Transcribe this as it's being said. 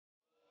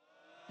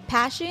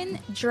Passion,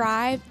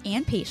 drive,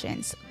 and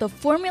patience, the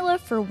formula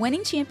for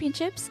winning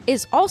championships,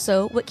 is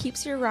also what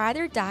keeps your ride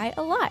or die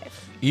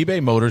alive.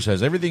 eBay Motors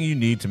has everything you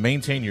need to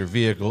maintain your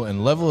vehicle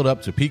and level it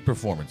up to peak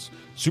performance.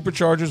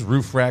 Superchargers,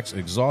 roof racks,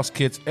 exhaust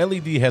kits,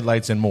 LED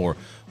headlights, and more.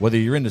 Whether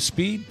you're into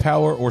speed,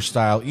 power, or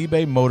style,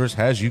 eBay Motors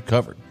has you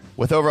covered.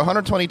 With over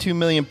 122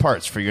 million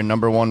parts for your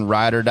number one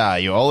ride or die,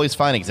 you'll always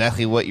find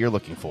exactly what you're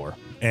looking for.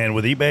 And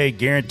with eBay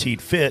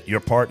Guaranteed Fit, your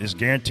part is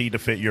guaranteed to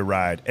fit your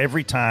ride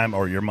every time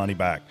or your money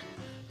back.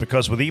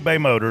 Because with eBay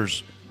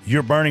Motors,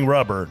 you're burning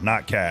rubber,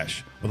 not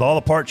cash. With all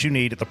the parts you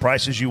need at the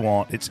prices you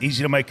want, it's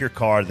easy to make your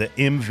car the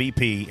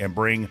MVP and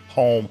bring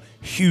home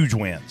huge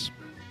wins.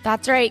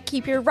 That's right.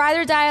 Keep your ride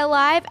or die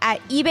alive at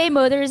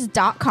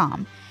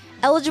ebaymotors.com.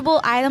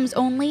 Eligible items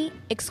only.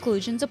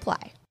 Exclusions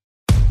apply.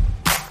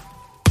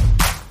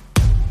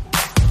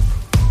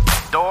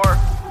 Door.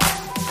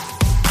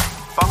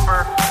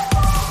 Bumper.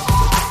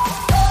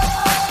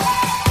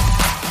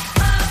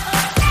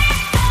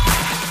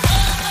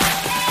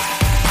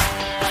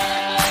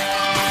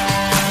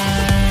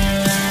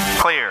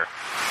 Clear.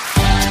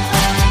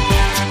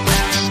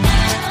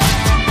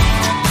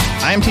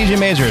 I am TJ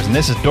Majors, and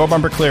this is Door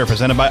Bumper Clear,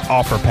 presented by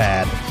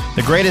OfferPad.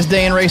 The greatest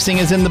day in racing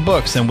is in the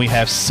books, and we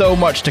have so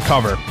much to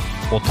cover.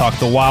 We'll talk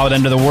the wild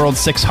end of the World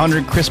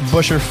 600, Chris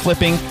Buescher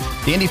flipping,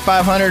 the Indy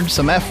 500,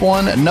 some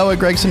F1, Noah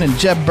Gragson, and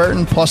Jeb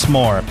Burton, plus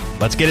more.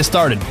 Let's get it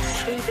started.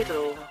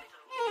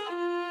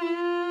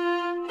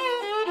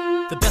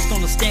 The best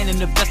on the stand and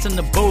the best in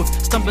the booth.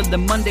 Stumbling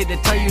Monday to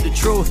tell you the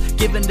truth.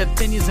 Giving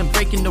opinions and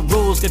breaking the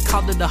rules. Get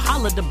called to the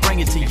holler to bring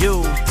it to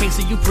you.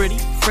 Casey, you pretty.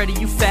 Freddie,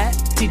 you fat.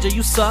 TJ,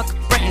 you suck.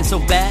 Brayton, so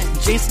bad.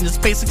 Jason is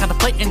pacing,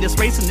 contemplating this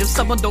race. And if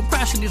someone don't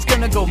crash it, he's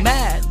gonna go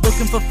mad.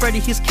 Looking for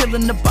Freddie, he's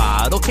killing the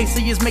bottle.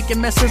 Casey is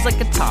making messes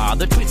like a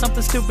toddler. Tweet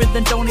something stupid,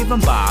 then don't even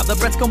bother.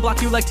 Brett's gonna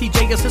block you like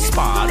TJ is his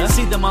spotter.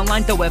 See them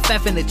online, throw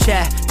FF in the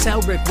chat. Tell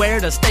Rick where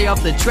to stay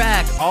off the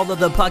track. All of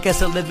the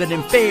podcasts are living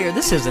in fear.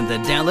 This isn't the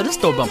download, it's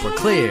Door Bumper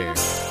Clear.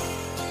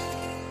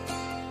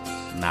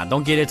 Nah,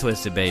 don't get it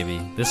twisted,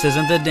 baby. This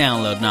isn't the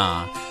download,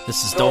 nah.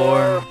 This is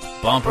Door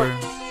Bumper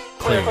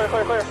Clear.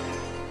 Clear.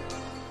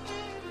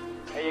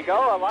 There you go,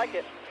 I like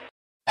it.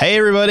 Hey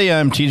everybody,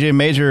 I'm TJ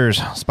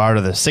Majors, spotted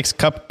of the 6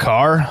 Cup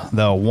car,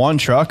 the 1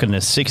 truck, and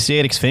the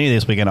 68 Xfinity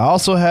this weekend. I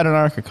also had an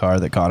ARCA car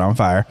that caught on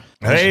fire.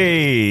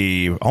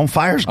 Hey, on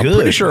fire's good. I'm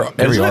pretty sure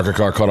every ARCA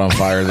car caught on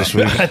fire this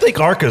week. I think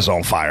ARCA's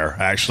on fire,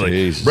 actually.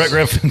 Jesus. Brett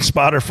Griffin,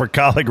 spotter for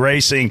Colleague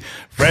Racing,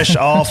 fresh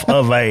off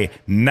of a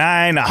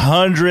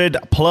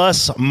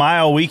 900-plus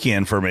mile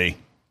weekend for me.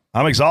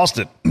 I'm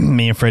exhausted.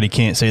 Me and Freddie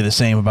can't say the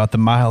same about the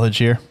mileage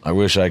here. I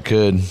wish I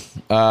could.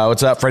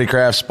 What's up, Freddie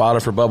Kraft, spotter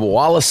for Bubba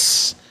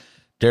Wallace.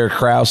 Derek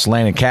Kraus,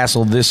 Landon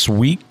Castle this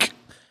week.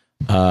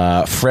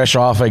 Fresh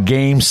off a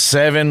Game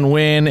 7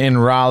 win in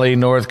Raleigh,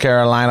 North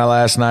Carolina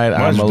last night.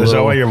 Is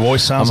that why your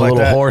voice sounds like that? I'm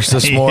a little hoarse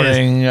this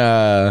morning. Your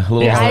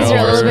eyes are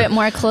a little bit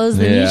more closed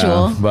than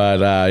usual.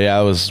 But,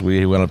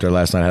 we went up there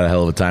last night, had a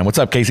hell of a time. What's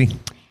up, Casey?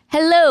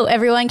 Hello,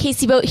 everyone.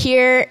 Casey Boat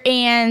here,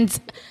 and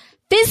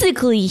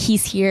physically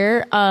he's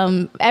here.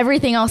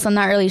 Everything else, I'm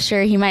not really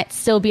sure. He might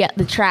still be at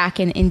the track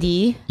in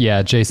Indy.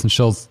 Yeah, Jason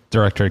Schultz,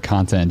 Director of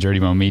Content,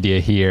 Dirty Mo Media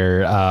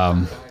here.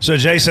 So,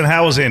 Jason,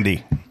 how was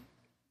Indy?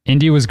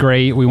 Indy was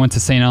great. We went to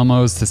St.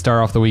 Elmo's to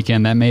start off the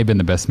weekend. That may have been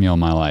the best meal of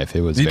my life.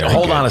 It was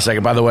Hold on a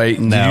second. By the way,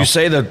 did you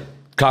say the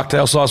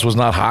cocktail sauce was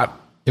not hot?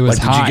 It was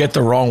hot. Did you get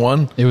the wrong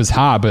one? It was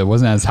hot, but it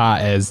wasn't as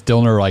hot as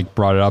Dillner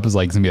brought it up as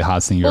it's gonna be the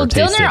hottest thing you ever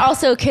tasted. Dillner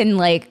also can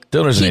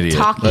Dillner's keep an idiot.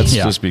 talking. Let's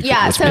just be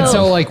Yeah, so, and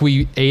so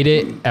we ate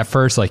it at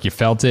first, you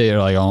felt it, you're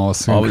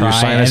almost gonna your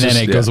cry, and then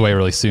it goes away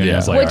really soon. Yeah. It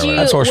was What'd you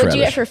horseradish.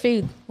 get for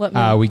food? What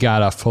meal? we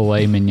got a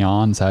filet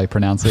mignon, is how you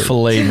pronounce it.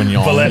 Filet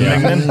mignon. Filet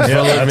mignon?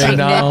 Filet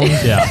mignon.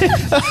 Yeah.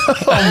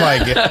 Oh my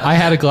God. I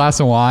had a glass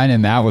of wine,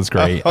 and that was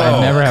great.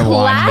 I've never had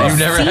wine. Classy. You've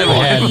never had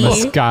I had wine?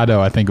 Moscato,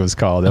 I think it was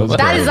called. It was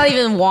That great. is not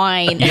even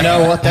wine. You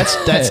know what?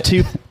 That's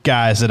 2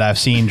 guys that I've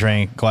seen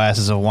drink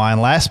glasses of wine.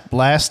 Last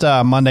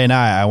Monday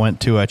night, I went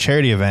to a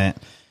charity event.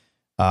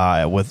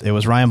 It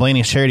was Ryan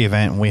Blaney's charity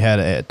event. And we had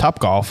a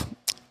Topgolf,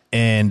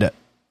 and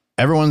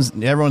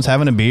everyone's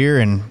having a beer,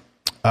 and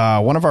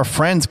one of our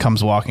friends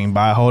comes walking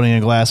by holding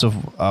a glass of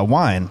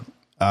wine.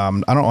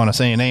 I don't want to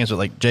say any names,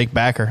 but Jake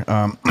Backer.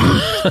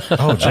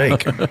 Oh,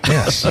 Jake.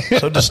 Yes.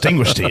 So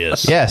distinguished he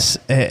is. Yes.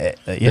 Did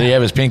he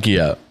have his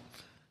pinky up?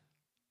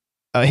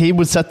 He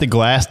would set the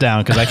glass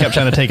down because I kept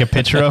trying to take a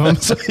picture of him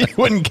so he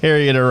wouldn't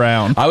carry it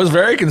around. I was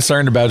very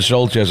concerned about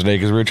Schultz yesterday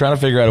because we were trying to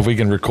figure out if we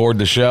can record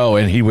the show,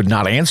 and he would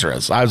not answer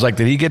us. I was like,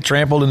 did he get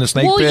trampled in the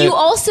snake pit? Well, you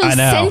also I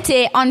know. sent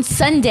it on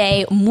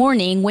Sunday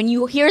morning when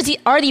he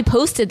already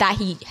posted that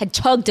he had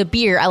chugged a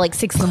beer at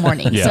 6 in the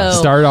morning. Yeah. So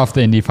Started off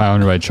the Indy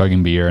 500 by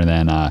chugging beer, and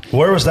then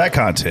Where was that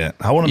content?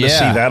 I wanted to see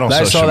that on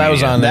I social saw that media.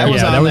 was on there. That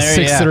was on that was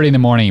there, 6:30 in the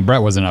morning.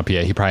 Brett wasn't up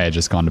yet. He probably had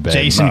just gone to bed.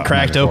 Jason Not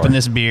cracked before. open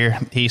this beer.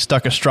 He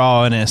stuck a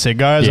straw in it and said,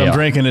 guys, I'm Yeah,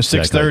 drinking at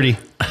 6:30.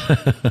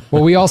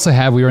 Well, we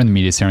were in the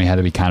media center. We had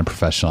to be kind of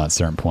professional at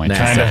certain points.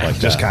 Nah.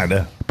 Just kind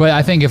of. But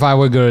I think if I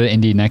would go to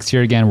Indy next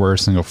year again, we're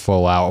just going to go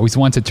full out. We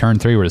went to turn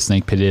 3 where the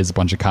Snake Pit is, a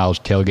bunch of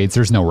college tailgates.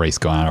 There's no race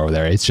going on over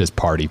there. It's just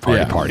party.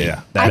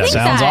 Yeah. That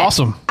sounds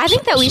awesome. I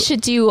think that we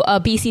should do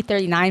a BC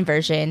 39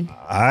 version.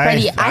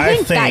 Freddie, I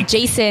think that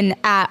Jason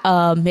at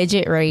a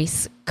midget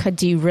race could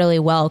do really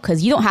well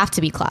because you don't have to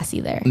be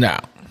classy there. No.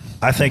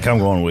 I think I'm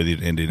going with you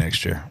to Indy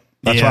next year.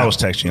 That's why I was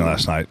texting you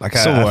last night. Like,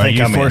 So I think are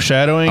you I'm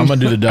foreshadowing? I'm going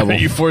to do the double. Are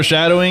you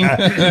foreshadowing? I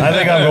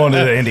think I'm going to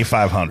the Indy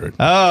 500.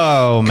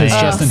 Oh, man.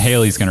 Because Justin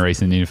Haley's going to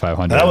race in the Indy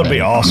 500. That would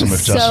be awesome if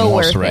So Justin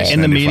wants to worth race it.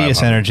 In the Indy media 500.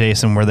 center,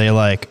 Jason, were they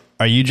like,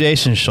 are you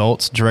Jason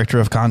Schultz, director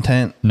of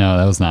content? No,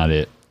 that was not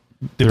it.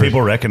 Do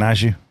people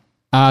recognize you?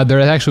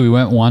 We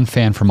went one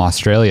fan from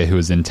Australia who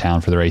was in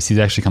town for the race. He's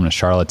actually coming to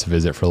Charlotte to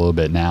visit for a little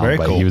bit now, Very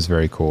but cool. he was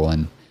very cool.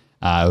 And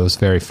it was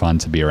very fun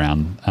to be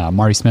around.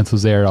 Marty Smith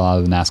was there, a lot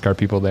of the NASCAR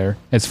people there.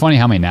 It's funny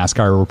how many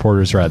NASCAR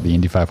reporters are at the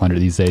Indy 500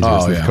 these days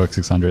versus the Coke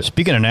 600.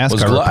 Speaking of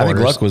NASCAR I think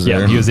reporters, Luck was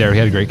there. Yeah, he was there. We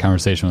had a great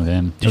conversation with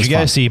him. did you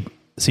guys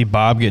see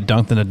Bob get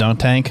dunked in a dunk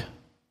tank?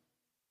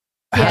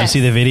 Did you Yes. see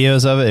the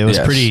videos of it? It was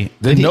Yes. pretty.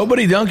 Did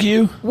nobody dunk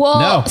you? Well,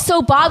 No.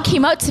 so Bob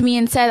came up to me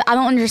and said, I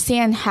don't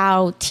understand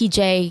how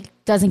TJ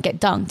doesn't get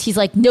dunked. He's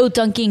like, no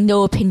dunking,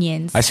 no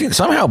opinions. I see.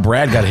 Somehow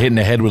Brad got hit in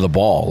the head with a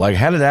ball. Like,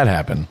 how did that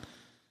happen?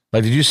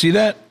 Like, did you see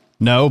that?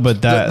 No,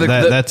 but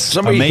that's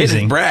somebody amazing.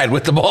 hit Brad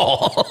with the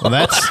ball. Well,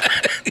 that's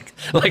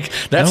like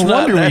that's no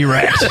not wonder that. we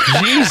wrecked.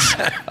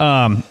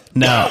 Jeez.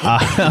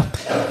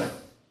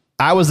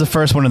 I was the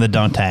first one in the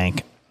dunk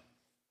tank.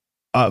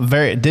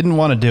 Didn't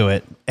want to do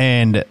it,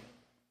 and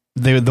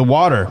the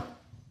water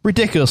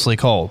ridiculously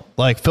cold,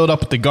 like filled up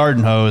with the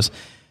garden hose.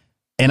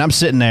 And I'm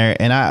sitting there,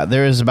 and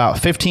there is about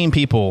 15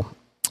 people,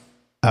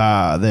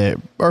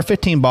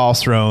 15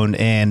 balls thrown,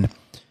 and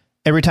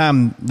every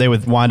time they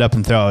would wind up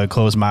and throw, I would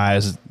close my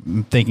eyes,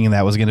 thinking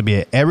that was going to be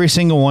it. Every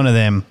single one of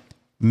them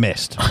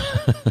missed.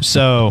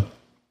 So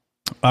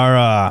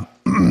our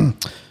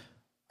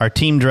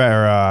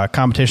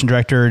competition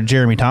director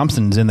Jeremy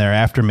Thompson's in there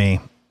after me,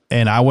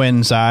 and I went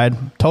inside.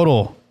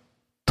 Total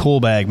tool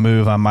bag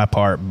move on my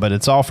part, but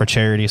it's all for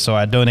charity. So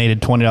I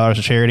donated $20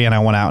 to charity, and I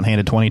went out and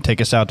handed 20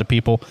 tickets out to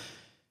people.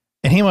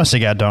 And he must have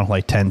got dunked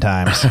like 10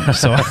 times.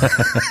 So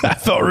I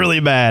felt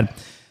really bad.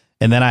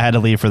 And then I had to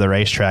leave for the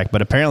racetrack.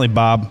 But apparently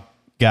Bob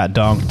got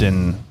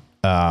dunked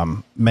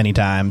many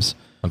times.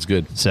 That's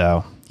good.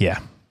 So, yeah.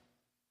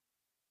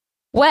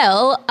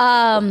 Well,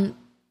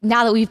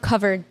 now that we've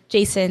covered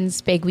Jason's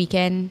big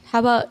weekend, how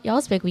about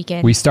y'all's big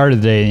weekend? We started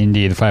the day in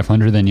Indy the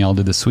 500, then y'all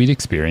did the Sweet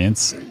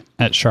Experience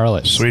at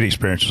Charlotte. Sweet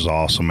Experience was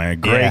awesome, man.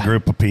 Great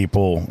group of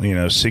people,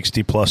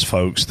 60 plus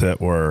folks that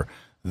were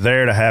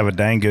there to have a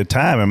dang good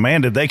time. And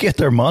man, did they get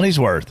their money's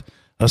worth.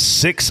 A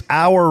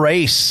 6-hour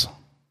race.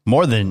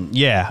 More than,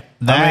 yeah.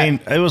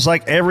 It was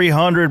like every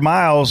 100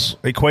 miles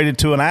equated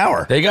to an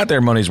hour. They got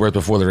their money's worth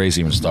before the race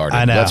even started.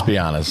 I know. Let's be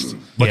honest.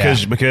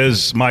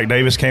 Because Mike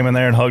Davis came in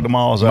there and hugged them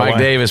all. Is that Mike why?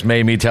 Davis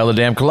made me tell the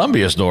damn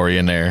Columbia story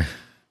in there.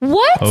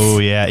 What? Oh,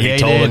 yeah. He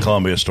told did. the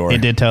Columbia story. He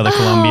did tell the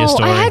Columbia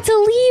story. I had to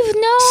leave.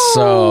 No.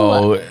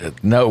 So,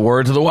 no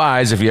word to the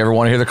wise. If you ever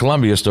want to hear the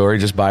Columbia story,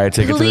 just buy a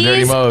ticket to the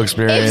Dirty Mo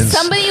Experience. If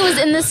somebody was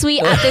in the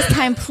suite at this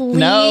time, please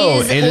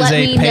No, it is let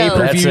a me know.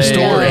 pay-per-view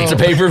story. It's a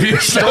pay-per-view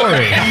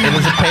story. It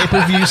is a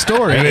pay-per-view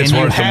story, And it's you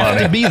worth the have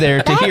money. to be there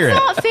to That's hear it.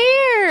 not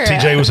fair.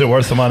 TJ, was it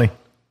worth the money?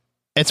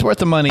 It's worth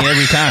the money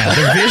every time.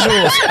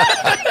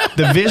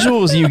 The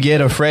visuals you get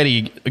of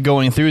Freddie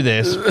going through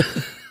this,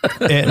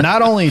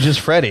 not only just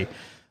Freddie,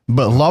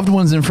 but loved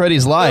ones in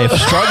Freddie's life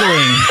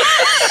struggling.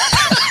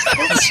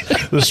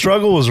 The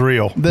struggle was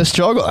real. The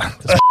struggle,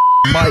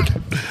 Mike.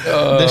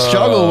 The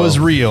struggle was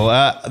real.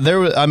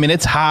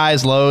 It's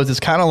highs, lows. It's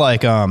kind of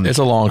like It's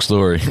a long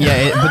story.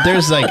 but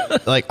there's is it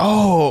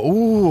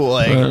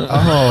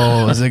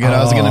good?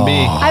 How's it gonna be?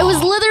 I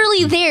was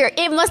literally there.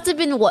 It must have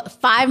been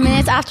 5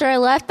 minutes after I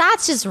left.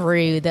 That's just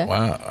rude.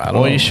 Wow. I don't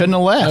Well, know. you shouldn't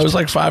have left. It was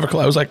like 5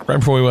 o'clock. It was like right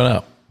before we went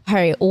up. All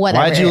right,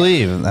 whatever. Why'd you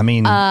leave? I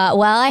mean,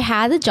 Well, I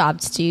had a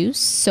job to do,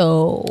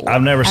 so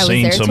I've never I was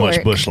seen there so to much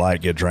work. Busch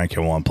Light get drank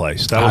in one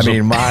place. That I was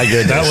mean, my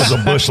goodness. That was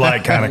a Busch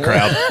Light kind of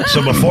crowd.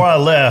 So before I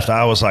left,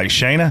 I was like,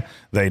 Shayna,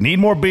 they need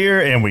more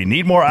beer and we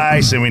need more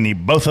ice and we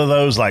need both of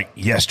those like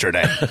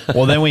yesterday.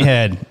 well, then we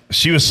had.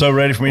 She was so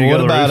ready for me to What go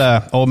to the roof.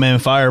 about old man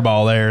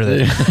Fireball there?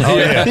 Oh,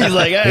 yeah. He's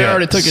like, I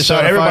already took a So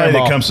shot. everybody of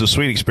Fireball. that comes to the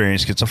Sweet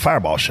Experience gets a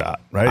Fireball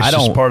shot, right? It's I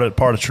just don't-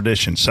 part of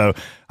tradition. So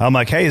I'm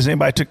like, hey, has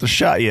anybody took the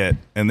shot yet?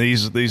 And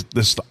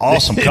this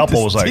awesome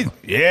couple was like,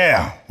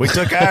 yeah, we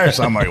took ours.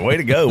 I'm like, way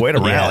to go, way to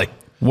rally.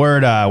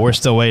 We're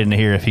still waiting to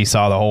hear if he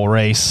saw the whole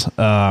race.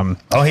 Oh,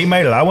 he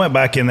made it. I went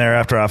back in there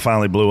after I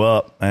finally blew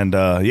up, and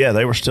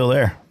they were still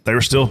there. They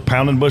were still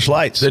pounding Busch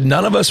Lights. Did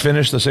none of us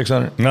finish the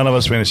 600? None of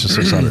us finished the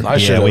 600. I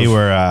should Yeah, we have.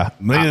 were.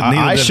 Neither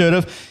I did- should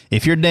have.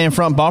 If your damn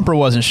front bumper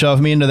wasn't shoved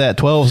me into that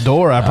 12's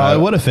door, I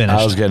probably would have finished.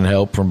 I was getting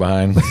help from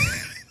behind.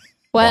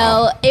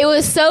 Well, it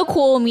was so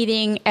cool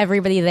meeting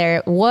everybody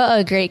there. What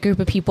a great group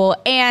of people.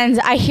 And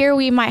I hear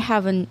we might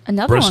have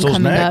another Bristol's one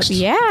coming next. up.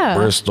 Yeah.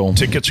 Bristol.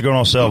 Tickets are going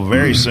on sale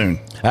very soon.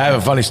 I have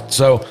a funny.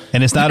 So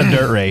and it's not a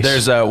dirt race.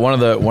 there's one of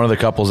the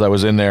couples that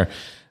was in there.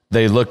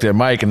 they looked at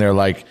Mike and they're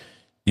like,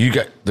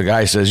 the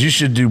guy says, you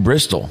should do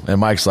Bristol. And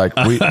Mike's like,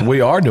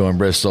 we are doing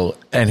Bristol.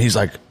 And he's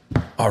like,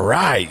 all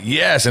right,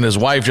 yes. And his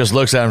wife just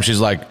looks at him. She's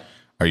like,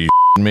 are you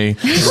me?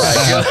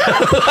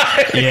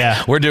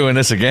 Yeah. We're doing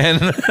this again.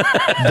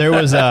 There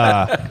was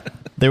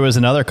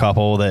another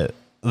couple that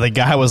the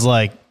guy was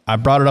like, I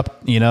brought it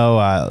up,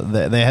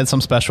 they had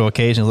some special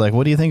occasions. Like,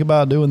 what do you think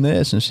about doing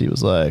this? And she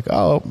was like,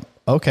 oh,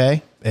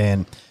 okay.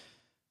 And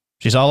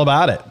she's all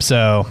about it.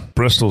 So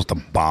Bristol's the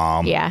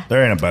bomb. Yeah.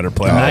 There ain't a better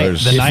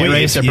place. The night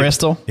race at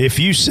Bristol. If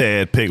you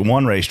said pick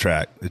one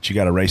racetrack that you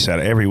got to race at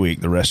every week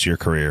the rest of your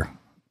career,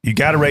 you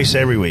got to race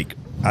every week,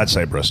 I'd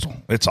say Bristol.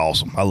 It's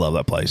awesome. I love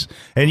that place.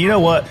 And you know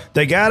what?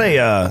 They got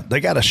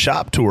a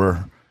shop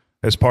tour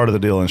as part of the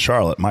deal in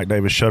Charlotte. Mike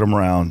Davis showed them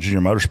around Junior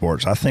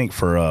Motorsports. I think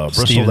for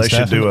Bristol, Steve they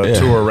should do a Yeah.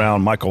 tour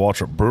around Michael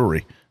Waltrip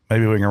Brewery.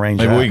 Maybe we can arrange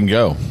Maybe that. we can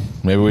go.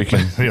 Maybe we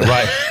can. Yeah,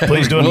 right.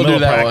 Please do it in the We'll do middle of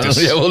that practice.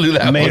 one. Yeah, we'll do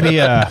that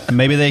one.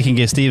 Maybe they can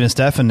get Steve and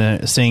Stefan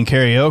to sing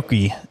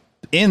karaoke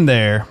in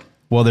there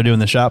while they're doing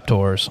the shop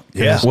tours.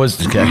 Yeah.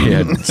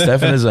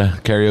 Stefan is a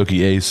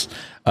karaoke ace.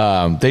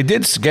 They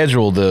did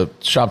schedule the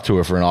shop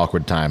tour for an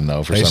awkward time,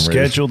 though, for They some reason.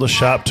 scheduled the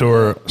shop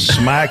tour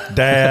smack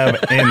dab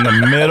in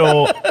the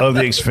middle of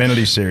the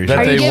Xfinity Series. That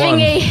Are they you giving won.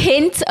 a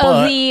hint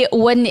of the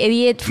one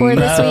idiot for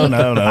this week?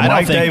 No.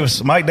 I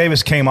don't Mike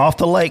Davis came off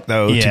the lake,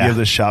 though, to Yeah. give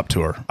this shop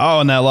tour.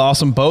 Oh, and that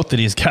awesome boat that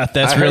he's got.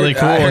 That's I heard- really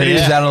cool. I heard he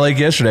was Yeah. down on the lake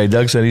yesterday.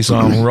 Doug said he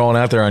saw him rolling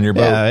out there on your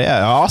boat.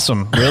 Yeah,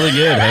 awesome. Really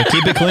good. Hey,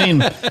 keep it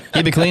clean.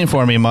 Keep it clean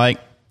for me, Mike.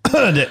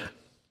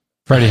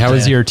 Freddie, how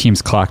was your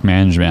team's clock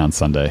management on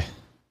Sunday?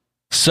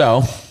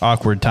 So,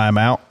 Awkward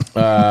timeout.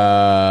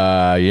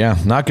 yeah,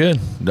 not good.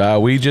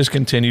 We just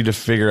continue to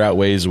figure out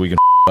ways we can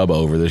Bubba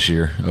over this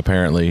year,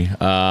 apparently.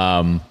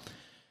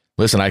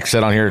 Listen, I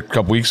said on here a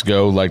couple weeks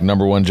ago, like,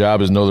 number one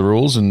job is know the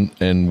rules,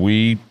 and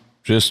we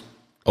just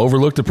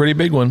overlooked a pretty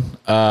big one.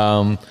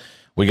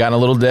 We got in a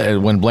little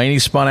when Blaney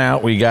spun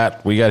out, we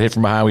got hit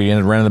from behind. We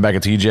ended up running in the back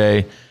of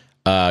TJ.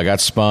 Got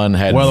spun.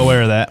 Had Well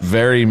aware of that.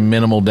 Very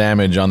minimal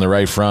damage on the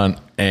right front,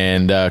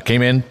 and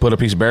came in, put a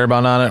piece of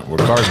Barabond on it.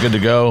 The car's good to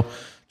go.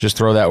 Just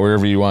throw that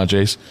wherever you want,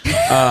 Chase.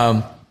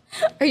 Are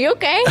you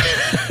okay?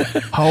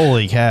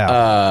 Holy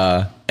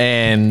cow.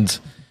 And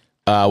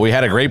we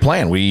had a great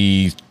plan.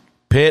 We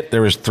pit.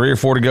 There was 3 or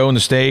 4 to go in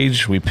the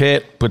stage. We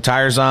pit, put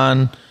tires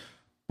on.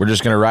 We're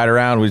just going to ride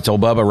around. We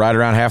told Bubba, ride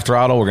around half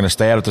throttle. We're going to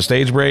stay out at the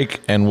stage break,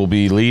 and we'll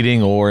be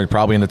leading or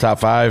probably in the top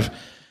 5.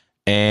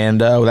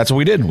 And that's what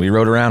we did. We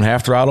rode around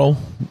half throttle,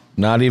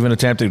 not even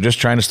attempting, just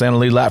trying to stay on the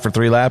lead lap for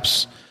 3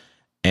 laps.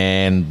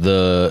 And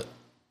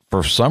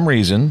for some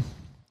reason,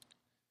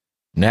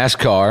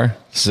 NASCAR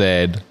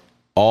said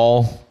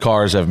all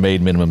cars have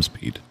made minimum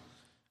speed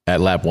at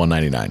lap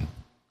 199.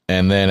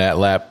 And then at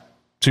lap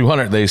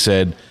 200, they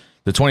said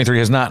the 23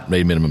 has not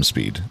made minimum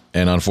speed.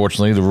 And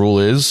unfortunately, the rule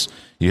is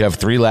you have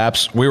 3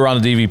 laps. We were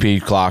on the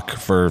DVP clock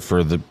for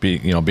the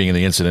being in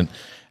the incident.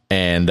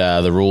 And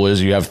the rule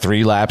is you have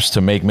 3 laps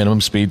to make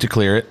minimum speed to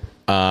clear it.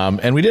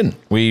 And we didn't.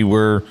 We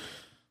were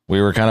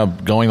kind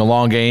of going the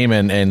long game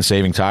and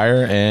saving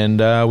tire, and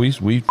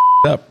we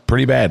up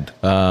pretty bad.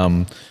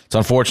 It's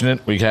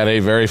unfortunate. We had a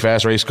very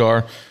fast race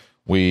car.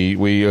 We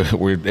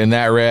were in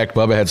that wreck.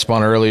 Bubba had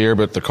spun earlier,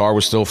 but the car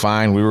was still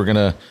fine. We were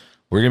gonna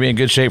be in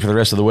good shape for the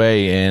rest of the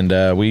way,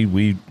 and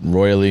we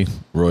royally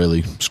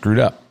screwed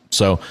up.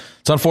 So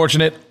it's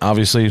unfortunate.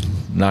 Obviously,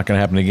 not going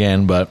to happen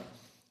again. But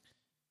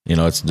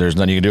there's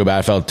nothing you can do about it.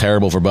 I felt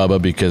terrible for Bubba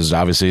because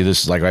obviously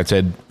this, like I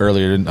said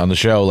earlier on the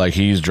show, like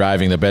he's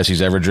driving the best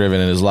he's ever driven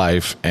in his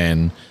life,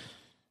 and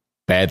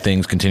bad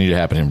things continue to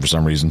happen to him for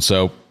some reason.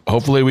 So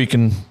hopefully we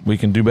can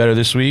do better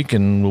this week,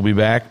 and we'll be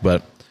back.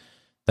 But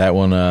that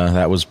one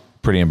that was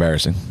pretty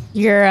embarrassing.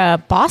 Your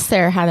boss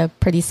there had a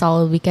pretty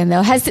solid weekend,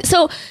 though. Has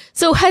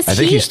I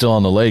think he's still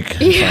on the lake,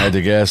 if I had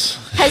to guess.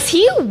 Has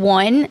he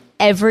won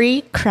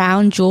every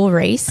crown jewel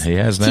race? He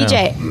has now.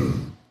 TJ.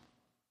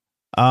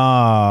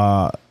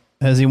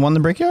 Has he won the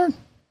Brickyard?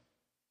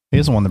 He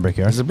hasn't won the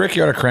Brickyard. Is the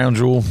Brickyard a crown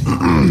jewel?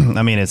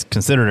 I mean, it's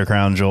considered a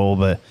crown jewel,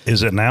 but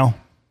Is it now?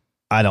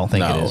 I don't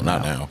think No, it is.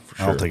 not now. For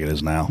sure. I don't think it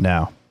is now.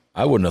 No.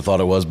 I wouldn't have thought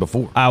it was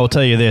before. I will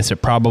tell you this: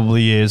 it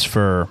probably is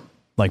for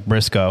like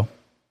Briscoe,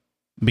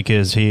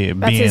 because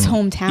That's his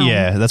hometown.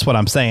 Yeah, that's what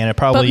I'm saying. It But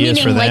probably is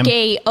meaning for them.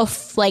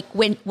 like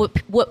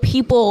what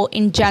people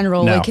in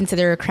general No. would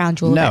consider a crown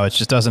jewel. No, event. it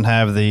just doesn't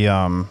have the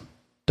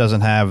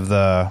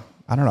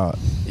I don't know.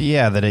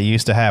 Yeah, that it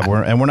used to have.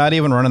 We're not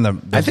even running the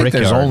I think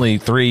there's Brickyard. only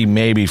 3,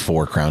 maybe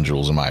 4 crown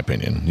jewels, in my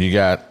opinion. You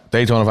got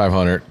Daytona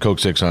 500, Coke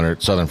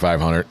 600, Southern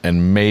 500,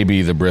 and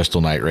maybe the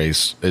Bristol Night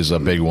Race is a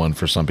big one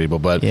for some people.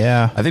 But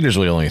Yeah. I think there's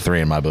really only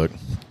 3 in my book.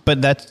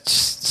 But that's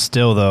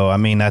still, though, I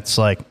mean, that's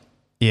like,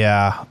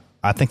 yeah,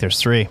 I think there's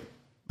 3.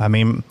 I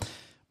mean,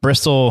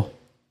 Bristol,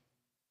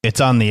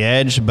 it's on the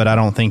edge, but I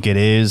don't think it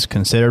is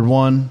considered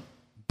one.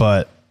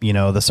 But,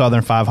 the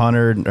Southern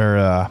 500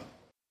 or,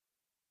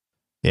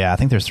 yeah, I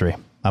think there's 3.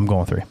 I'm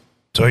going 3.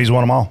 So he's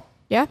won them all.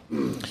 Yeah.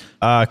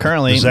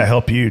 Currently, Does that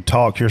help you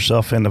talk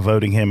yourself into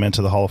voting him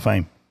into the Hall of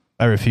Fame?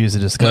 I refuse to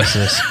discuss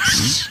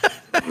this.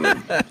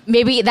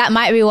 maybe that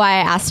might be why I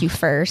asked you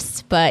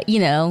first. But,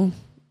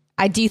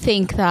 I do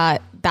think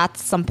that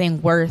that's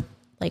something worth,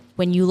 like,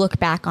 when you look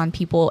back on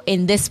people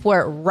in this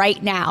sport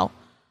right now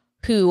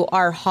who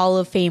are Hall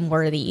of Fame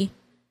worthy,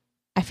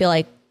 I feel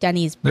like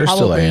Denny's There's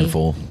probably... still a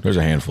handful. There's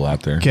a handful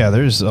out there. Yeah,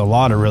 there's a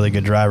lot of really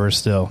good drivers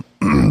still.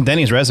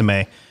 Denny's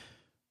resume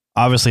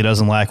obviously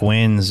doesn't lack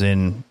wins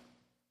in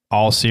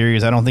all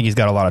series. I don't think he's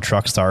got a lot of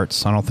truck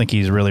starts. I don't think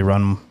he's really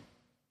run...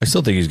 I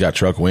still think he's got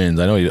truck wins.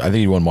 I think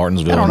he won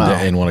Martinsville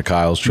in one of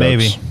Kyle's trucks.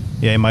 Maybe.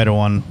 Yeah, he might have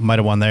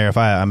won there.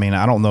 I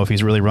don't know if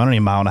he's really run any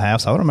mile and a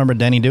half. So I don't remember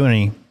Denny doing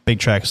any big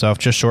track stuff,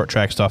 just short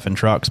track stuff in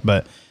trucks.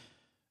 But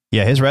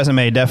yeah, his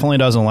resume definitely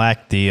doesn't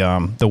lack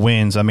the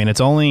wins. I mean,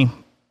 it's only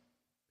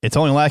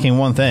lacking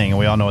one thing, and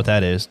we all know what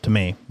that is to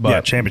me.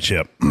 But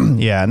championship.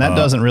 Yeah, and that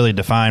doesn't really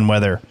define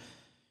whether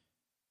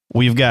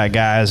we've got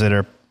guys that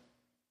are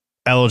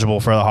eligible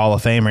for the Hall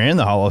of Fame or in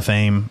the Hall of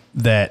Fame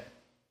that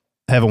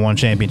haven't won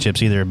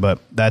championships either. But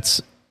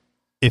that's,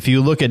 if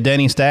you look at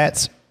Denny's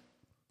stats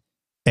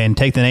and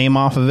take the name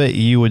off of it,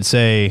 you would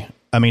say,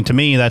 I mean, to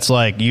me, that's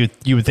like you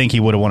would think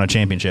he would have won a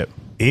championship.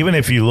 Even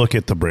if you look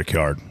at the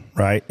Brickyard,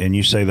 right, and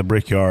you say the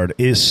Brickyard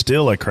is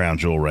still a crown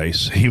jewel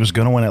race, he was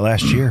going to win it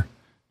last year.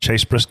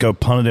 Chase Briscoe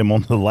punted him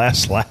on the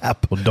last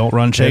lap. Well, don't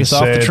run Chase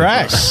off the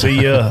track.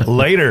 See you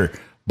later.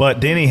 But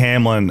Denny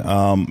Hamlin,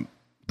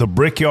 the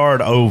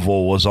Brickyard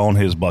Oval was on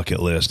his bucket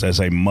list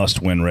as a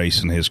must-win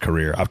race in his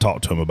career. I've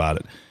talked to him about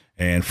it.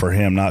 And for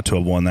him not to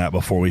have won that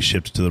before we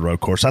shipped to the road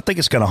course, I think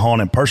it's going to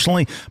haunt him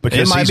personally.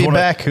 Because it might be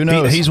back. Who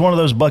knows? He's one of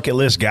those bucket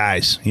list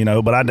guys,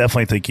 but I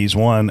definitely think he's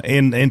won.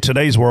 In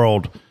today's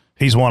world,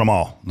 he's won them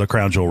all, the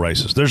crown jewel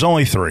races. There's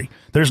only 3.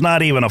 There's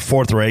not even a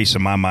 4th race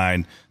in my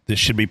mind that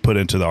should be put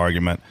into the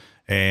argument.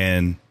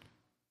 And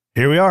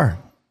here we are.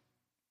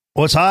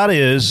 What's odd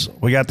is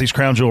we got these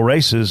crown jewel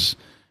races,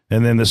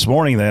 and then this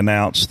morning they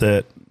announced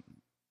that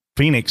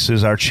Phoenix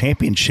is our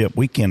championship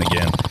weekend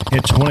again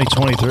in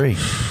 2023.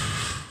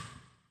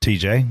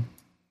 TJ,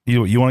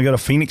 you want to go to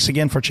Phoenix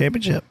again for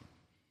championship?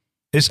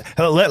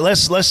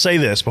 Let's say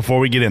this before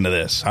we get into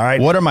this. All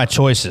right. What are my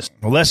choices?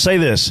 Well, let's say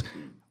this.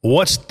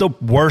 What's the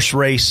worst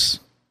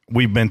race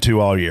we've been to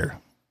all year?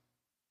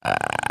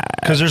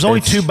 Because there's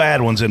only 2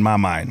 bad ones in my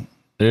mind.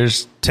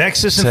 There's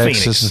Texas and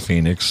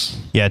Phoenix.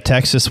 Yeah,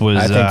 Texas was...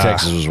 I think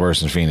Texas was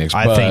worse than Phoenix.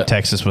 I think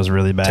Texas was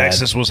really bad.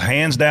 Texas was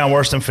hands down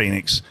worse than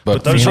Phoenix.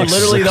 But those are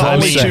literally the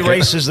only 2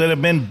 races that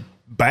have been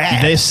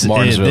bad.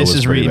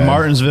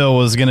 Martinsville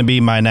was going to be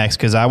my next,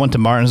 because I went to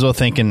Martinsville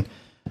thinking,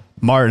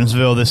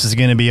 Martinsville, this is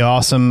going to be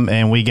awesome.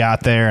 And we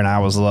got there, and I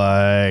was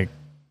like,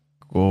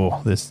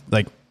 oh,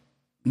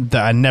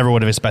 I never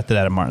would have expected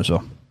that at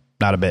Martinsville.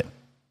 Not a bit.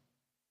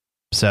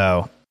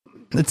 So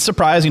it's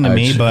surprising to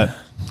me, but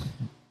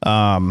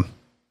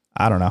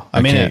I don't know.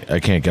 I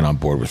can't get on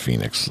board with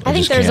Phoenix. I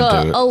think there's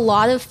a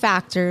lot of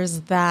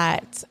factors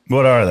that...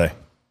 What are they?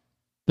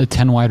 The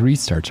 10 wide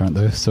restarts, aren't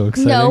they so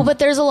exciting? No, but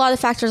there's a lot of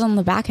factors on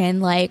the back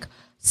end, like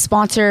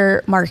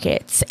sponsor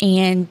markets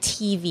and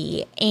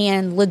TV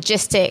and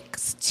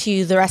logistics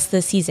to the rest of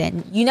the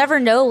season. You never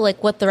know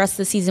what the rest of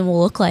the season will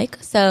look like.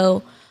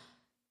 So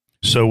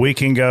we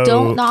can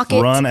go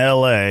run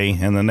LA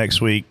and the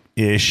next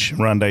week-ish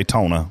run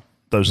Daytona.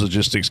 Those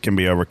logistics can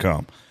be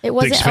overcome. It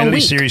wasn't the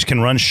Xfinity Series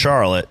can run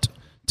Charlotte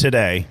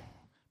today,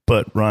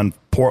 but run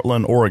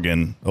Portland,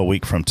 Oregon a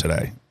week from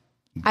today.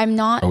 I'm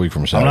not a week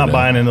from Saturday. I'm not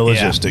buying into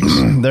logistics.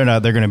 They're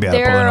not. They're going to be out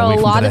of Portland a week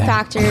from today. There are a lot of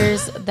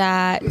factors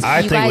that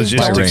I think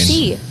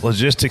logistics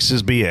logistics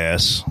is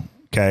BS.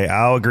 Okay,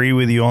 I'll agree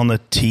with you on the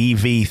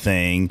TV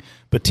thing,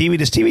 but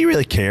does TV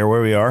really care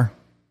where we are?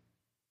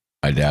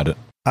 I doubt it.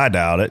 I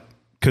doubt it,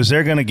 because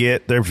they're going to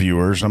get their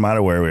viewers no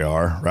matter where we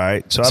are,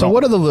 right? So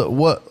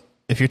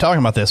if you're talking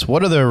about this,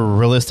 what are the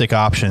realistic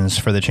options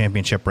for the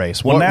championship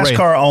race? Well,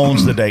 NASCAR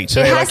owns the dates.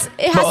 It has to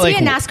be a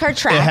NASCAR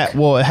track.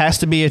 It has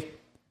to be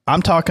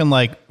I'm talking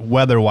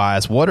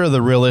weather-wise. What are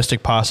the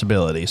realistic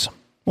possibilities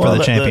for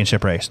the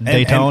championship race?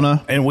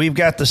 Daytona? And we've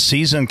got the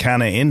season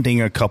kind of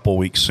ending a couple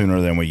weeks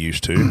sooner than we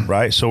used to,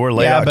 right? So we're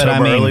late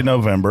October, early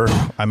November.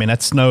 I mean,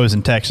 that snows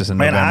in Texas in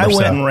November. I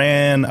went and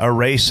ran a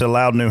race at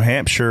Loud, New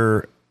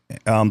Hampshire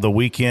the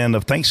weekend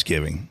of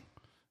Thanksgiving,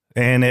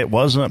 and it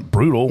wasn't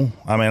brutal.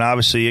 I mean,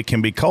 obviously it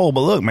can be cold,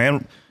 but look,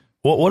 man,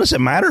 what does it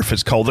matter if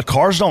it's cold? The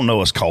cars don't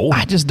know it's cold.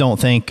 I just don't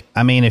think.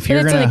 I mean, if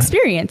you're going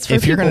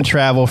to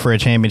travel for a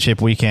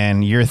championship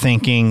weekend, you're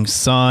thinking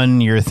sun,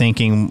 you're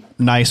thinking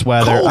nice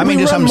weather. Cold. I mean,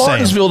 just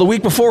Martinsville the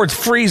week before, it's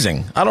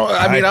freezing. I'm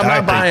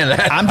not buying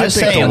that. I'm just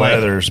saying the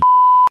weather's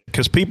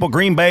because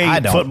Green Bay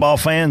football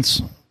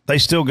fans, they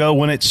still go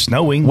when it's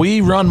snowing.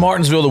 We run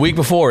Martinsville the week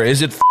before.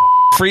 Is it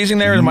freezing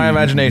there? Is my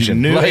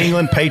imagination? New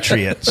England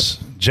Patriots.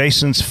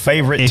 Jason's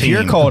favorite team. If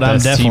you're cold, I'm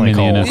definitely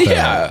cold.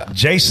 Yeah.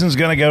 Jason's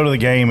going to go to the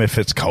game if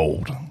it's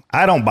cold.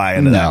 I don't buy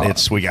into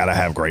that. We got to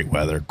have great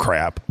weather.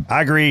 Crap.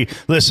 I agree.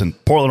 Listen,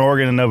 Portland,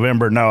 Oregon in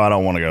November, no, I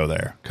don't want to go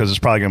there because it's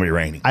probably going to be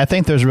raining. I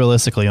think there's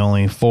realistically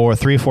only 4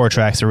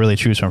 tracks to really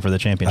choose from for the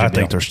championship. I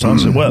think there's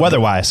tons of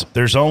weather-wise.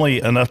 There's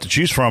only enough to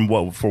choose from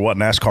for what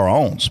NASCAR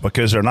owns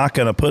because they're not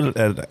going to put it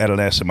at an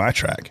SMI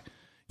track.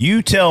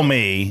 You tell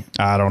me.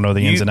 I don't know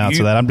the ins and outs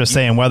of that. I'm just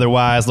saying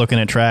weather-wise, looking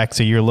at tracks.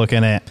 So you're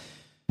looking at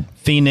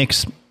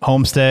Phoenix,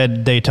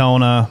 Homestead,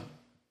 Daytona,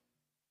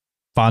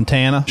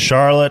 Fontana,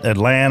 Charlotte,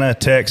 Atlanta,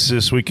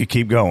 Texas. We could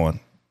keep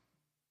going.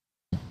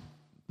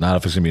 Not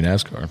if it's going to be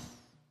NASCAR.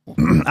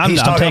 I'm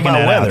taking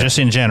that out just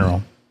in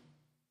general.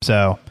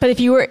 So, but if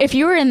you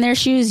were in their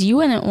shoes, you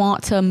wouldn't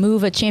want to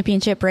move a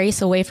championship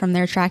race away from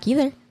their track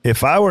either.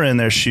 If I were in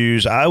their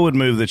shoes, I would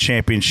move the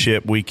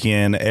championship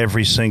weekend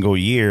every single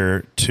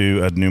year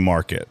to a new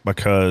market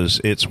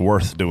because it's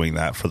worth doing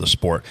that for the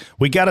sport.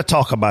 We got to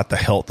talk about the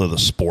health of the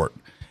sport.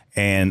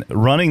 And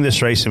running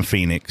this race in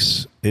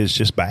Phoenix is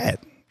just bad.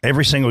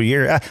 Every single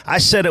year. I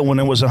said it when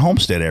it was at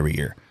Homestead every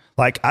year.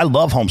 Like, I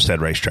love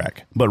Homestead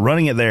Racetrack, but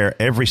running it there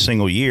every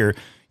single year,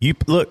 you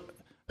look.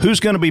 Who's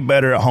going to be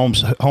better at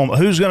Who's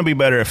going to be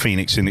better at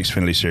Phoenix in the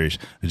Xfinity Series?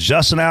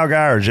 Justin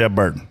Allgaier or Jeb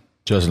Burton?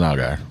 Justin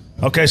Allgaier.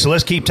 Okay, so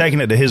let's keep taking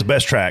it to his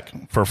best track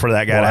for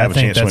that guy to have a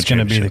chance to win. I think that's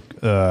going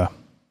to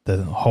be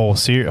the whole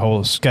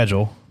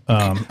schedule.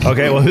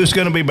 Okay, well, who's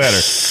going to be better?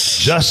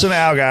 Justin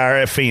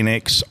Allgaier at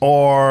Phoenix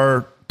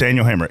or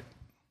Daniel Hemrick?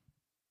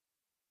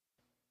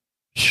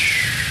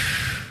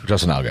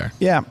 Justin Allgaier.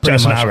 Yeah,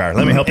 Justin Allgaier.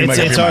 Let me help you make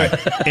up your mind.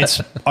 It's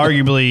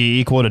arguably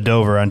equal to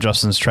Dover on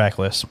Justin's track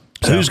list.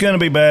 So. Who's going to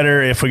be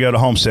better if we go to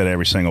Homestead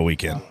every single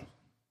weekend?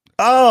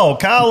 Oh,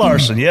 Kyle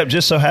Larson. Yep,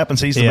 just so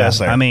happens he's the best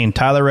there. I mean,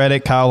 Tyler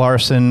Reddick, Kyle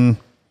Larson.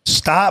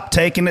 Stop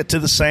taking it to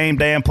the same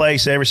damn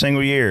place every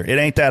single year. It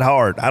ain't that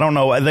hard. I don't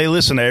know. They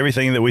listen to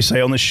everything that we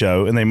say on the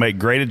show, and they make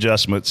great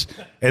adjustments,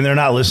 and they're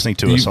not listening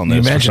to us on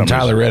this. You mentioned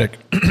Tyler Reddick.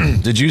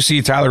 Did you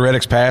see Tyler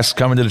Reddick's pass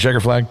coming to the checker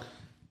flag?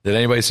 Did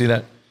anybody see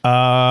that?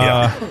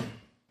 Yeah.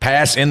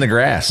 Pass in the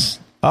grass.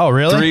 Oh,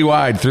 really? 3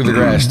 wide through the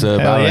grass to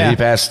he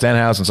passed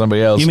Stenhouse and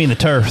somebody else. You mean the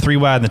turf? 3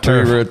 wide in the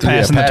turf.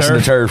 Passing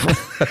the turf.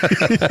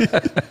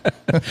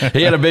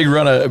 He had a big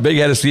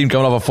head of steam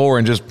coming off a 4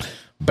 and just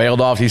bailed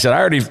off. He said,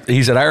 I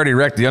already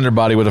wrecked the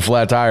underbody with a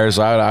flat tire,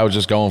 so I was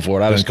just going for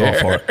it. I didn't care.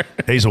 For it.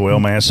 He's a wheel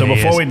man. So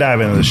before we dive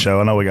into the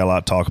show, I know we got a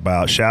lot to talk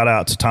about. Shout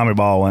out to Tommy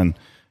Baldwin,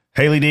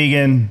 Haley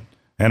Deegan,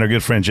 and our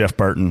good friend Jeff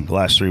Burton the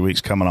last 3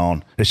 weeks coming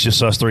on. It's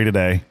just us 3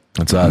 today.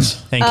 That's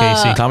us. And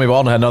Casey. Tommy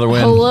Baldwin had another win.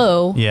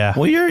 Hello. Yeah.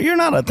 Well, you're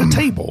not at the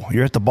table.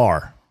 You're at the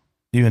bar.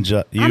 I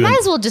might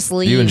as well just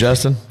leave. You and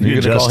Justin? You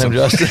going to call him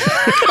Justin?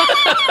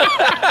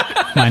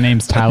 My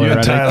name's Tyler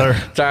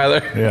Reddick.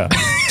 Tyler. Yeah.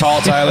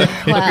 Tall Tyler.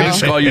 Wow. We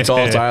just call you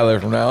Tall Tyler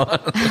from now on.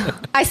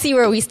 I see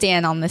where we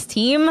stand on this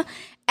team.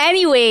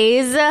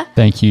 Anyways.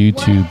 Thank you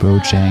to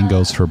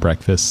Bojangles for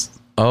breakfast.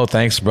 Oh,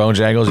 thanks,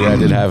 Bojangles. Yeah, I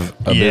did have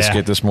a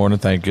biscuit this morning.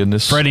 Thank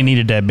goodness. Freddie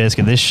needed that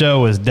biscuit. This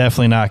show is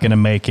definitely not going to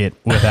make it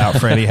without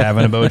Freddie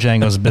having a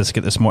Bojangles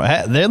biscuit this morning.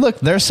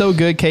 They're so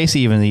good.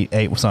 Casey even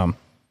ate some.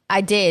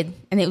 I did,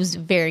 and it was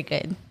very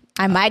good.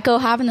 I might go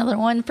have another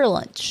one for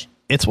lunch.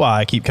 It's why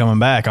I keep coming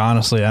back,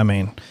 honestly. I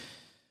mean,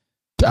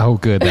 oh,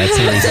 good. That's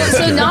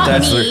so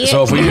not me.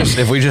 So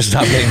if we just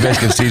stop getting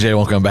biscuits, TJ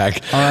won't come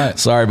back. All right.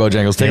 Sorry,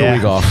 Bojangles. Take a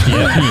week off.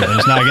 Yeah,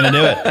 he's not going to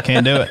do it.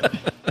 Can't do it.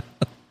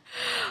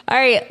 All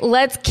right,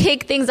 let's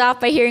kick things off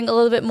by hearing a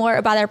little bit more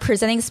about our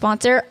presenting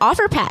sponsor,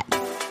 OfferPad.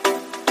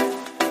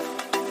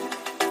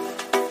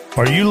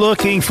 Are you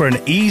looking for an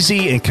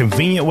easy and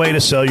convenient way to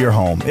sell your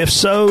home? If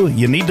so,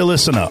 you need to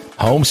listen up.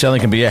 Home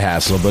selling can be a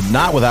hassle, but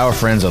not with our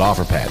friends at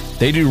OfferPad.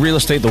 They do real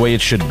estate the way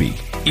it should be.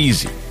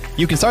 Easy.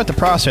 You can start the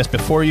process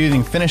before you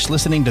even finish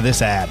listening to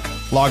this ad.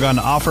 Log on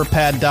to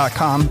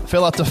OfferPad.com,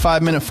 fill out the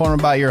 5-minute form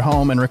about your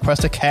home, and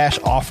request a cash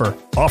offer.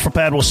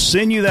 OfferPad will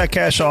send you that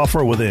cash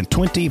offer within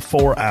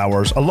 24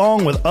 hours,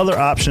 along with other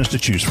options to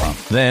choose from.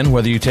 Then,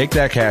 whether you take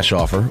that cash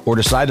offer or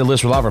decide to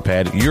list with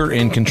OfferPad, you're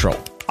in control.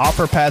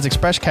 OfferPad's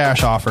Express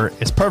Cash offer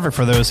is perfect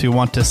for those who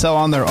want to sell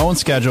on their own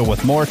schedule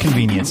with more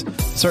convenience,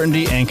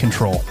 certainty, and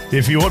control.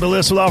 If you want to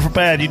list with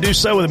OfferPad, you do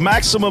so with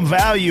maximum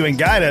value and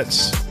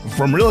guidance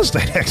from real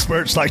estate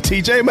experts like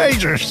TJ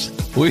Majors.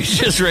 We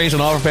just raced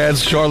an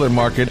OfferPad's Charlotte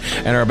market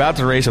and are about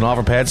to race an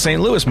OfferPad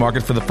St. Louis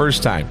market for the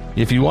first time.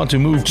 If you want to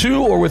move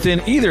to or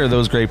within either of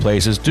those great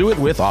places, do it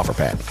with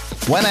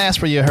OfferPad. When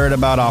asked where you heard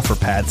about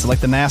OfferPad,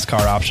 select the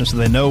NASCAR option so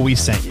they know we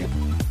sent you.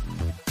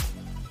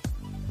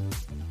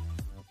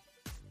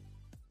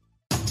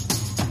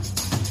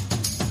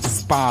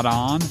 Spot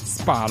on,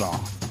 spot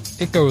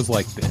off. It goes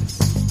like this.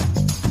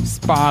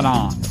 Spot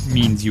on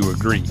means you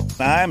agree.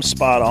 I'm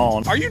spot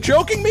on. Are you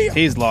joking me?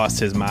 He's lost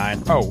his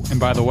mind. Oh, and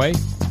by the way,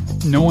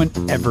 no one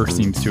ever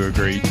seems to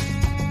agree.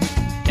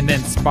 And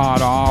then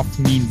spot off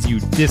means you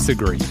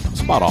disagree.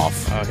 Spot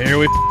off. Oh, here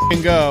we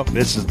go.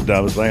 This is the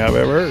dumbest thing I've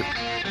ever heard.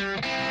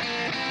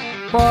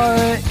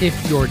 But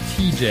if you're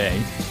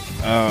TJ,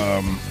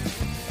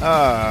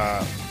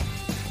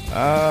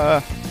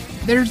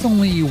 there's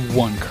only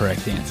one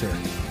correct answer.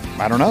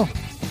 I don't know.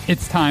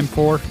 It's time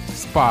for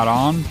Spot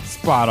On,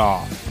 Spot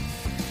Off.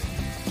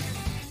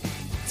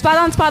 Spot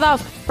on, spot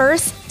off.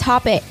 First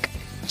topic.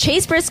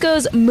 Chase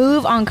Briscoe's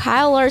move on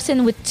Kyle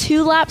Larson with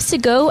 2 laps to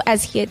go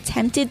as he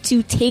attempted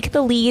to take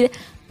the lead,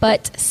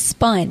 but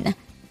spun.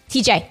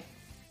 TJ.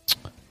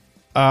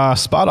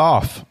 Spot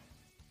off.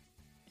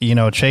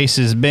 Chase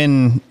has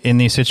been in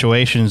these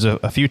situations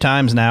a few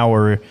times now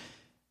where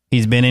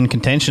he's been in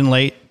contention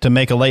late to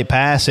make a late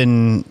pass,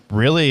 and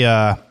really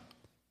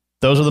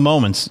those are the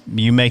moments.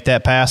 You make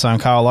that pass on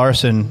Kyle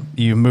Larson,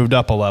 you moved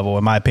up a level,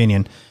 in my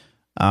opinion.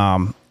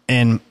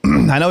 And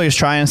I know he was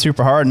trying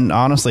super hard, and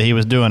honestly, he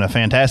was doing a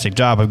fantastic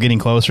job of getting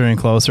closer and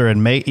closer,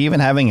 and even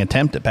having an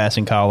attempt at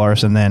passing Kyle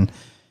Larson then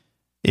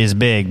is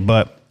big.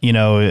 But,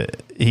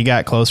 he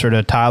got closer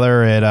to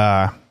Tyler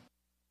at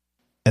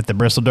the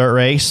Bristol Dirt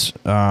Race.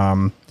 These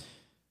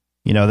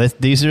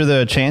are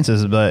the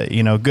chances, but,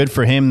 good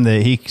for him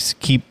that he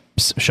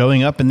keeps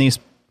showing up in these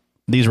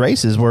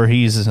races where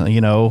he's,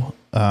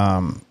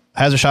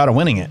 has a shot of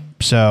winning it.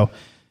 So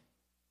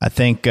I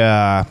think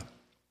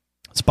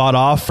spot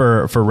off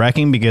for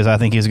wrecking, because I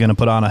think he's going to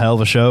put on a hell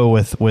of a show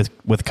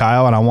with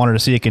Kyle, and I wanted to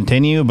see it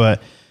continue,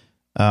 but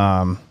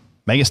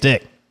make it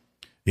stick.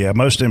 Yeah,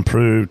 most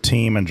improved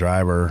team and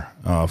driver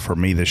for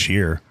me this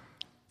year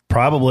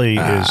probably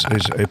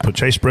is put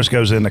Chase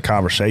Briscoe's in the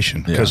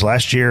conversation, because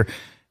last year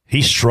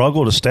he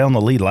struggled to stay on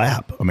the lead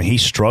lap. I mean, he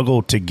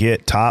struggled to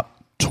get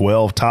top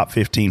 12, top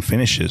 15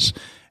 finishes.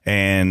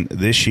 And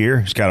this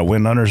year, he's got a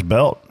win under his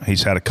belt.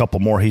 He's had a couple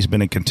more he's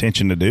been in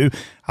contention to do.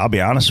 I'll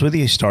be honest with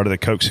you, he started the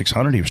Coke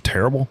 600. He was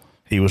terrible.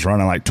 He was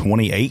running like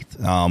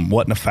 28th.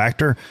 Wasn't a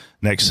factor.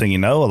 Next thing you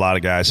know, a lot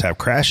of guys have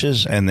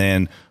crashes. And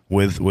then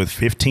with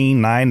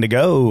 15.9 to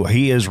go,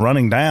 he is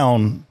running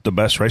down the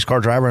best race car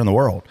driver in the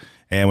world.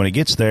 And when he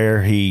gets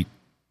there, he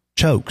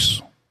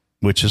chokes,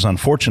 which is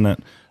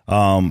unfortunate.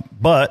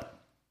 But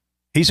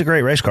he's a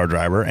great race car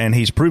driver, and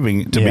he's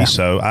proving to be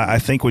so. I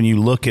think when you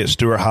look at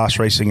Stewart-Haas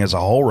Racing as a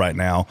whole right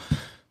now,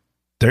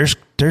 there's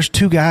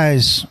two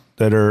guys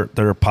that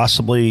are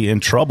possibly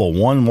in trouble.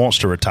 One wants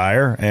to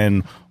retire,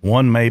 and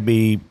one may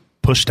be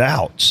pushed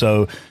out.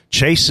 So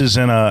Chase is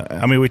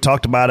we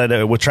talked about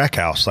it with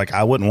Trackhouse. Like,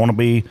 I wouldn't want to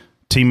be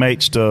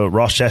teammates to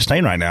Ross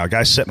Chastain right now. A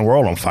guy's setting the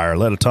world on fire,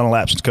 led a ton of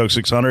laps in Coke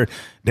 600.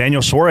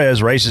 Daniel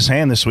Suarez raised his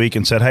hand this week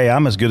and said, hey,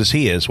 I'm as good as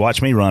he is.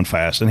 Watch me run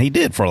fast. And he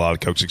did for a lot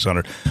of Coke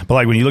 600. But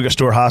like when you look at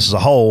Stewart-Haas as a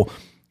whole,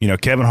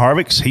 Kevin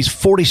Harvick, he's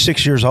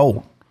 46 years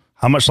old.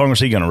 How much longer is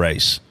he going to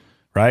race?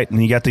 Right?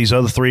 And you got these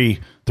other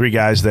three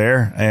guys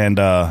there. And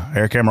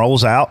Eric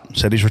Almirola's out,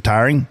 said he's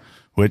retiring,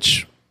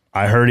 which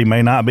I heard he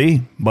may not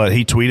be, but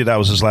he tweeted that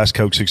was his last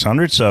Coke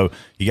 600, so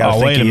you got to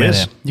think he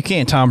is. You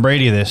can't Tom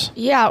Brady this.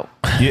 Yeah.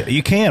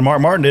 You can.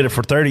 Mark Martin did it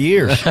for 30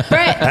 years.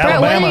 Brett,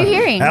 what are you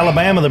hearing?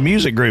 Alabama, the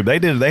music group,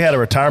 they had a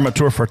retirement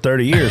tour for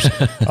 30 years.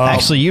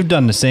 Actually, you've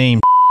done the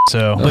same.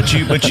 So, but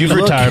you've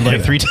retired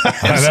like 3 times.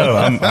 I know.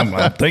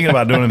 I'm thinking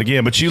about doing it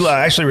again. But you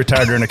actually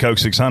retired during the Coke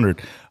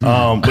 600.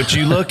 But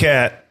you look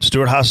at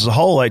Stewart-Haas as a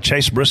whole. Like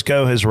Chase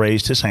Briscoe has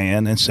raised his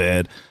hand and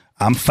said,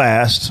 I'm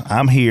fast.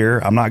 I'm here.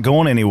 I'm not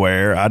going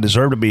anywhere. I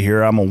deserve to be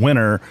here. I'm a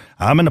winner.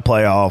 I'm in the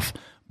playoff.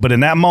 But in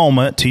that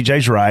moment,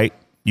 TJ's right.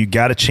 You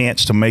got a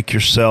chance to make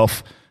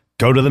yourself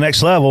go to the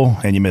next level,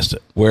 and you missed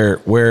it. Where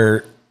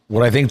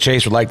what I think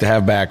Chase would like to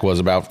have back was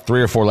about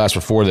 3 or 4 laps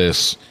before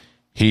this.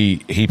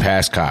 He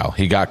passed Kyle.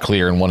 He got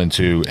clear in 1 and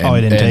 2,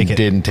 and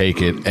didn't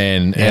take it.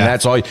 And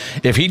that's all.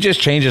 If he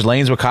just changes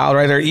lanes with Kyle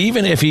right there,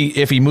 even if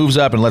he moves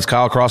up and lets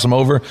Kyle cross him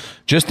over,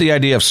 just the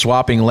idea of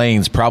swapping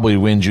lanes probably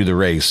wins you the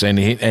race. And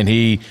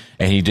he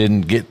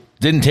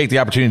didn't take the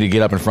opportunity to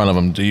get up in front of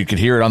him. You could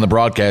hear it on the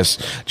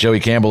broadcast. Joey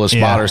Campbell, his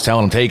spotters,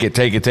 telling him, take it.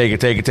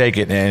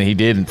 And he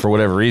didn't for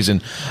whatever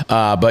reason.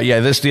 But yeah,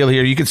 this deal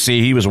here, you could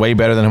see he was way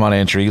better than him on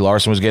entry.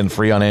 Larson was getting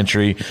free on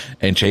entry,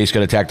 and Chase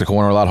could attack the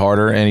corner a lot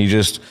harder. And he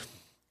just,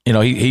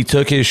 he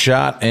took his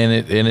shot, and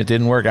it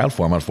didn't work out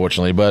for him,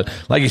 unfortunately. But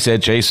like you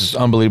said, Chase is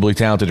an unbelievably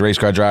talented race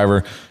car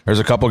driver. There's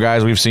a couple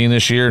guys we've seen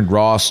this year,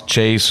 Ross,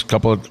 Chase, a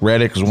couple of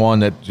Reddick is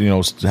one that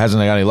hasn't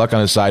got any luck on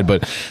his side.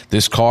 But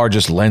this car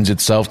just lends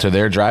itself to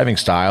their driving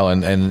style,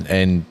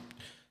 and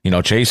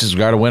Chase has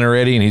got a win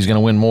already, and he's going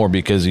to win more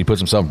because he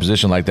puts himself in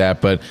position like that.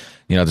 But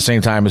at the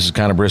same time, this is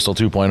kind of Bristol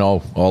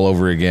 2.0 all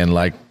over again.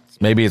 Like,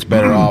 maybe it's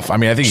better off. I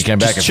mean, I think he came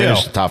back and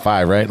finished the top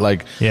 5, right?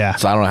 Like, yeah.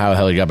 So I don't know how the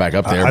hell he got back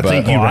up there. I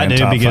think I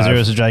did because there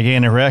was a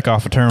gigantic wreck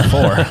off of turn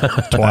 4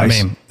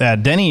 twice.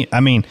 Denny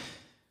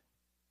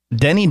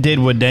did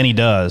what Denny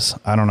does.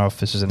 I don't know if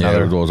this is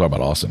another. Yeah, we'll talk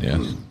about Austin.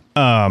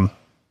 Yeah.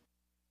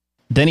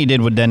 Denny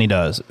did what Denny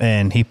does,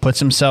 and he puts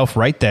himself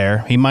right there.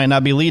 He might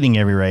not be leading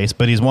every race,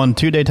 but he's won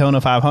 2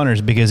 Daytona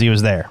 500s because he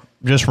was there,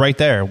 just right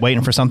there,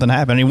 waiting for something to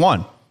happen. And he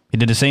won. He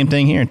did the same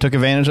thing here and took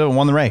advantage of it and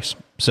won the race.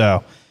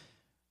 So.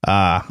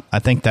 I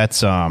think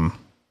that's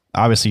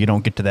obviously you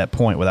don't get to that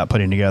point without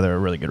putting together a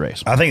really good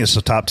race. I think it's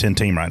the top 10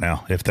 team right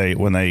now. If they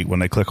when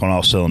they click on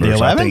all cylinders, the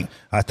 11?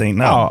 I think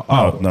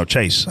no,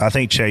 Chase. I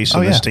think Chase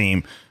and this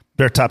team,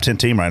 they're a top 10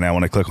 team right now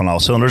when they click on all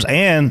cylinders,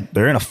 and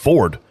they're in a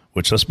Ford.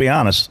 Which, let's be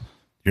honest,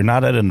 you're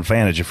not at an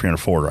advantage if you're in a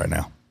Ford right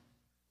now.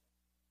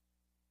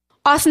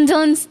 Austin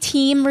Dillon's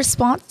team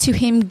response to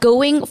him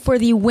going for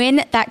the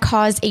win that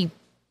caused a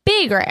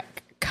big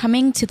wreck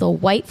coming to the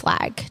white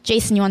flag.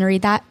 Jason, you want to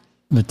read that?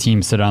 The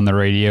team said on the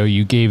radio,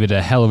 you gave it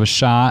a hell of a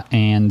shot,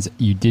 and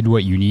you did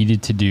what you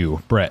needed to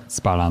do. Brett,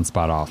 spot on,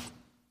 spot off.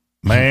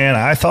 Man,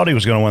 I thought he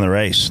was going to win the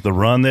race. The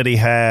run that he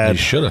had, He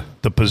should have.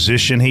 the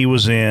position he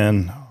was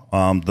in,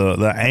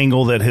 the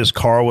angle that his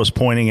car was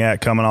pointing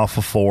at coming off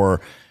of 4.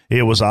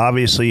 It was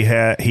obviously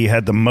he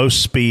had the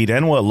most speed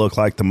and what looked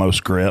like the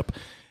most grip.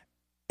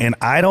 And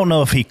I don't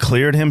know if he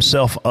cleared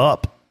himself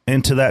up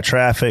into that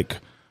traffic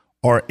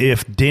or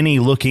if Denny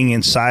looking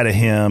inside of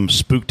him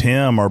spooked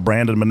him or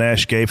Brandon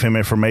Manesh gave him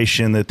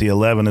information that the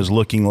 11 is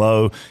looking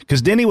low.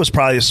 Because Denny was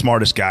probably the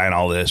smartest guy in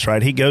all this,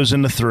 right? He goes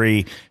into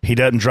 3. He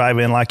doesn't drive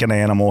in like an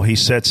animal. He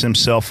sets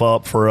himself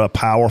up for a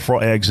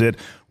powerful exit,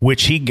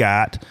 which he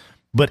got.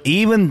 But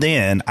even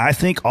then, I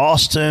think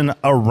Austin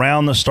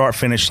around the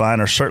start-finish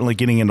line or certainly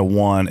getting into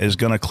 1 is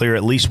going to clear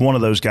at least one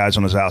of those guys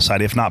on his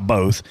outside, if not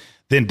both.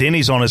 Then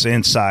Denny's on his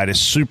inside. It's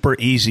super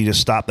easy to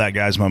stop that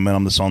guy's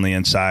momentum that's on the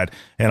inside.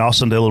 And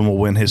Austin Dillon will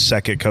win his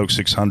second Coke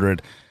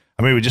 600.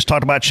 I mean, we just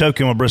talked about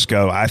choking with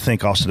Briscoe. I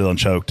think Austin Dillon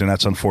choked, and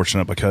that's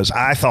unfortunate because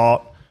I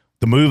thought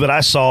the move that I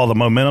saw, the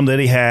momentum that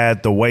he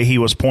had, the way he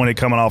was pointed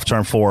coming off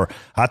turn 4,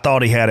 I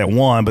thought he had it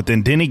won. But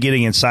then Denny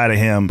getting inside of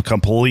him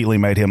completely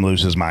made him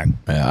lose his mind.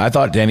 Yeah, I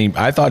thought Denny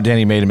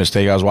made a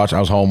mistake. I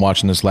was home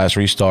watching this last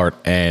restart,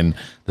 and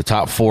the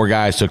top 4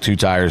 guys took 2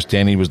 tires.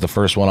 Denny was the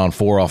first one on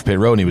 4 off pit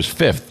road, and he was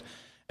 5th.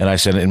 And I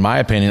said, in my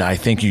opinion, I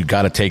think you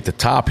got to take the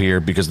top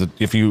here because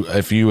if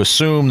you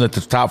assume that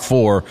the top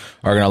 4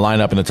 are going to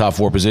line up in the top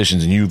 4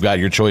 positions and you've got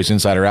your choice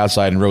inside or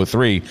outside in row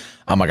 3,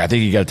 I'm like, I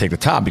think you got to take the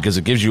top because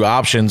it gives you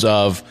options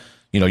of,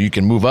 you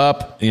can move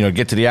up,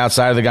 get to the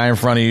outside of the guy in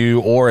front of you,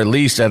 or at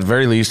the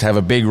very least, have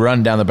a big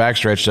run down the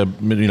backstretch to,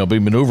 be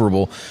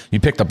maneuverable. You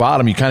pick the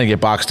bottom, you kind of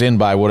get boxed in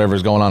by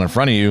whatever's going on in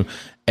front of you.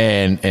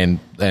 And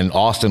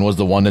Austin was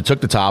the one that took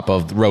the top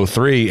of row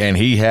 3, and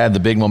he had the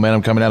big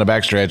momentum coming down the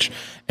backstretch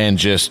and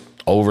just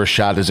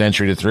overshot his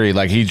entry to 3.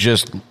 Like he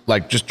just kind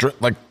of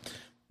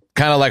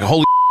like, holy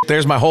shit,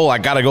 there's my hole. I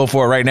got to go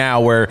for it right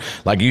now. Where,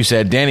 like you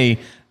said, Denny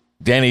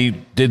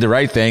did the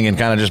right thing and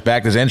kind of just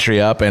backed his entry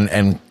up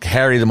and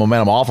carried the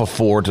momentum off of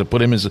 4 to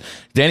put him as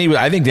Denny.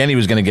 I think Denny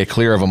was going to get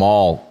clear of them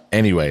all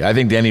anyway. I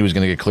think Denny was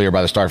going to get clear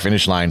by the start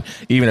finish line,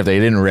 even if they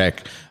didn't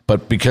wreck.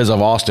 But because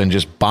of Austin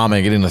just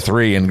bombing it into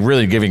 3 and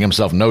really giving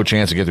himself no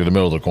chance to get through the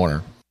middle of the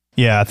corner.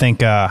 Yeah, I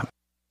think I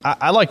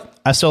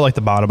still like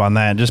the bottom on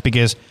that just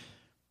because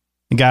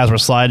the guys were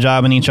slide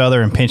jobbing each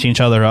other and pinching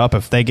each other up.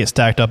 If they get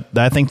stacked up,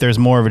 I think there's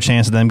more of a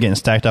chance of them getting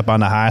stacked up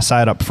on the high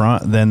side up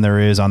front than there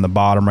is on the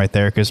bottom right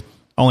there because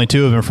only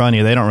 2 of them in front of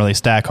you, they don't really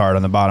stack hard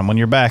on the bottom. When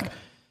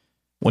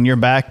you're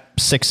back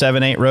 6,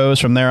 7, 8 rows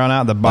from there on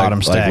out, the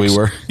bottom stacks. Like we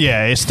were.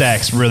 Yeah, it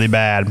stacks really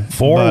bad.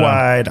 4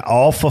 wide,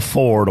 off of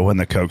 4 to win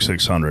the Coke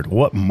 600.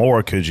 What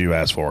more could you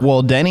ask for?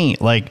 Well, Denny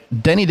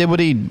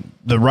did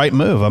the right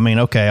move. I mean,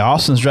 okay,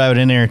 Austin's driving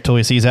in there until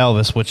he sees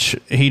Elvis, which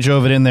he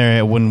drove it in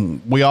there.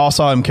 When we all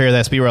saw him carry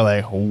that speed, we're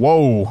like,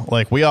 whoa.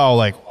 Like, we all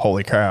like,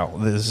 holy cow,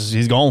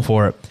 he's going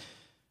for it.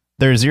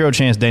 There's 0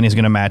 chance Denny's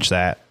going to match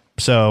that.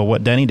 So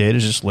what Denny did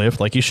is just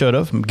lift like he should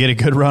have, get a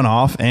good run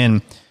off,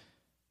 and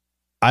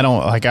I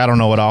don't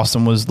know what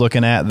Austin was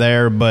looking at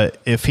there,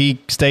 but if he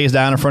stays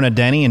down in front of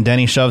Denny and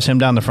Denny shoves him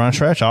down the front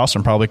stretch,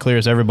 Austin probably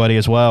clears everybody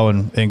as well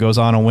and goes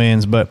on and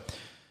wins. But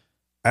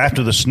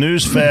after the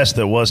snooze fest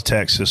that was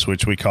Texas,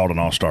 which we called an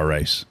all-star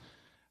race,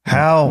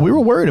 we were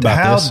worried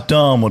about this. How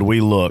dumb would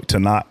we look to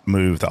not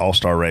move the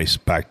all-star race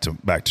back to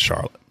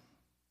Charlotte?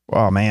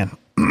 Oh man,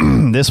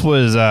 this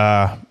was.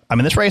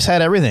 This race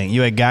had everything.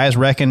 You had guys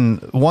wrecking.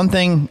 One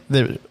thing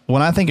that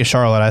when I think of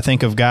Charlotte, I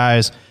think of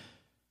guys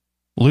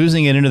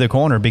losing it into the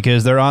corner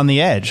because they're on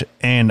the edge.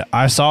 And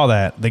I saw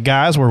that. The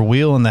guys were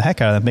wheeling the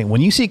heck out of that thing.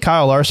 When you see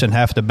Kyle Larson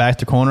have to back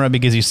the corner up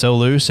because he's so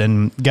loose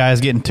and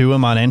guys getting to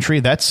him on entry,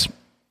 that's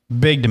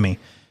big to me.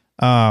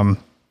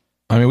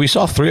 We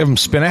saw 3 of them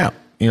spin out.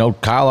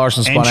 Kyle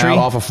Larson spun out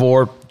off of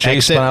 4.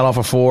 Chase spun out off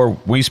of 4.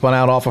 We spun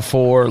out off of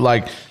 4.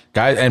 Like,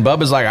 guys, and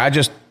Bubba's like, I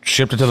just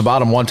shipped it to the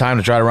bottom one time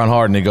to try to run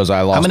hard, and he goes,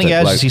 I lost it. How many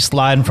guys does he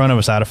slide in front of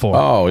us out of 4?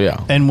 Oh,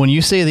 yeah. And when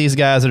you see these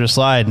guys that are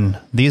sliding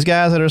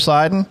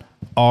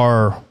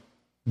are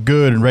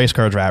good race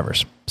car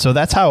drivers. So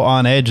that's how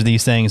on edge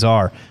these things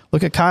are.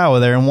 Look at Kyle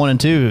there in 1 and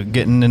 2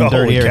 getting in the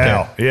dirty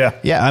area.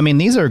 Yeah.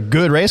 These are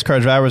good race car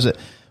drivers.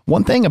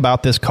 One thing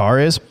about this car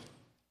is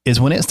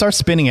when it starts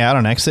spinning out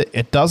on exit,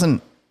 it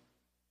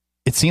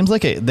seems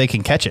like they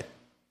can catch it.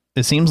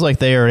 It seems like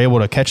they are able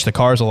to catch the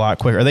cars a lot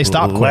quicker. They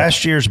stop quick.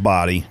 Last year's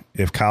body,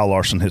 if Kyle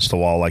Larson hits the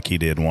wall like he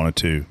did in 1 and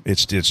 2,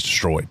 it's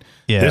destroyed.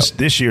 Yeah.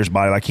 This year's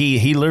body, like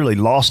he literally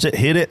lost it,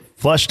 hit it,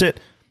 flushed it,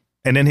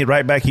 and then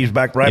he's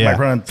back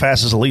running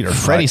fast as a leader.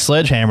 Freddie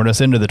sledgehammered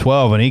us into the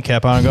 12, and he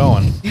kept on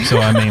going. So,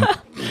 I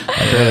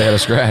barely had a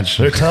scratch.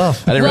 They're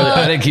tough. I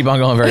didn't keep on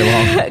going very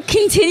long.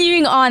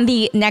 Continuing on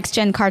the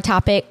next-gen car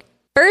topic,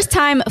 first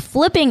time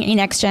flipping a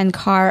next-gen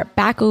car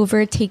back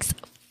over takes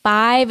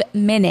 5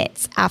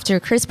 minutes after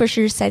Chris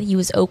Buescher said he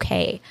was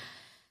okay.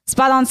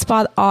 Spot on,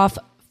 spot off,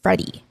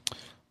 Freddie.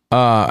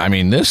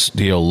 This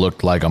deal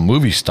looked like a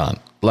movie stunt.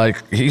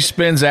 Like, he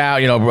spins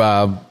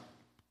out,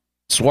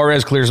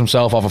 Suarez clears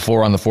himself off of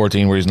 4 on the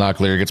 14 where he's not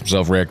clear, gets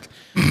himself wrecked.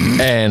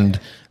 And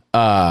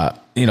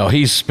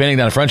he's spinning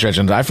down the front stretch,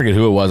 and I forget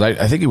who it was.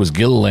 I think it was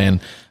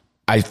Gilliland.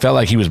 I felt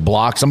like he was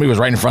blocked. Somebody was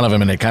right in front of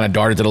him, and they kind of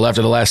darted to the left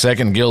at the last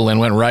second. Gilliland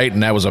went right,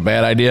 and that was a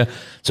bad idea.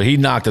 So he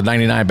knocked the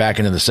 99 back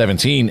into the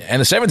 17,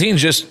 and the 17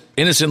 just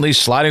innocently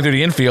sliding through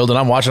the infield, and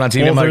I'm watching on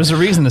TV. Well, there's a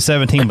reason the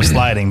 17 was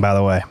sliding, by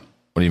the way.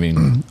 What do you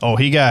mean? Oh,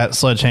 he got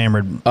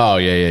sledgehammered. Oh,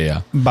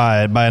 yeah.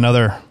 By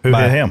another. Who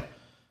hit him?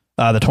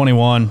 The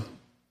 21.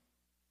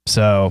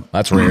 So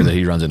that's rare that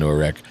he runs into a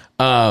wreck.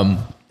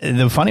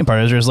 The funny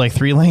part is there's like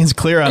 3 lanes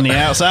clear on the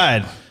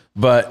outside.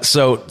 But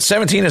so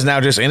 17 is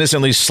now just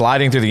innocently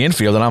sliding through the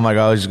infield, and I'm like,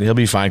 oh, he'll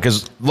be fine.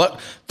 Because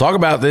talk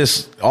about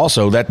this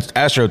also. That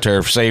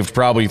AstroTurf saved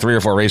probably 3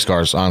 or 4 race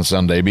cars on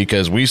Sunday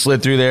because we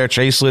slid through there,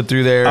 Chase slid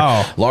through there,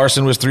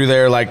 Larson was through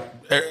there, like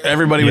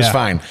everybody was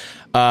fine.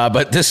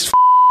 But this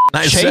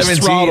Chase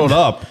throttled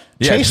up.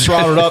 Yeah. Chase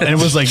throttled up and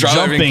was like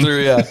jumping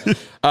through.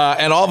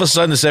 And all of a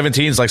sudden, the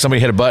 17 is like somebody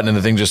hit a button and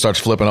the thing just starts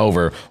flipping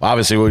over.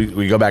 Obviously,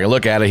 we go back and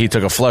look at it. He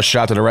took a flush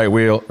shot to the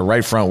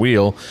right front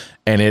wheel,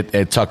 and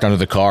it tucked under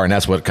the car, and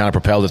that's what kind of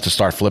propelled it to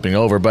start flipping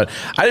over. But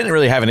I didn't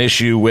really have an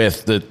issue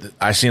with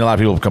I've seen a lot of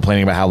people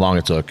complaining about how long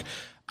it took.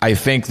 I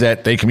think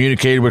that they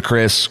communicated with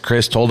Chris.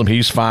 Chris told him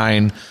he's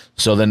fine.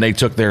 So then they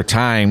took their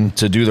time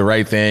to do the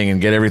right thing and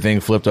get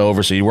everything flipped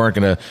over. So you weren't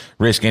going to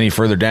risk any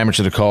further damage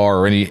to the car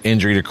or any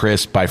injury to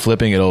Chris by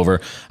flipping it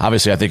over.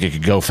 Obviously, I think it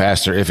could go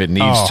faster if it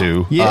needs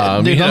to.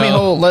 Yeah, dude,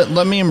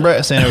 let me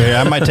stand over here.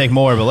 I might take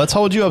more, but let's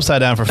hold you upside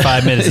down for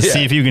 5 minutes to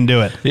see if you can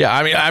do it. Yeah,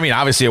 I mean,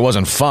 obviously it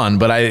wasn't fun,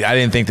 but I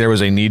didn't think there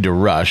was a need to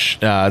rush.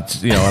 And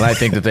I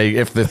think that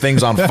if the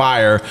thing's on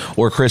fire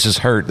or Chris is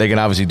hurt, they can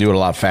obviously do it a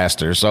lot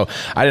faster. So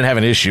I didn't have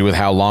an issue with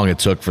how long it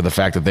took for the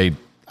fact that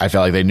I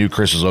felt like they knew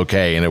Chris was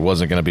okay and it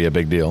wasn't going to be a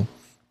big deal.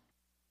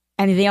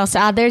 Anything else to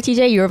add there,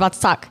 TJ? You were about to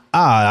talk.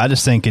 I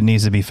just think it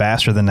needs to be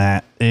faster than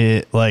that.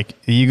 Like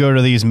you go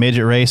to these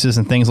midget races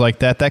and things like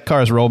that, that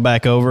car's rolled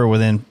back over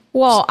within.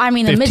 Well, I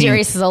mean, the midget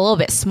race is a little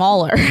bit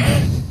smaller.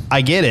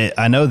 I get it.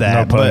 I know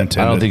that. No pun intended.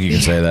 I don't think you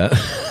can say that.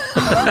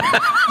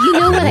 You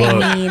know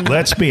what I mean.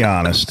 Let's be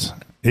honest.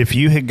 If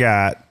you had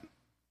got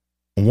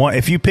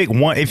if you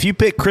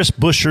pick Chris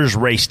Buescher's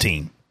race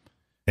team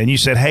and you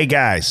said, hey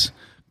guys,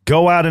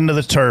 go out into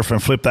the turf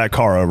and flip that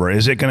car over.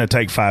 Is it going to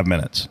take 5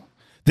 minutes?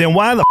 Then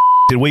why the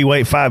did we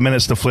wait 5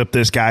 minutes to flip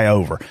this guy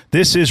over?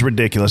 This is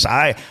ridiculous.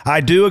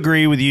 I do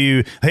agree with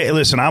you. Hey,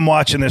 listen, I'm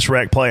watching this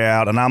wreck play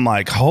out, and I'm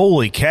like,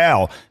 holy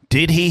cow,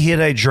 did he hit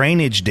a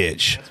drainage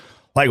ditch?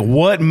 Like,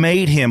 what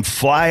made him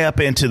fly up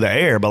into the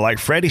air? But like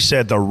Freddie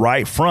said, the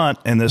right front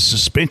and the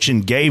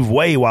suspension gave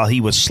way while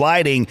he was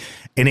sliding,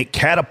 and it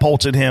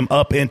catapulted him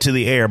up into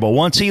the air. But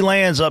once he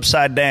lands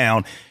upside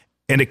down,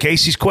 and to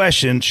Casey's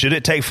question, should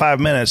it take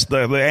 5 minutes?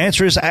 The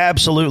answer is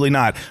absolutely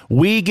not.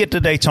 We get to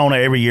Daytona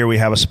every year. We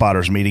have a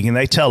spotters meeting, and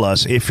they tell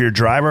us if your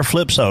driver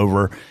flips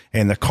over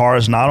and the car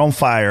is not on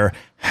fire,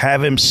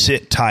 have him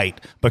sit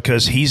tight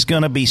because he's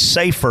going to be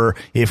safer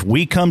if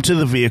we come to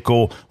the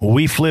vehicle,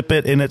 we flip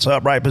it in its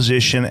upright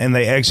position, and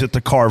they exit the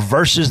car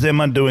versus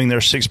them undoing their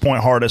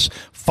 6-point harness,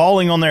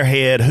 falling on their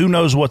head. Who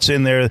knows what's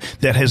in there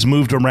that has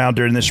moved around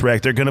during this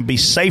wreck? They're going to be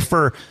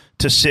safer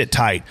to sit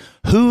tight.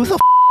 Who the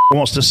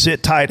wants to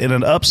sit tight in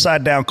an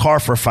upside-down car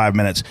for 5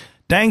 minutes?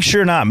 Dang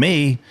sure not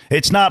me.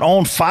 It's not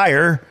on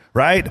fire,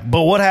 right?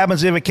 But what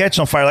happens if it catches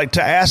on fire? Like,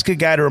 to ask a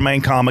guy to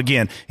remain calm,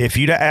 again, if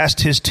you'd have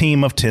asked his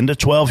team of 10 to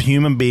 12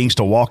 human beings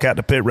to walk out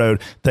to pit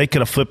road, they could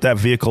have flipped that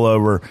vehicle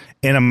over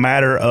in a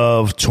matter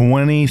of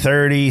 20,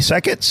 30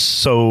 seconds.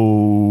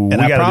 So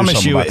and I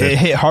promise you, it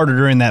hit harder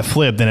during that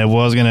flip than it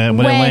was going to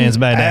when it lands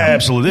back down.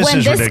 Absolutely. This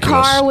is ridiculous. When this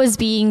car was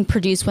being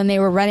produced, when they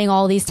were running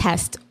all these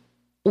tests,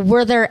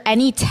 were there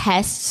any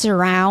tests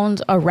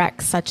around a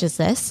wreck such as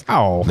this?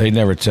 Oh, they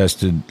never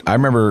tested. I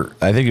remember,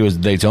 I think it was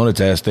the Daytona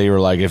test. They were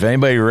like, if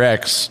anybody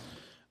wrecks,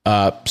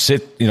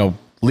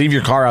 leave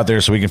your car out there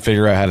so we can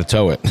figure out how to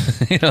tow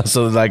it.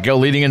 So like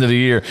leading into the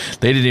year,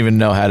 they didn't even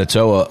know how to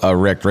tow a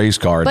wrecked race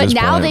car. But at this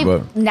now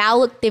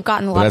point. they've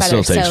gotten a lot better.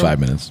 That still takes 5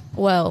 minutes.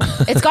 Well,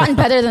 it's gotten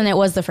better than it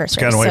was the first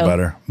race. It's gotten way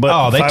better.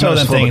 But they tow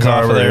them things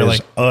off of there.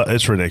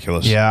 It's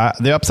ridiculous. Yeah,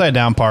 the upside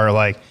down part,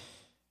 like,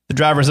 the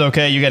driver's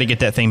okay, you got to get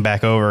that thing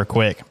back over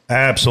quick.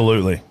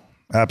 Absolutely.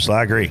 I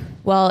agree.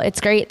 Well,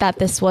 it's great that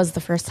this was the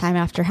first time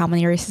after how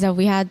many races have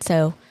we had,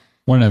 so...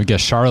 Wouldn't have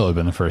guessed Charlotte would have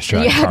been the first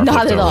driver. Yeah,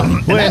 not at all.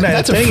 Well,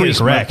 that's a freak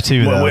wreck,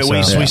 too, though.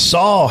 We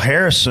saw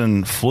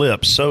Harrison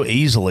flip so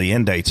easily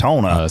in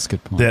Daytona that's a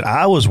good point. that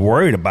I was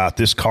worried about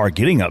this car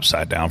getting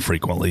upside down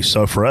frequently.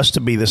 So for us to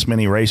be this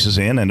many races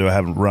in and to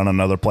have run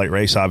another plate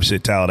race, obviously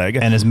at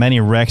Talladega. And as many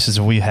wrecks as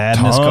we had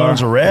in this car.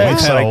 Tons of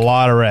wrecks. We've had a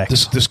lot of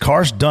wrecks. This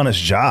car's done its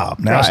job.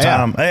 Now it's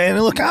time.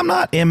 And look, I'm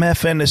not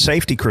MFing the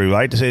safety crew,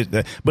 right?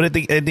 But at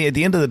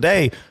the end of the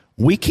day,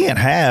 we can't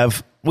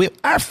have...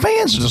 our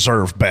fans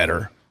deserve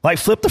better. Like,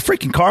 flip the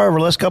freaking car over.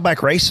 Let's go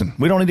back racing.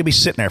 We don't need to be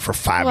sitting there for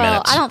 5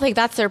 minutes. I don't think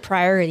that's their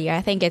priority.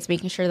 I think it's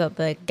making sure that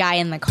the guy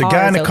in the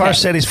car car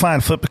said he's fine.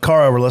 Flip the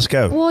car over. Let's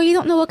go. Well, you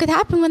don't know what could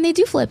happen when they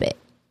do flip it.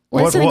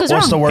 What's the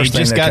what's the worst He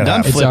thing just that got could done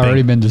happen? It's flipping.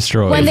 already been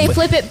destroyed. when they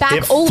flip it back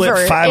It over.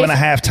 flipped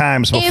 5.5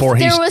 times before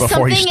he If there was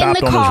before he something in stopped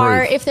the on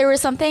car, his roof. if there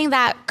was something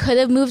that could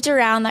have moved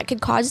around that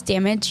could cause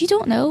damage, you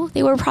don't know.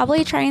 They were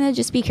probably trying to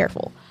just be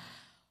careful.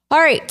 All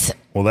right.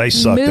 Well, they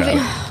sucked Moving.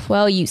 at it.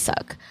 Well, you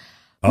suck.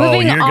 Oh,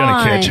 Moving you're going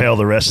on. to catch hell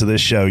the rest of this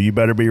show. You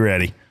better be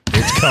ready.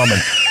 It's coming.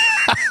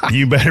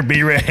 You better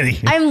be ready.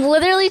 I'm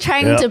literally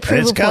trying to Yep, prove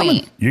it's a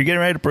coming. point. You're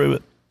getting ready to prove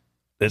it.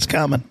 It's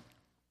coming.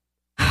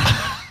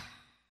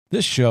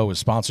 This show is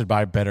sponsored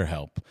by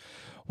BetterHelp.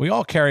 We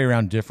all carry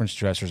around different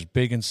stressors,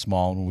 big and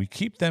small, and when we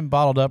keep them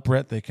bottled up,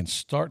 Brett, they can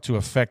start to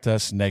affect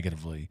us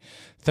negatively.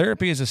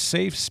 Therapy is a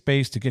safe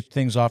space to get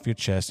things off your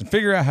chest and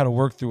figure out how to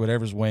work through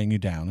whatever's weighing you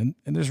down.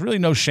 And there's really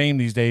no shame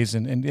these days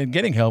in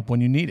getting help when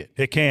you need it.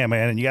 It can,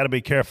 man, and you got to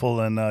be careful,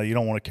 and you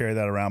don't want to carry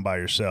that around by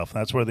yourself.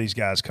 That's where these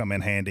guys come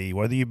in handy.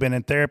 Whether you've been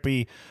in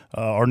therapy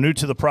or new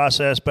to the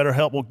process,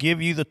 BetterHelp will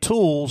give you the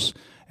tools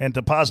and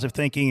to positive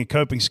thinking and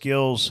coping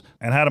skills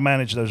and how to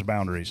manage those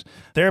boundaries.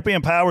 Therapy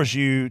empowers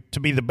you to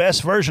be the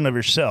best version of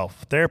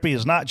yourself. Therapy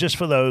is not just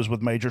for those with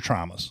major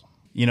traumas.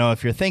 You know,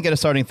 if you're thinking of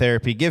starting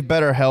therapy, give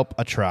BetterHelp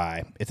a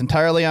try. It's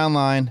entirely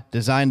online,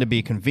 designed to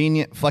be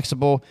convenient,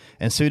 flexible,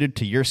 and suited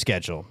to your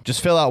schedule.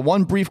 Just fill out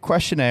one brief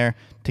questionnaire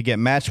to get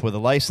matched with a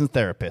licensed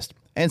therapist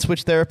and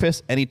switch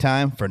therapists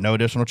anytime for no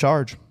additional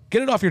charge.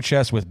 Get it off your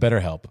chest with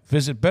BetterHelp.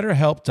 Visit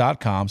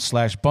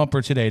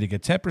BetterHelp.com/bumper today to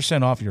get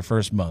 10% off your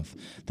first month.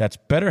 That's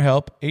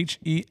BetterHelp,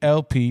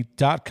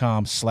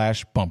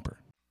 HELP.com/bumper.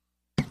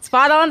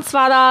 Spot on,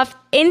 spot off.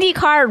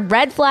 IndyCar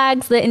red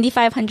flags the Indy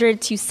 500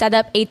 to set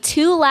up a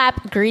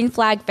 2-lap green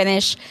flag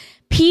finish.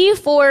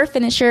 P4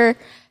 finisher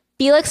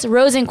Felix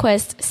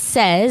Rosenquist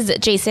says,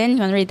 Jason, you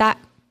want to read that?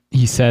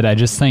 He said, I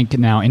just think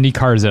now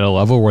IndyCar is at a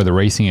level where the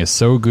racing is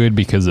so good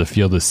because the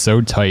field is so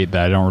tight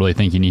that I don't really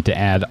think you need to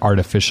add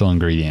artificial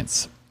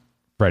ingredients.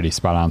 Freddie,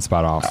 spot on,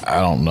 spot off. I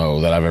don't know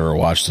that I've ever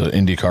watched an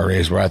IndyCar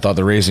race where I thought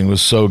the racing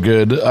was so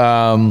good.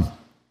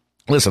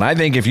 Listen, I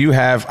think if you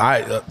have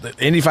the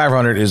Indy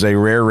 500 is a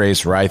rare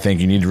race where I think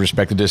you need to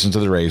respect the distance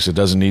of the race. It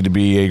doesn't need to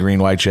be a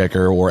green-white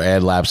checker or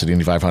add laps at the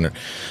Indy 500.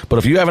 But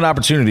if you have an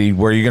opportunity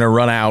where you're going to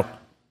run out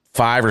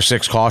 5 or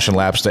 6 caution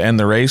laps to end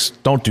the race,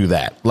 don't do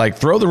that. Like,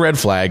 throw the red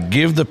flag,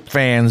 give the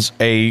fans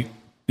a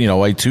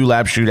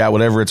 2-lap shootout,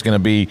 whatever it's going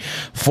to be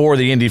for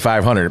the Indy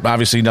 500.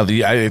 Obviously,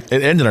 it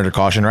ended under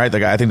caution, right?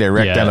 I think they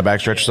wrecked down the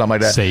backstretch or something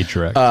like that. Sage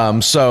wreck.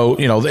 So,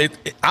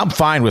 I'm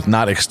fine with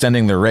not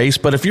extending the race,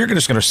 but if you're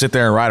just going to sit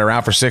there and ride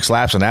around for 6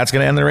 laps and that's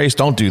going to end the race,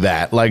 don't do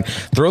that. Like,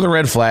 throw the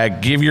red flag,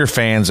 give your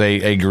fans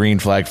a green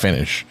flag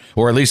finish,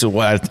 or at least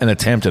an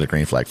attempt at a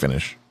green flag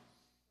finish.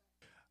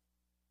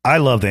 I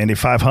love the Indy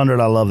 500.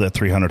 I love that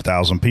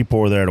 300,000 people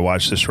were there to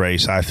watch this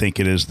race. I think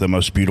it is the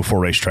most beautiful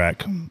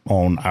racetrack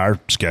on our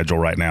schedule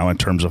right now in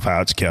terms of how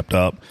it's kept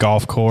up.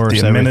 Golf course,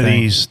 the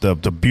amenities, the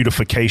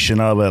beautification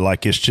of it,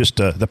 like it's just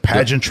the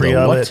pageantry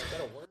of it.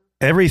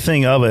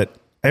 Everything of it,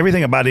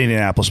 everything about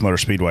Indianapolis Motor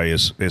Speedway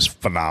is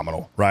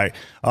phenomenal, right?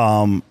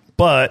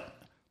 But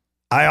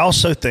I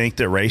also think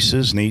that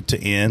races need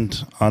to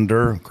end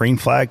under green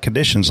flag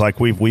conditions. Like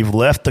we've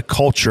left the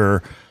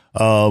culture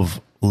of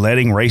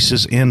letting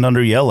races end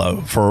under yellow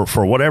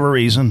for whatever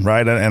reason,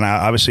 right? And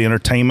obviously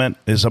entertainment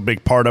is a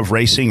big part of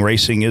racing.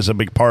 Racing is a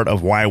big part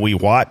of why we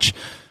watch.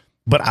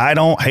 But I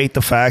don't hate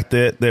the fact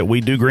that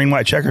we do green,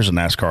 white checkers in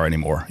NASCAR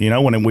anymore.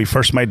 When we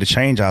first made the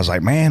change, I was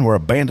like, man, we're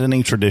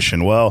abandoning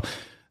tradition. Well,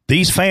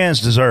 these fans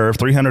deserve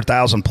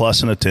 300,000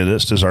 plus in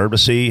attendance, deserve to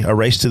see a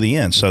race to the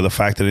end. So the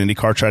fact that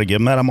IndyCar tried to give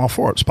them that, I'm all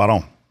for it. Spot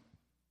on.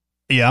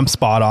 Yeah, I'm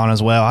spot on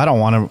as well. I don't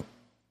want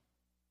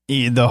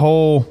to – the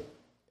whole –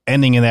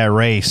 ending of that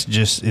race,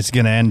 it's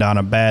going to end on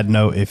a bad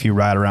note if you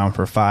ride around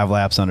for 5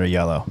 laps under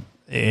yellow.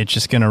 It's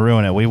just going to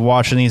ruin it. We're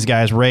watching these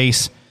guys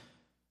race,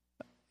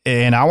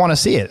 and I want to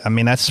see it. I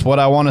mean, that's what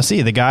I want to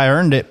see. The guy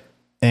earned it,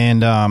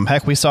 and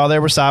heck, we saw they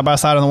were side by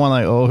side on the one,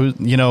 like,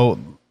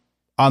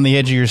 on the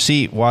edge of your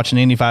seat watching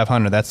Indy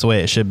 500. That's the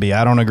way it should be.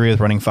 I don't agree with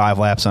running 5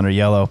 laps under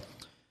yellow,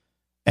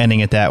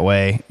 ending it that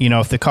way.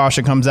 If the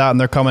caution comes out and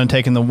they're coming and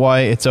taking the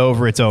white, it's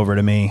over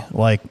to me.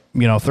 Like,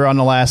 throw on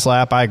the last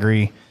lap, I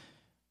agree.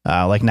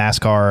 Like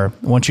NASCAR,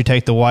 once you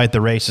take the white,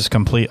 the race is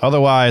complete.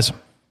 Otherwise,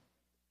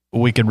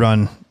 we could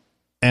run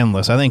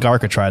endless. I think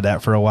ARCA tried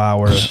that for a while.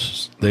 Where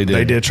They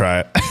did try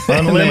it.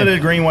 Unlimited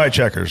green, white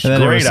checkers.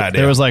 Great idea.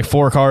 There was like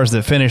 4 cars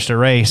that finished a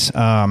race.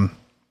 Well,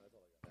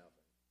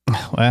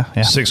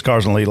 yeah. 6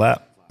 cars in the lead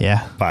lap.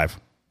 Yeah. 5.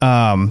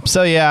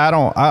 So yeah, I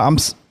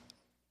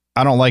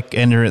don't like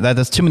enter that.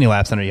 That's too many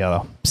laps under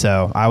yellow.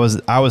 So I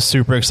was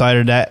super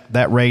excited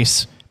that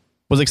race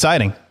was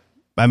exciting.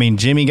 I mean,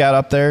 Jimmy got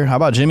up there. How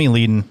about Jimmy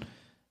leading?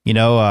 He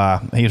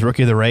was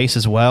rookie of the race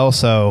as well.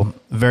 So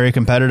very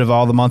competitive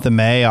all the month of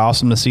May.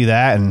 Awesome to see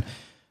that. And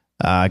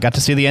got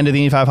to see the end of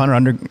the Indy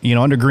 500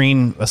 under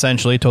green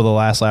essentially till the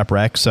last lap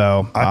wreck.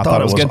 So I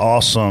thought it was good.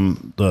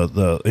 awesome.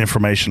 The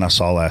information I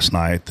saw last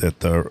night that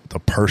the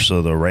purse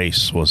of the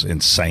race was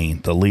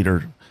insane. The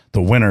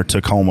winner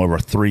took home over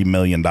 $3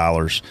 million.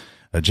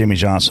 Jimmy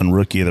Johnson,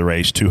 rookie of the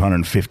race,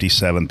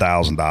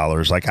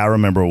 $257,000. Like, I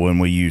remember when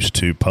we used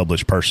to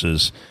publish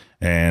purses,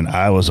 and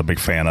I was a big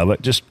fan of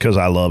it just because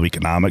I love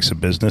economics and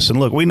business.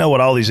 And look, we know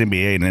what all these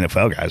NBA and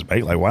NFL guys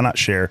make. Like, why not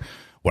share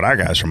what our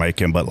guys are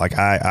making? But like,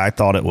 I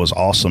thought it was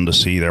awesome to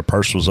see their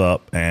purse was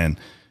up, and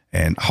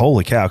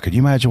holy cow, could you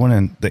imagine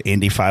winning the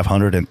Indy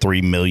 500 and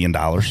 $3 million?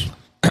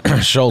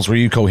 Schultz, were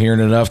you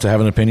coherent enough to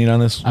have an opinion on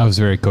this? I was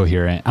very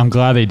coherent. I'm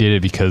glad they did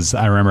it because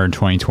I remember in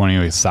 2020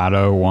 with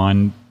Sato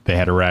won, they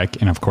had a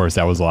wreck, and of course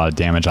that was a lot of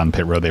damage on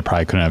pit road. They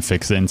probably couldn't have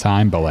fixed it in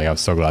time, but like I was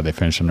so glad they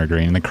finished under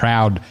green. And the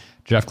crowd,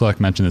 Jeff Gluck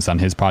mentioned this on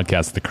his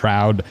podcast, the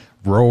crowd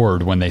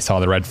roared when they saw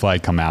the red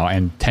flag come out,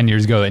 and 10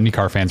 years ago the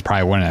IndyCar fans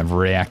probably wouldn't have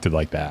reacted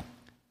like that.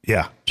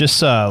 Yeah.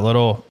 Just a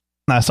little,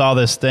 I saw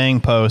this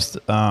thing post,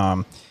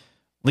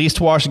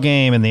 least watched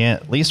game in the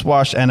least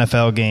watched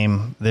NFL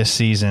game last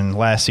season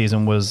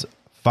was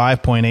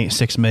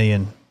 5.86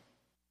 million.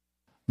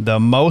 The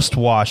most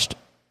watched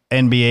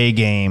NBA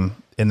game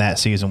in that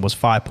season was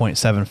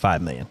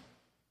 5.75 million.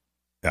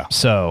 Yeah.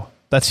 So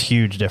that's a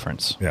huge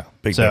difference. Yeah.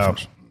 Big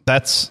difference.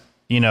 That's,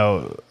 I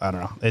don't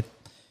know. It's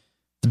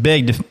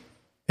big.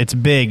 It's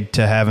big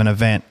to have an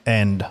event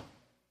end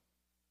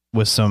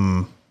with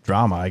some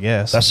drama, I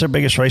guess. That's their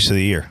biggest race of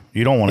the year.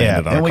 You don't want to end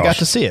it on and we got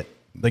to see it.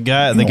 The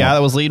guy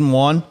that was leading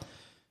won.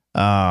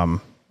 I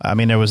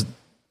thought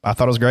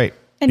it was great.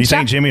 And you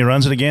think Jimmy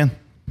runs it again?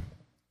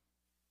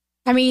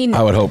 I mean,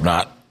 I would hope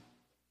not.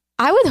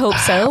 I would hope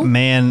so.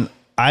 Man,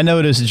 I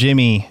noticed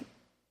Jimmy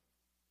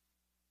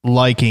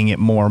liking it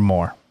more and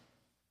more.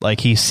 Like,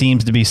 he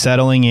seems to be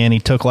settling in. He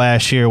took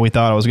last year. We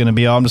thought it was going to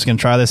be, I'm just going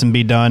to try this and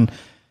be done.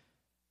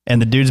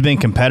 And the dude's been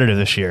competitive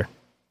this year.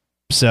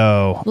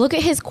 So look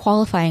at his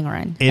qualifying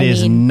run. It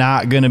is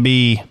not going to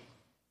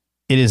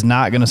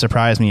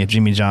surprise me if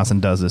Jimmy Johnson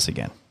does this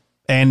again.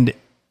 And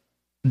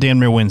Dan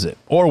Mir wins it.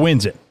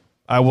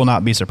 I will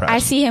not be surprised. I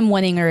see him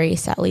winning a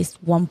race at least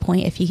 1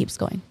 point if he keeps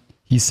going.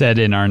 He said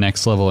in our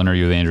Next Level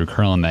interview with Andrew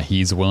Curlin that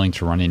he's willing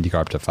to run IndyCar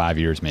up to 5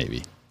 years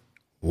maybe.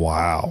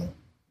 Wow.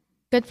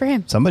 Good for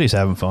him. Somebody's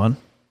having fun.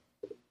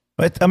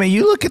 But, I mean,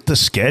 you look at the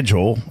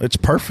schedule, it's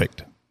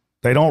perfect.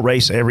 They don't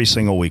race every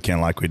single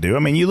weekend like we do. I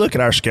mean, you look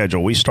at our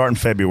schedule. We start in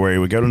February.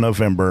 We go to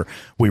November.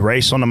 We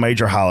race on the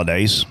major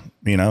holidays,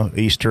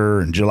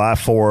 Easter and July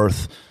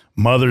 4th,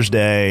 Mother's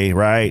Day,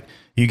 right?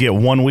 You get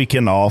 1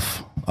 weekend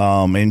off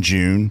in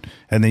June.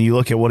 And then you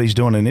look at what he's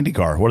doing in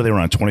IndyCar. What do they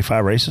run,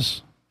 25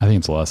 races? I think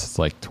it's less. It's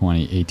like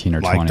 18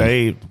 or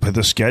 20.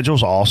 The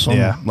schedule's awesome.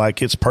 Yeah.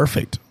 Like, it's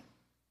perfect.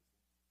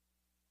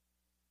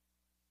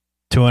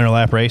 200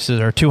 lap races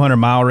or 200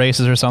 mile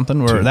races or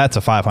something. That's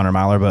a 500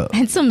 miler, but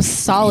and some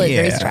solid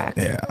racetracks.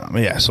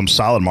 Yeah, some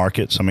solid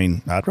markets. I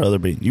mean, I'd rather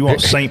be. You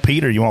want St.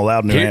 Peter? You want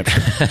Loudon, New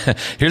Hampshire?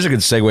 Here's a good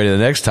segue to the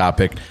next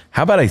topic.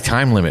 How about a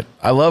time limit?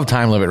 I love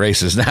time limit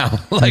races now.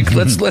 Like,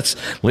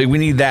 we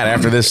need that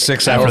after this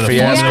 6-hour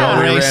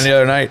fiasco we ran the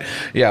other night.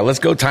 Yeah, let's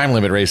go time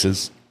limit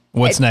races.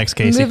 What's next,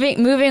 Casey?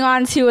 Moving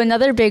on to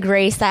another big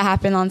race that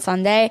happened on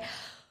Sunday.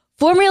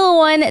 Formula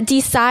One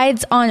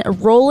decides on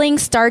rolling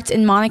starts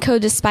in Monaco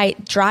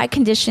despite dry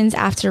conditions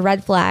after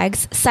red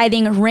flags,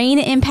 citing rain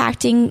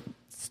impacting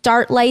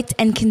start lights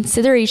and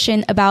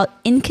consideration about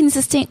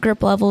inconsistent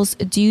grip levels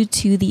due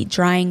to the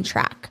drying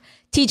track.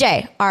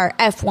 TJ, our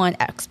F1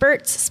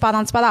 expert, spot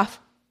on, spot off.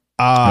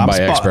 And by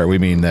expert, we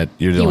mean that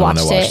you're the only one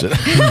that watched it.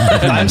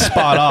 I'm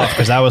spot off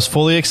because I was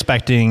fully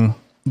expecting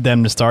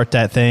them to start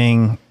that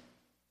thing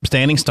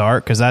standing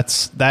start, because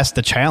that's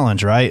the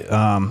challenge, right?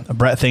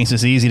 Brett thinks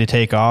it's easy to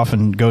take off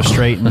and go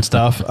straight and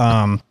stuff.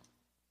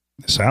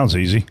 It sounds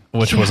easy.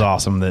 Which was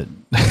awesome that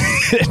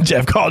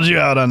Jeff called you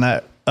out on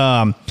that.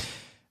 No,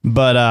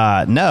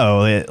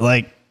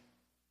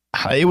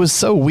 it was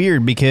so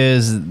weird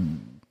because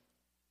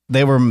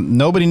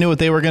nobody knew what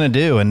they were going to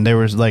do. And there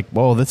was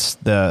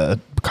the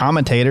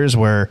commentators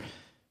were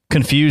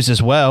confused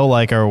as well.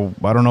 Like, I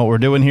don't know what we're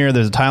doing here.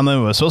 There's a time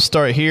limit. It was supposed to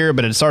start here,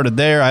 but it started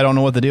there. I don't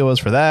know what the deal was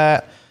for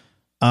that.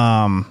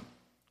 I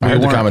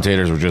heard the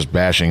commentators were just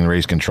bashing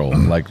race control,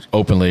 like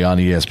openly on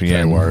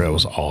ESPN. It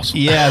was awesome.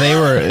 Yeah, they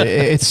were.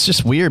 It's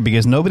just weird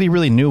because nobody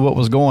really knew what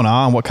was going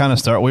on, what kind of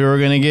start we were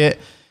going to get.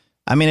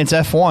 I mean, it's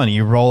F1.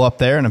 You roll up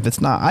there, and if it's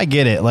not, I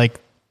get it. Like,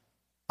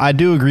 I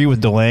do agree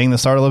with delaying the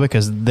start a little bit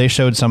because they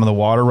showed some of the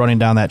water running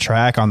down that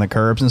track on the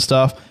curbs and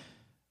stuff,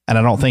 and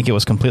I don't think it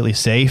was completely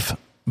safe.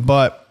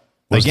 But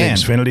was the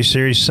Xfinity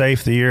Series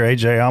safe the year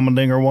AJ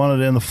Allmendinger won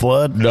it in the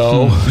flood?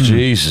 No,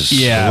 Jesus.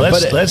 Yeah,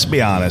 let's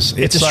be honest.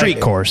 It's a street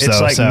course.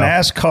 It's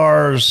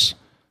NASCAR's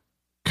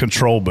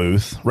control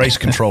booth, race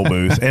control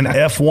booth, and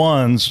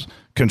F1's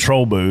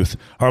control booth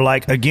are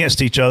like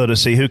against each other to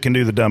see who can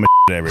do the dumbest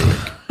shit every week.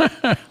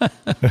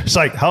 It's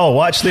like,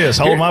 watch this.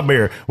 Hold my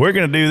beer. We're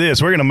going to do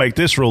this. We're going to make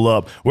this rule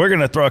up. We're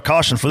going to throw a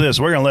caution for this.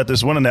 We're going to let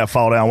this winning that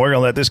fall down. We're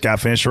going to let this guy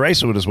finish the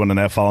race with us winning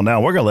that falling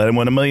down. We're going to let him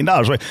win $1 million.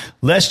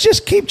 Let's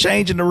just keep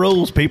changing the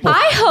rules, people.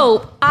 I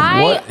hope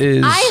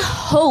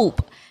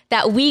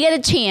that we get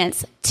a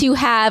chance to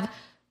have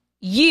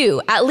you,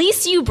 at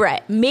least you,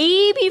 Brett,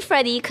 maybe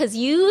Freddie, because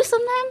you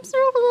sometimes are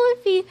a little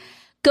iffy,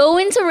 go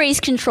into race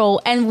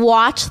control and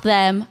watch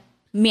them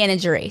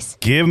manage a race.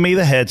 Give me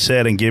the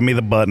headset and give me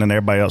the button, and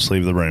everybody else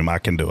leave the room. I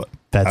can do it.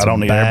 That's I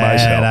don't a need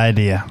everybody's help. bad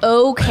idea.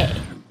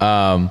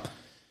 Okay.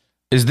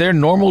 Is there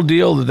normal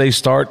deal that they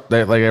start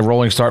that like a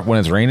rolling start when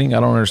it's raining? I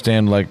don't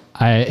understand. Like,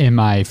 In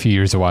my few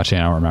years of watching,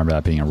 I don't remember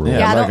that being a rule.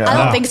 Yeah, like, I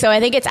don't think so.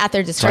 I think it's at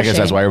their so I discretion. guess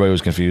that's why everybody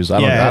was confused.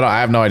 I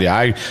have no idea.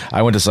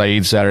 I went to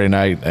Saeed Saturday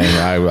night and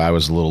I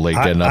was a little late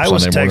getting up I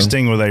was Sunday morning.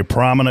 texting with a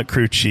prominent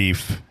crew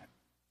chief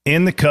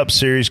in the Cup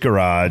Series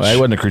garage. Well, he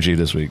wasn't a crew chief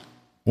this week.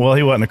 Well,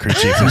 he wasn't a crew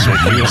chief this week.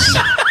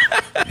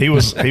 He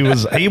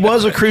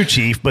was a crew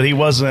chief, but he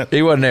wasn't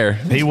He wasn't there.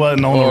 He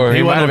wasn't on. Or the,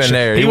 he might have been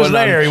there. He was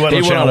there. He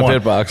wasn't he went Channel on the 1.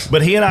 pit box.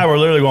 But he and I were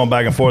literally going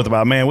back and forth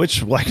about, man,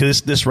 which like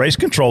this race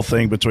control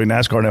thing between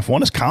NASCAR and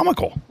F1 is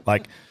comical.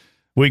 Like,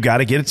 we got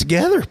to get it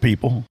together,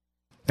 people,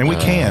 and we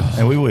can,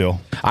 and we will.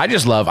 I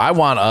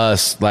want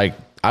us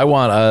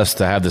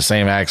to have the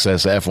same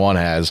access F1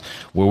 has,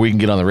 where we can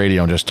get on the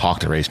radio and just talk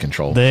to race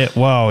control. Be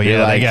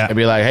Like,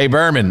 hey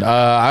Berman,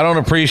 I don't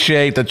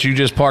appreciate that you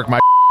just parked my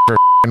for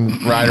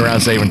ride around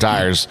saving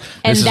tires.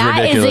 And this that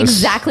is is ridiculous.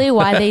 exactly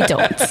why they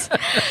don't.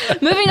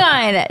 Moving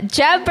on,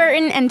 Jeb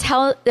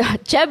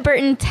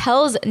Burton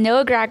tells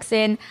Noah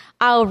Gragson,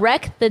 "I'll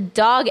wreck the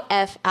dog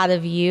F out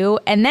of you,"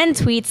 and then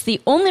tweets, "The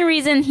only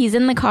reason he's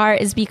in the car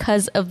is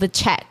because of the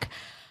check.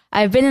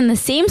 I've been in the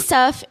same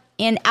stuff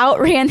and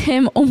outran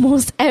him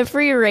almost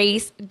every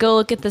race. Go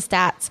look at the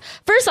stats."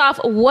 First off,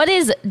 what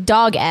is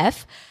dog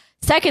F?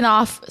 Second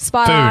off,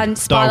 spot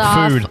dog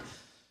off. food.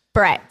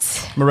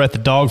 Brett. I'm gonna the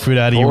dog food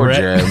out of you, Poor Brett.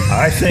 Jeb.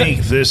 I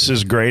think this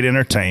is great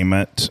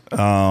entertainment.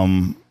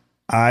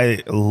 I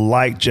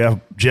like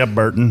Jeb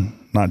Burton.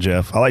 Not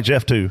Jeff. I like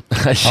Jeff too.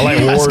 I like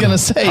Ward. I was gonna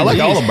say, I like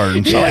geez. all the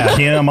Burtons. I Yeah. like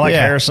Kim. I like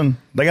Yeah. Harrison.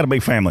 They got a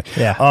big family.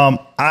 Yeah.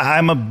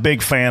 I'm a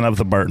big fan of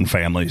the Burton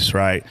families.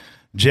 Right.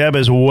 Jeb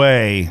is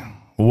way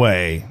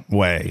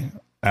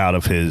out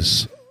of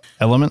his.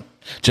 Element.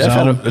 Jeb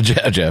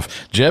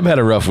Zone. had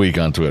a rough week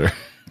on Twitter.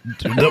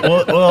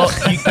 Well,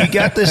 you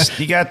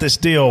got this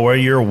deal where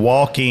you're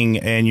walking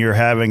and you're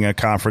having a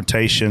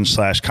confrontation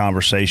 /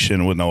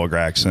 conversation with Noah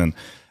Gragson,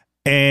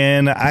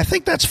 and I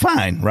think that's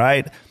fine,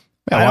 right?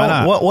 Yeah, why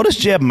not? What is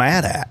Jeb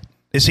mad at?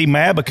 Is he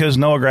mad because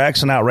Noah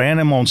Gragson outran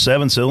him on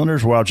 7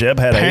 cylinders while Jeb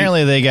had 8?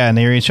 Apparently, they got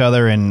near each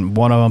other, and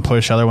one of them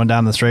pushed the other one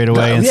down the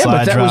straightaway and Yeah, but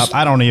slide that drop. was-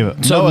 I don't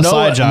even. So Noah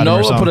slide jobbed him or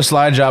Noah something. put a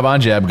slide job on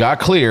Jeb, got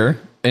clear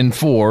in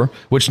 4,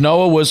 which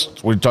Noah was.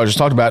 Just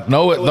talked about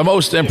Noah. One of the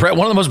most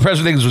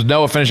impressive things was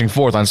Noah finishing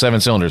 4th on 7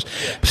 cylinders.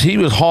 He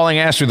was hauling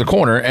ass through the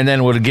corner and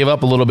then would give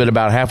up a little bit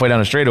about halfway down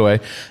the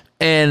straightaway,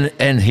 and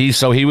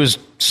he was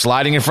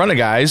sliding in front of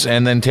guys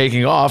and then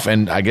taking off.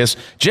 And I guess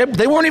Jeb,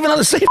 they weren't even on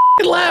the same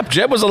lap.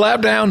 Jeb was a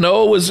lap down.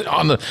 Noah was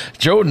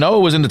Noah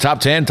was in the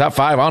top 10, top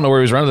 5. I don't know where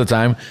he was running at the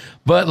time,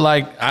 but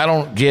like I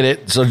don't get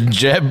it. So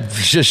Jeb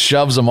just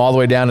shoves him all the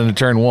way down into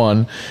turn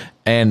 1.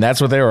 And that's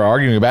what they were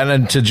arguing about.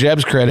 And to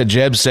Jeb's credit,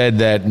 Jeb said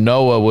that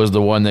Noah was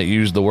the one that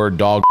used the word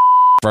dog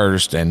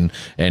first, and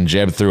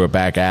Jeb threw it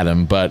back at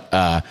him. But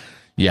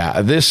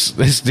yeah, this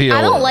deal.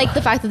 I don't like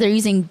the fact that they're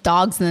using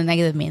dogs in the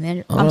negative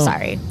manner. I'm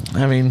sorry.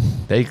 I mean,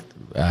 they.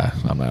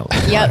 I'm not.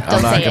 Yep,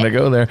 I'm not going to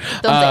go there.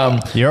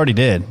 Don't say You already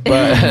did.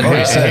 But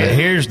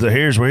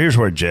Here's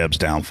where Jeb's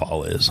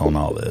downfall is on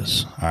all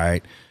this. All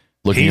right,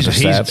 Looking at the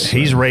stats.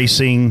 he's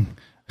racing.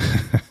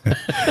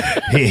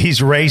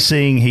 He's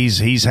racing.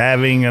 He's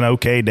having an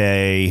okay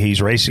day.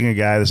 He's racing a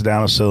guy that's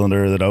down a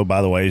cylinder that, oh,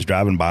 by the way, is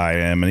driving by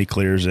him, and he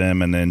clears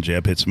him, and then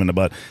Jeb hits him in the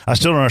butt. I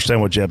still don't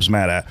understand what Jeb's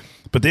mad at.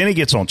 But then he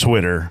gets on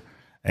Twitter,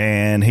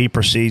 and he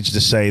proceeds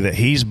to say that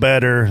he's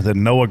better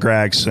than Noah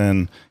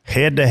Gragson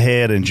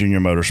head-to-head in junior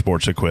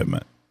motorsports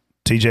equipment.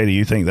 TJ, do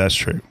you think that's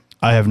true?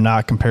 I have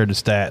not compared the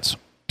stats.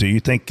 Do you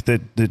think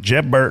that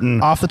Jeb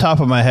Burton... Off the top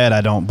of my head,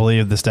 I don't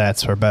believe the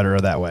stats are better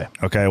that way.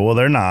 Okay, well,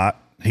 they're not.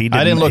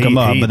 I didn't look him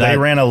up, but they that-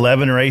 ran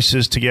 11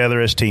 races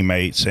together as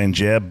teammates, and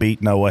Jeb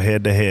beat Noah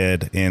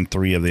head-to-head in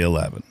 3 of the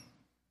 11.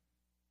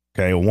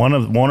 Okay, one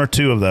or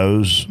two of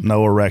those,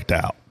 Noah wrecked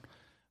out.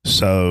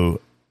 So,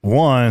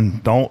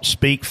 one, don't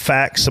speak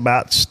facts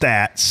about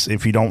stats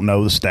if you don't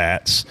know the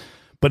stats.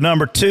 But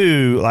number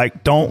 2,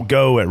 like, don't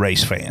go at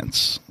race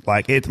fans.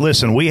 Like,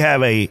 listen, we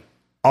have a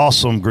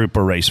awesome group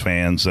of race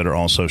fans that are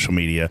on social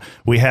media.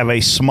 We have a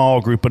small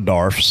group of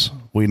DARFs.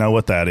 We know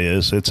what that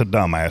is. It's a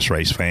dumbass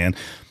race fan.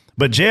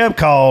 But Jeb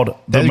called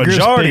the That group's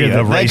majority bigger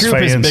of than- that race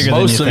group is fans. bigger than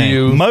most you of think.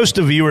 you. Most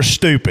of you are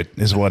stupid,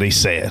 is what he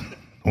said.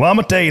 Well, I'm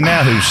going to tell you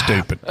now who's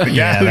stupid. The guy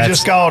Yeah, who that's-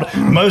 just called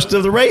most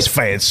of the race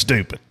fans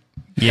stupid.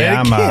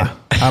 Yeah, And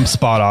I'm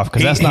spot off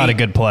because that's not a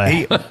good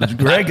play.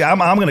 Greg, I'm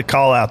going to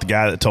call out the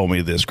guy that told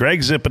me this.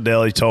 Greg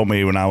Zipadelli told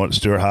me when I went to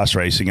Stewart Haas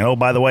Racing. And, oh,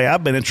 by the way,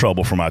 I've been in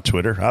trouble for my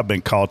Twitter. I've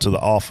been called to the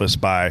office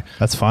by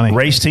That's funny.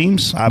 race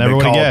teams. I've Never been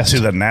would've called guessed.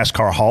 to the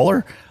NASCAR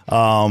hauler.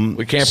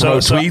 We can't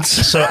promote tweets.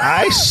 So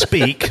I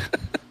speak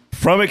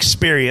from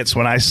experience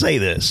when I say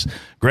this.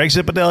 Greg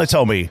Zipadelli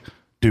told me,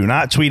 do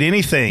not tweet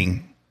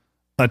anything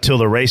until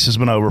the race has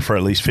been over for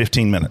at least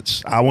 15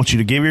 minutes. I want you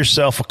to give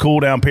yourself a cool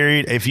down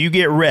period. If you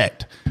get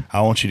wrecked,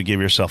 I want you to give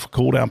yourself a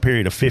cool down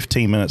period of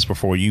 15 minutes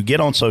before you get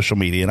on social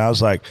media. And I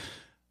was like,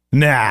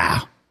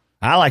 nah,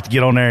 I like to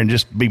get on there and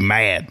just be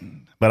mad.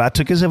 But I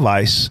took his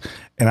advice,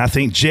 and I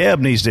think Jeb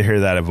needs to hear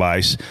that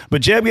advice.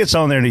 But Jeb gets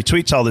on there and he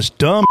tweets all this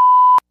dumb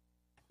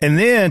and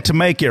then to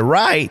make it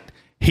right,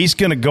 he's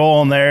going to go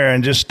on there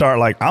and just start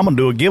like, I'm going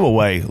to do a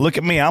giveaway. Look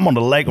at me. I'm on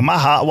the lake with my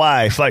hot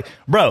wife. Like,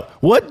 bro,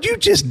 what you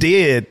just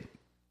did,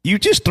 you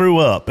just threw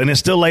up and it's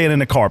still laying in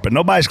the carpet.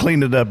 Nobody's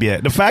cleaned it up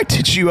yet. The fact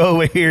that you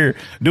over here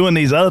doing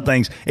these other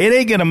things, it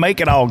ain't going to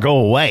make it all go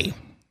away.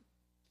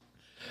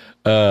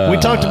 We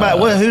talked about,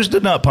 who's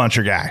the nut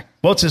puncher guy?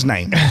 What's his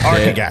name?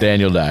 Arky guy.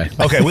 Daniel Dye.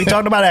 Okay, we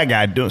talked about that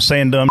guy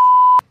saying dumb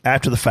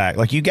after the fact.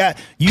 Like you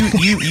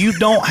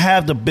don't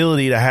have the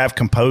ability to have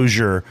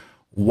composure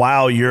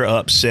while you're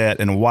upset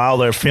and while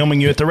they're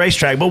filming you at the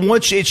racetrack. But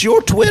once it's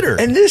your Twitter.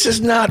 And this is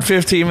not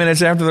 15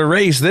 minutes after the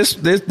race.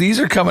 These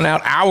are coming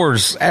out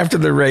hours after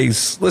the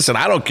race. Listen,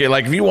 I don't care.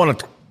 Like, if you want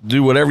to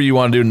do whatever you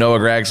want to do, Noah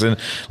Gragson,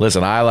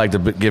 listen, I like to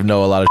give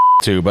Noah a lot of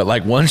too. But,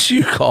 like, once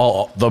you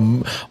call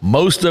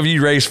most of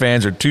you race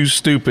fans are too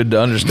stupid to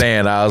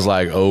understand, I was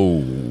like,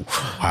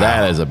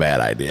 that is a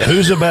bad idea.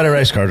 Who's a better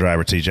race car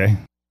driver, TJ?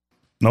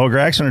 Noah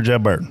Gragson or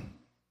Jeb Burton?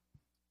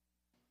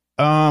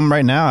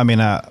 Right now, I mean,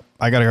 I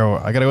gotta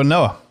go with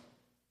Noah.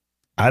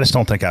 I just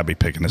don't think I'd be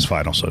picking this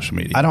fight on social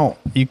media.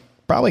 You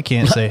probably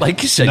can't say,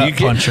 like you said, you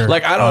can't.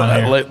 Like, I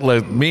don't.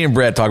 Like, me and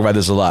Brett talk about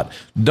this a lot.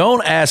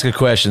 Don't ask a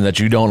question that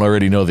you don't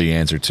already know the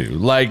answer to.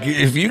 Like,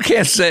 if you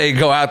can't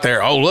go out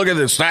there, look at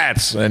the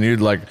stats, and you're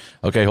like,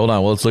 okay, hold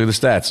on, well, let's look at the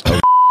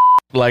stats.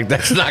 Like,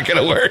 that's not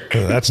going to work.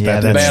 That's a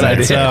bad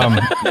idea.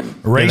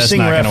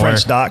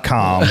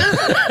 RacingReference.com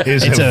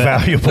is a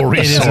valuable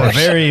resource. It is a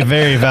very,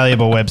 very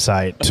valuable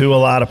website to a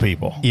lot of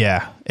people.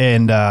 Yeah.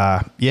 And,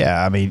 I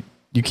mean,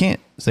 you can't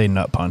say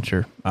nut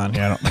puncher on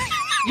here. I don't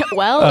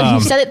Well,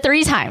 you've said it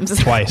 3 times.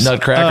 Twice.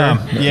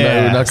 Nutcracker?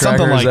 Nutcracker,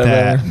 something like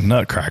that.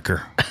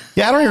 Nutcracker.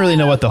 Yeah, I don't really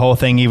know what the whole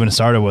thing even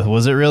started with.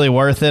 Was it really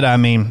worth it? I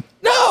mean...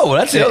 No,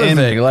 that's the other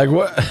thing. Like,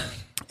 what?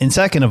 And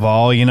second of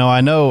all,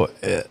 I know...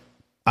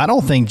 I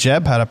don't think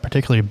Jeb had a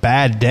particularly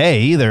bad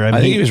day either. I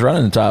think he was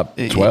running the top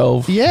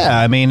 12. Yeah,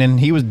 I mean, and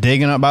he was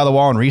digging up by the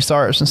wall and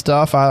restarts and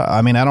stuff.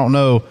 I mean, I don't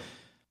know...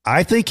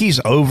 I think he's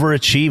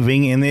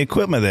overachieving in the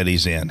equipment that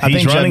he's in.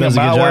 He's running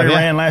about where he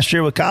ran last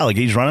year with Colleague.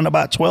 He's running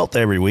about 12th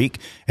every week.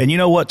 And you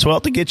know what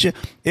 12th will get you?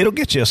 It'll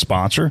get you a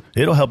sponsor.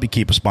 It'll help you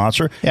keep a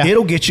sponsor. Yeah.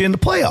 It'll get you in the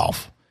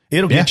playoff.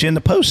 It'll get you in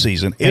the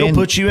postseason. It'll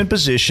put you in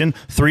position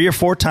 3 or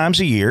 4 times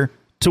a year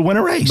to win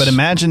a race. But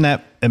imagine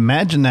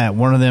that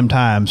one of them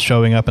times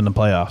showing up in the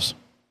playoffs.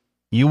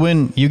 You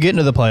get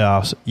into the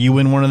playoffs, you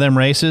win one of them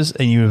races,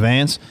 and you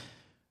advance.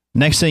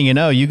 Next thing you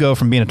know, you go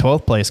from being a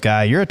 12th place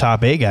guy, you're a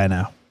top 8 guy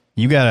now.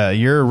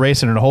 You're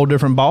racing in a whole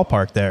different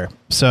ballpark there.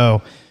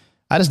 So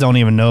I just don't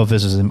even know if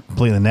this is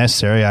completely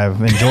necessary.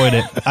 I've enjoyed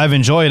it.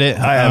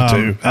 I have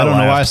too. I don't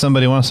know why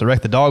somebody wants to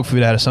wreck the dog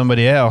food out of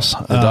somebody else.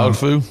 The dog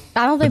food?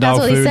 I don't think that's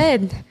what he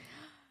said.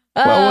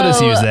 Well, we'll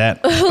just use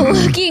that.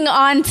 Looking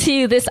on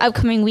to this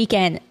upcoming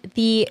weekend,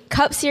 the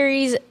Cup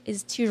Series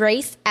is to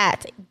race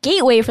at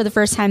Gateway for the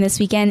first time this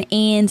weekend,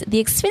 and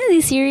the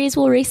Xfinity Series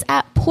will race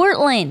at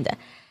Portland.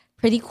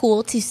 Pretty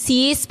cool to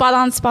see spot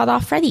on, spot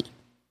off Freddie.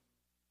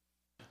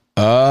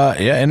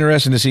 Yeah,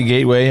 interesting to see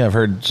Gateway. I've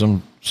heard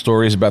some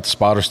stories about the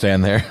spotter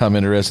stand there. I'm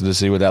interested to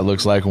see what that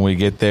looks like when we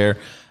get there.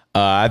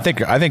 I think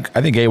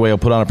Gateway will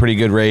put on a pretty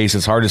good race.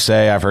 It's hard to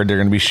say. I've heard they're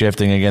going to be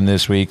shifting again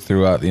this week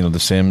throughout, the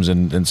Sims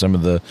and some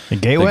of the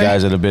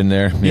guys that have been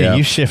there. Yeah,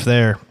 you shift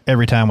there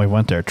every time we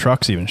went there.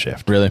 Trucks even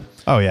shift. Really?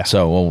 Oh yeah.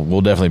 So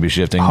we'll definitely be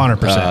shifting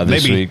 100%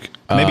 this week.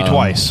 Maybe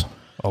twice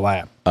a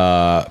lap.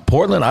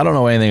 Portland, I don't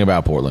know anything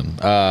about Portland.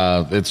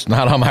 It's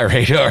not on my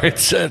radar.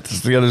 It's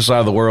the other side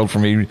of the world for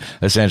me,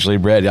 essentially.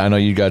 Brett, I know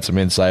you got some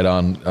insight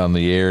on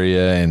the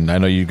area, and I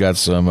know you've got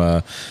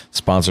some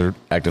sponsor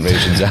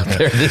activations out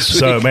there this week.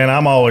 So, man,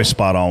 I'm always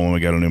spot on when we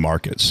go to new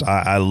markets.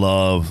 I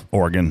love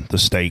Oregon, the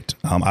state.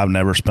 I've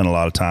never spent a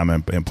lot of time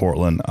in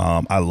Portland.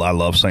 I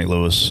love St.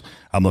 Louis.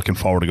 I'm looking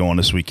forward to going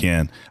this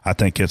weekend. I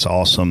think it's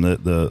awesome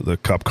that the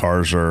Cup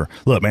cars are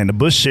 – look, man, the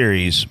Busch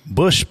Series,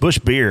 Busch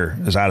Beer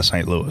is out of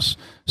St. Louis.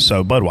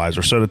 So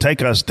Budweiser. So to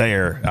take us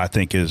there, I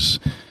think is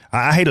 –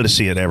 I hated to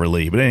see it ever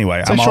leave. But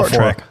anyway,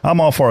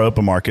 I'm all for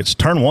open markets.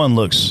 Turn 1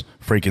 looks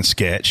freaking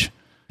sketch.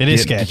 It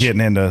is sketch.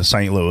 Getting into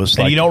St. Louis.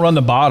 And you don't run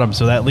the bottom,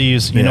 so that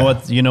leaves – you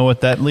know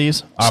what that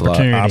leaves?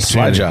 Opportunity.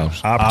 Slide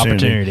jobs.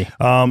 Opportunity.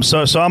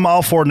 So I'm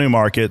all for new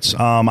markets.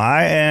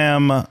 I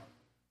am –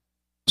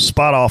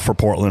 spot off for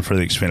Portland for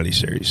the Xfinity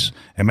Series.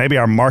 And maybe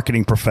our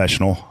marketing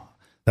professional,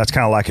 that's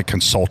kind of like a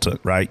consultant,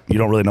 right? You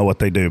don't really know what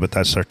they do, but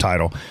that's their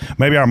title.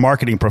 Maybe our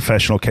marketing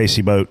professional,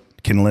 Casey Boat,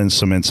 can lend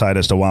some insight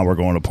as to why we're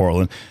going to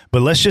Portland.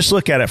 But let's just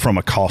look at it from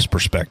a cost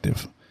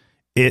perspective.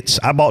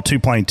 I bought 2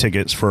 plane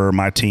tickets for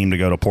my team to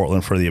go to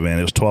Portland for the event.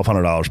 It was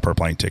 $1,200 per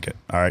plane ticket.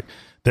 All right.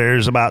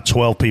 There's about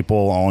 12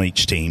 people on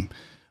each team.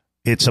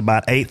 it's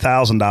about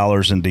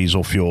 $8,000 in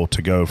diesel fuel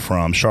to go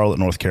from Charlotte,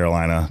 North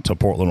Carolina to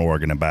Portland,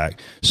 Oregon and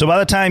back. So by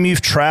the time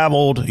you've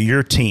traveled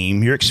your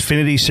team, your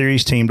Xfinity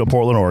Series team to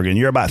Portland, Oregon,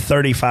 you're about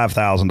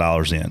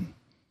 $35,000 in.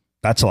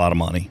 That's a lot of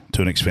money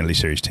to an Xfinity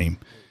Series team.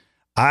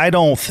 I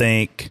don't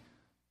think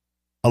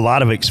a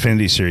lot of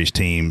Xfinity Series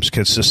teams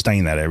could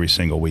sustain that every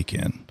single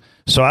weekend.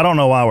 So I don't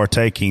know why we're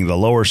taking the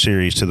lower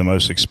series to the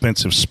most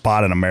expensive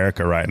spot in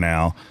America right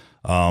now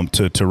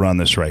to run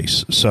this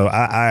race. So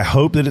I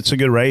hope that it's a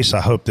good race.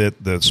 I hope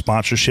that the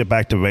sponsorship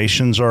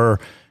activations are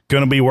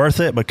going to be worth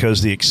it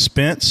because the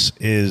expense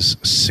is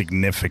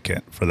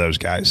significant for those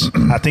guys.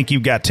 I think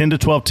you've got 10 to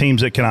 12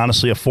 teams that can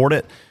honestly afford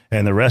it,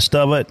 and the rest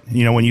of it,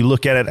 when you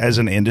look at it as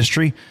an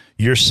industry,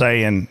 you're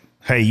saying,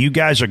 hey, you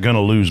guys are going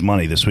to lose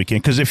money this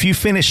weekend because if you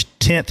finish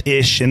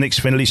 10th-ish in the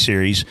Xfinity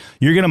Series,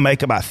 you're going to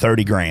make about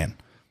 $30,000.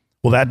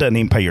 Well, that doesn't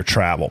even pay your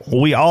travel.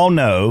 Well, we all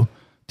know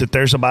that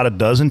there's about a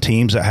dozen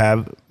teams that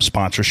have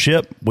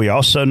sponsorship. We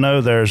also know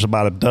there's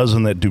about a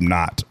dozen that do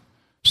not.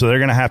 So they're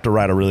going to have to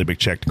write a really big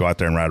check to go out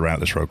there and ride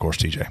around this road course,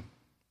 TJ.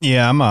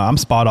 Yeah, I'm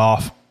spot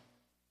off.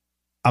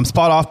 I'm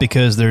spot off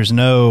because they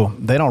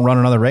don't run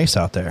another race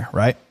out there,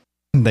 right?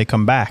 They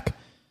come back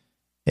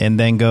and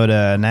then go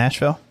to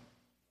Nashville.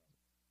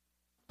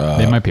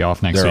 They might be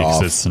off next week because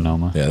off. it's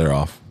Sonoma. Yeah, they're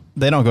off.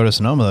 They don't go to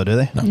Sonoma, though, do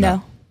they?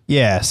 No.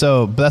 Yeah,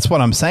 so that's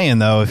what I'm saying,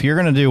 though. If you're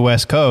going to do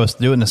West Coast,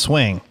 do it in the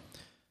swing.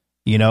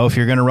 If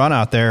you're going to run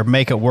out there,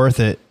 make it worth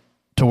it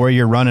to where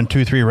you're running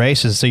 2-3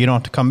 races so you don't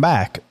have to come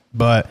back.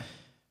 But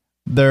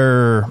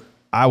you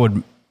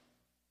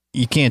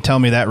can't tell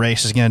me that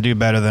race is going to do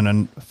better than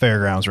a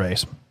fairgrounds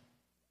race.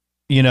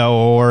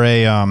 Or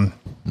a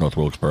North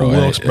Wilkesboro,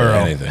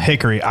 anything.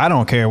 Hickory. I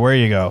don't care where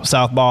you go.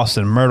 South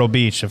Boston, Myrtle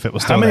Beach, if it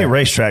was still How many there.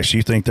 racetracks do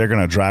you think they're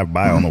going to drive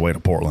by on the way to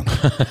Portland?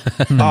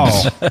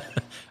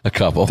 A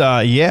couple.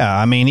 Yeah,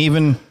 I mean,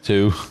 even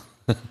 2.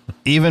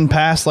 even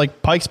past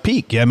like Pikes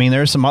Peak. I mean,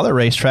 there's some other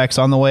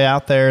racetracks on the way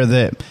out there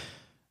that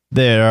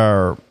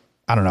are,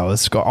 I don't know,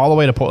 let's go all the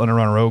way to Portland and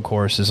run a road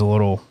course is a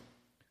little.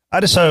 I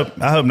hope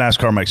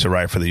NASCAR makes it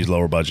right for these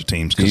lower budget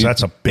teams because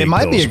that's a big. It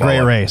might be a great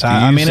race.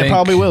 I mean, it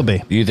probably will be.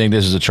 Do you think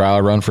this is a trial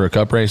run for a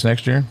Cup race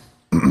next year?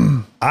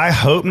 I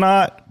hope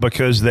not,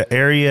 because the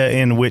area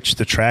in which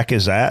the track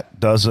is at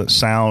doesn't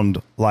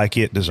sound like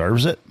it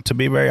deserves it, to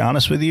be very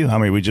honest with you. I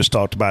mean, we just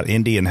talked about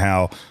Indy and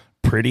how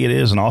pretty it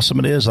is and awesome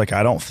it is. Like,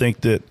 I don't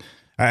think that,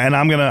 and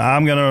I'm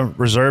gonna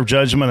reserve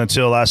judgment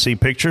until I see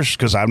pictures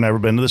because I've never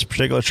been to this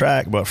particular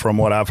track. But from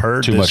what I've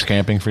heard, Too much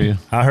camping for you?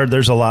 I heard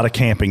there's a lot of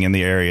camping in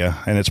the area,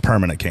 and it's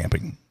permanent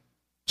camping.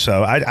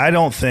 So I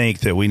don't think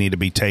that we need to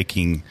be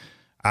taking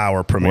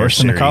our Premier Worse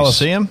Series. than the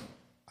Coliseum?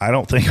 I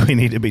don't think we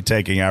need to be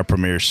taking our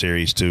Premier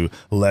Series to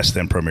less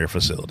than Premier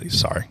facilities.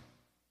 Sorry.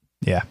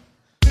 Yeah.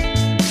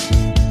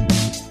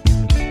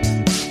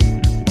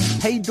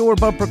 Hey, Door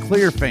Bumper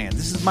Clear fans,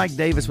 this is Mike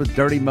Davis with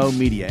Dirty Mo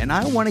Media, and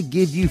I want to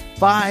give you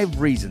 5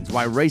 reasons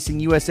why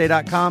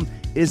RacingUSA.com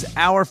is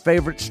our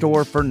favorite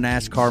store for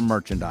NASCAR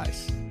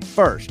merchandise.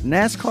 First,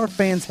 NASCAR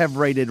fans have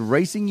rated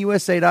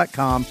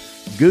RacingUSA.com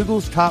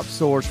Google's top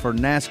source for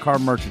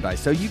NASCAR merchandise,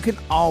 so you can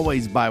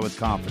always buy with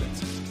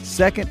confidence.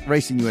 Second,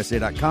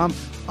 RacingUSA.com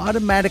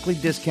automatically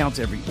discounts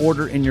every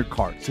order in your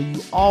cart, so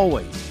you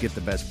always get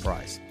the best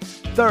price.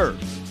 Third,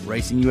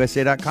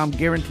 RacingUSA.com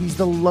guarantees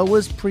the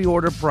lowest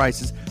pre-order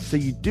prices, so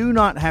you do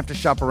not have to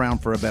shop around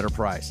for a better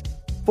price.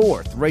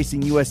 Fourth,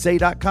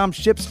 RacingUSA.com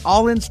ships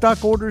all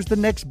in-stock orders the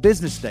next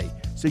business day,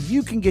 so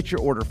you can get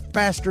your order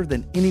faster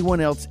than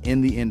anyone else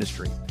in the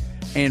industry.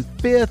 And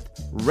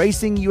fifth,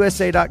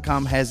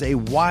 RacingUSA.com has a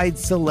wide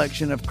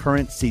selection of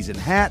current season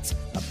hats,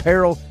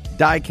 apparel,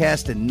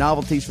 diecast, and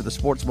novelties for the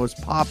sport's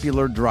most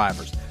popular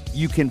drivers.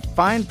 You can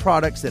find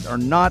products that are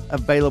not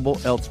available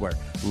elsewhere,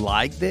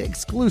 like the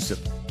exclusive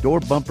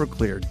Door Bumper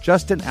Clear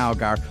Justin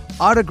Allgaier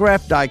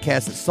autographed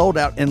diecast that sold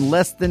out in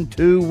less than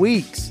 2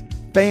 weeks.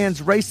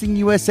 Fans,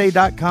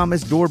 RacingUSA.com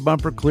is Door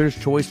Bumper Clear's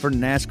choice for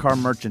NASCAR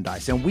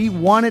merchandise, and we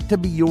want it to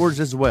be yours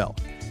as well.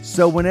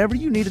 So whenever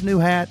you need a new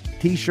hat,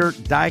 t-shirt,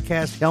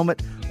 diecast,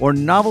 helmet, or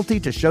novelty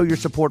to show your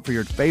support for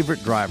your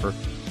favorite driver,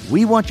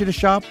 we want you to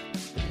shop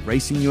at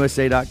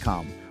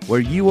RacingUSA.com,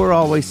 where you are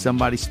always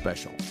somebody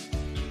special.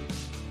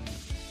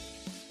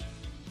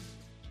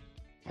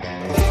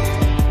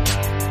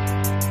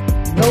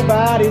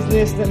 Nobody's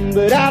listening,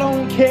 but I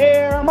don't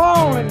care. I'm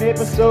on an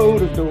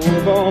episode of Door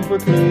Bumper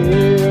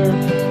Clear.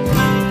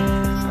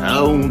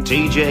 Oh,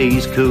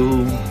 TJ's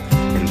cool,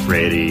 and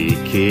Freddie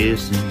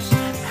kisses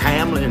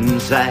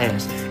Hamlin's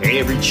ass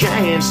every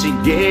chance he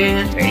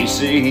gets.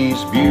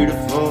 AC's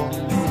beautiful,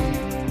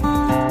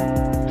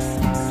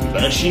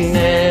 but she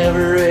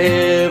never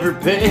ever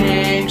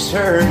picks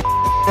her up.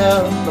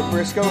 But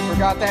Briscoe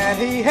forgot that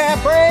he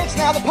had brakes.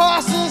 Now the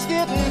pasta's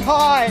getting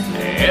hot.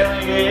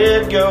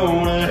 Elliot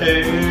going to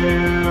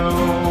hell.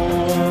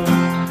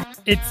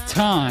 It's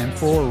time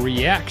for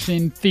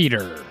Reaction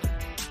Theater.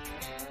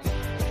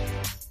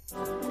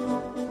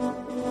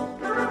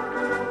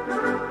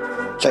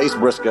 Chase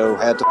Briscoe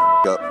had to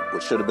up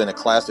what should have been a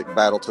classic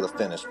battle to the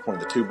finish between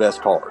the two best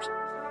cars.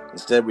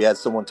 Instead, we had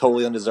someone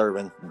totally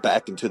undeserving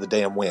back into the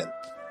damn win.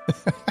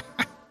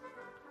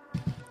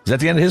 Is that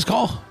the end of his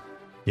call?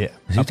 Yeah.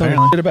 Is he talking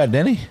shit about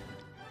Denny?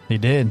 He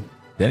did.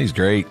 Denny's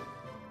great.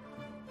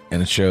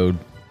 And it showed.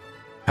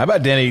 How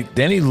about Denny?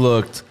 Denny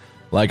looked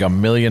like $1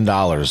 million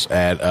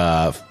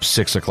at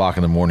 6 o'clock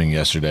in the morning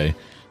yesterday.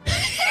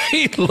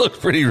 He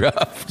looked pretty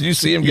rough. Did you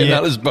see him getting out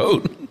of his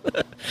boat?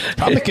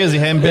 Probably because he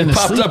hadn't been to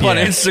popped sleep up yet.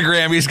 on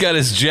Instagram. He's got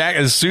his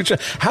jacket, his suit.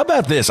 How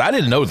about this? I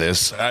didn't know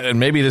this, and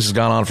maybe this has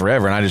gone on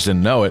forever, and I just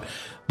didn't know it.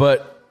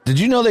 But did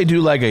you know they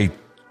do like a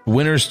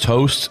winner's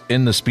toast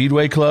in the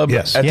Speedway Club?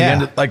 Yes. At the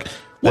end of, like,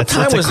 what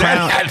time was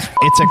that at?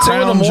 It's a 2 in the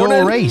crown jewel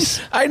morning?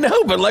 race. I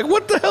know, but like,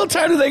 what the hell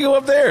time do they go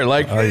up there?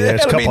 Like, Oh, yeah,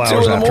 it's a gotta be couple 2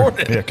 hours in the after.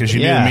 morning. Yeah, because you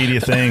do Yeah. the media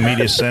thing,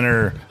 media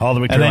center, all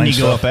the And then you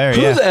go up there.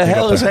 Who Yeah. the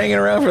hell up is there. hanging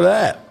around for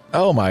that?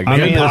 Oh my god!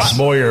 Me and mean, Chris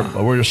Boyer,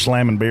 we were just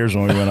slamming beers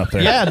when we went up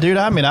there. Yeah, dude.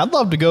 I mean, I'd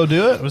love to go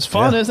do it. It was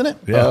fun, Yeah. isn't it?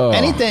 Yeah. Oh.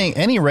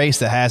 Any race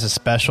that has a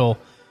special,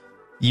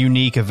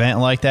 unique event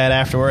like that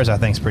afterwards, I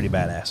think is pretty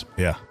badass.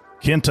 Yeah.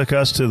 Ken took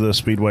us to the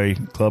Speedway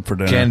Club for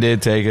dinner. Ken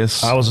did take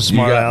us. I was a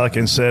smart You got- aleck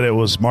and said it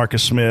was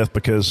Marcus Smith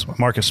because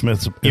Marcus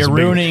Smith is You're a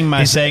big- ruining my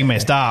he's-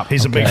 segment. Stop.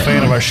 He's a big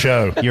fan of our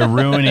show. You're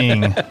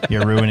ruining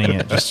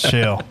it. Just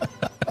chill.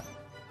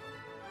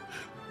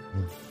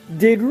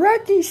 Did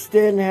Ricky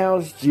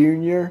Stenhouse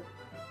Jr.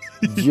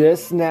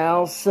 just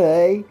now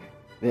say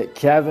that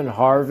Kevin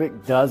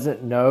Harvick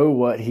doesn't know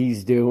what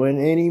he's doing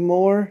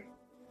anymore?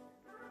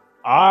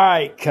 All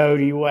right,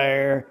 Cody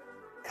Ware,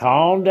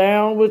 calm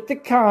down with the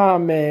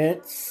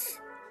comments.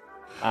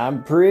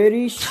 I'm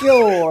pretty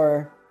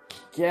sure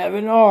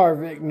Kevin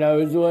Harvick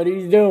knows what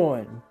he's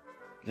doing.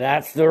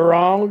 That's the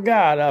wrong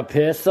guy to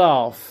piss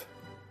off.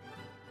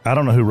 I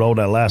don't know who rolled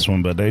that last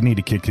one, but they need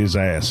to kick his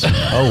ass.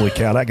 Holy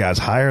cow, that guy's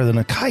higher than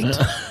a kite.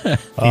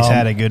 He's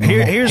had a good.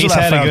 Here's he's what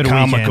I had found a good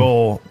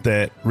comical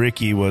that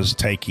Ricky was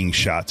taking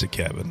shots at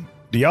Kevin.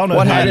 Do y'all know?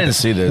 What who, I didn't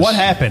see this. What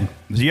happened?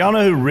 Do y'all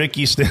know who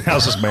Ricky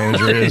Stenhouse's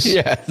manager is?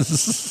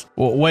 Yes.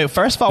 Well, wait.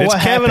 First of all, It's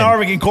what Kevin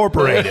happened? Harvick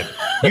Incorporated.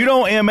 You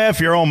don't MF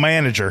your own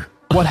manager.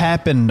 What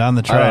happened on the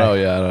I track? don't know.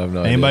 Yeah, I don't have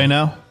no Anybody idea.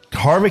 know?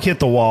 Harvick hit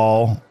the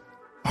wall.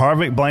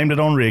 Harvick blamed it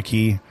on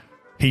Ricky.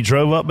 He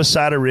drove up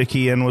beside of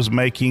Ricky and was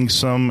making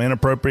some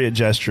inappropriate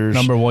gestures.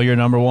 Your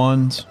number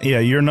ones. Yeah,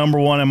 you're number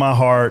one in my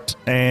heart.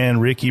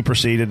 And Ricky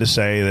proceeded to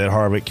say that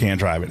Harvick can't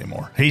drive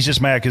anymore. He's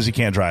just mad because he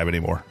can't drive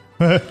anymore.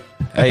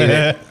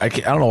 Hey, I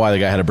don't know why the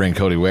guy had to bring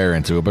Cody Ware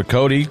into it, but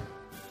Cody,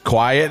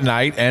 quiet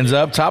night, ends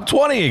up top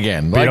 20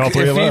 again. Beat all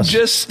three if of you us.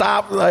 just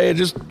stop,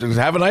 just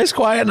have a nice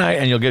quiet night,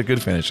 and you'll get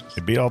good finishes.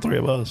 It beat all three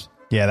of us.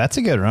 Yeah, that's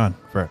a good run.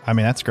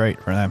 That's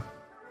great for them.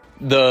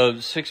 The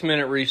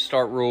 6-minute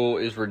restart rule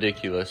is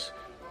ridiculous.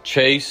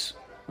 Chase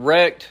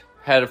wrecked,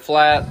 had a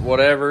flat,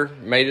 whatever,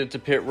 made it to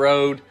pit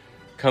road,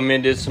 come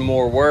in, did some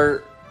more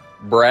work.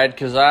 Brad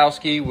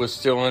Keselowski was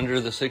still under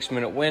the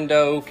 6-minute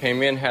window,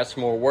 came in, had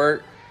some more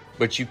work.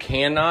 But you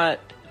cannot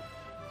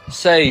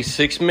say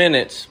 6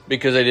 minutes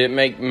because they didn't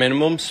make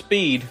minimum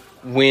speed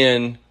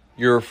when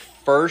your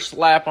first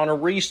lap on a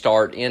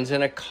restart ends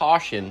in a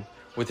caution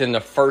within the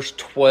first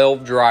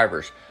 12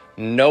 drivers.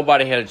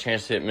 Nobody had a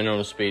chance to hit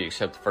minimum speed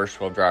except the first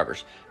 12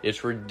 drivers.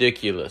 It's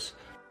ridiculous.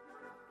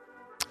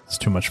 It's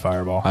too much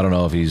fireball. I don't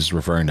know if he's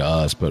referring to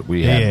us, but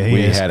we Yeah,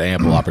 he is. had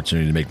ample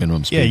opportunity to make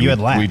minimum speed. Yeah, you had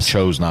We laps.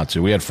 chose not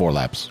to. We had 4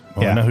 laps.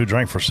 Well, Yeah. I know who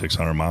drank for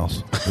 600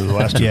 miles. It was the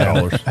last two Yeah.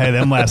 callers. Hey,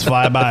 them laps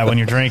fly by when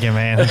you're drinking,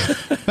 man.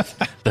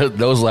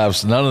 Those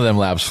laps, none of them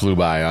laps flew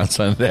by on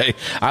Sunday.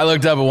 I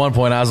looked up at one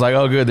point. I was like,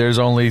 oh, good. There's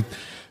only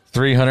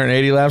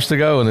 380 laps to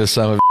go in this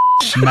son of a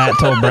Matt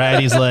told Brad,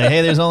 he's like,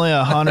 hey, there's only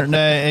 100.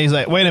 And he's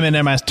like, wait a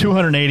minute, man, it's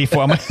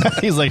 284.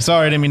 He's like,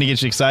 sorry, I didn't mean to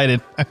get you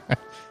excited.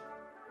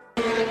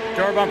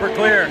 Door bumper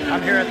clear.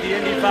 I'm here at the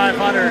Indy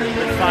 500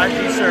 with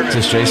 5G service. Is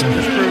this Jason?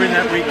 Just proving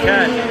that we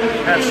can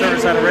have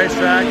service at a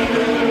racetrack,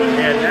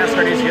 and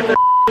NASCAR needs to get their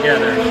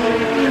together.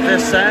 If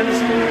this sends,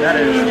 that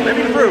is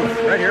living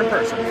proof right here in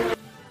person.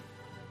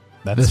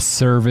 The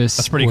service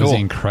that's pretty was cool.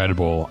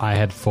 incredible. I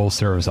had full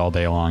service all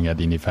day long at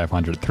the Indy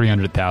 500.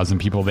 300,000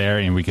 people there,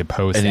 and we could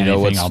post And you anything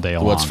know what's, all day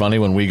long. what's funny?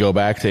 When we go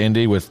back to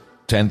Indy with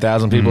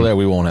 10,000 people there,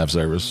 we won't have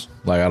service.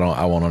 Like,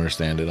 I won't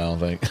understand it, I don't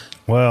think.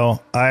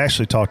 Well, I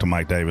actually talked to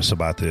Mike Davis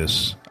about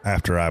this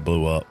after I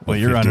blew up. Well,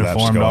 with you're 50 laps to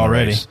uninformed go in the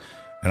already. race.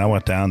 And I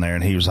went down there,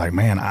 and he was like,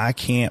 man, I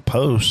can't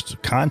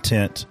post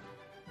content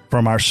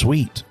from our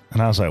suite.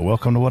 And I was like,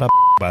 welcome to what I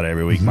about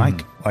every week,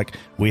 Mike. Like,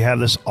 we have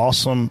this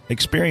awesome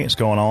experience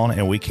going on,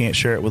 and we can't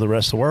share it with the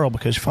rest of the world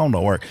because your phone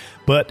don't work.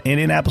 But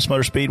Indianapolis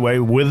Motor Speedway,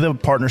 with a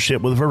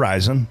partnership with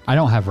Verizon. I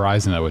don't have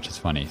Verizon, though, which is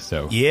funny.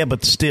 So Yeah,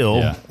 but still,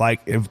 Yeah.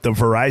 like, if the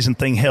Verizon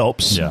thing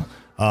helps, Yeah.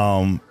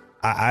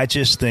 I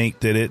just think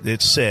that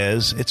it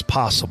says it's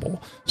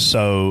possible.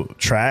 So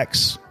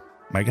tracks,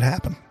 make it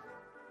happen.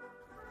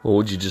 Well,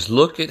 would you just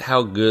look at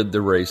how good the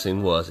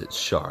racing was at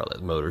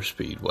Charlotte Motor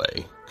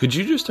Speedway? Could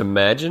you just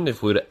imagine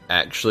if we'd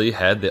actually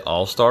had the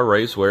All-Star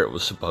race where it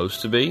was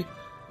supposed to be?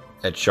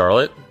 At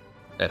Charlotte?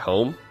 At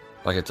home?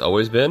 Like it's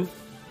always been?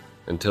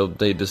 Until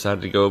they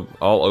decided to go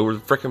all over the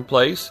frickin'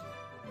 place?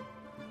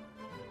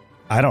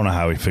 I don't know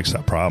how we fix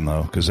that problem,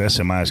 though, because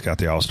SMI's got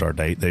the All-Star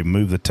date. They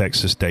moved the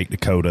Texas date to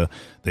Dakota.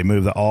 They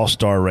moved the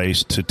All-Star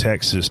race to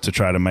Texas to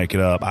try to make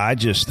it up. I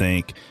just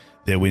think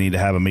that we need to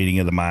have a meeting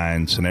of the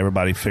minds and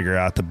everybody figure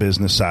out the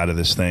business side of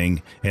this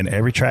thing, and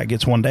every track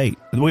gets one date.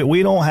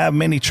 We don't have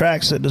many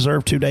tracks that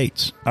deserve 2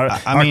 dates. Our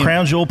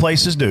crown jewel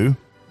places do.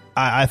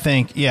 I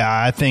think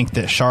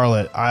that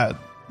Charlotte,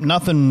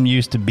 nothing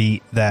used to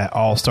beat that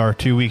All-Star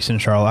 2 weeks in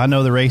Charlotte. I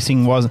know the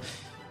racing wasn't.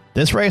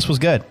 This race was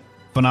good.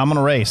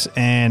 Phenomenal race.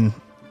 And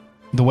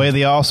the way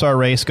the All-Star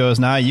race goes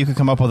now, you could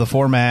come up with a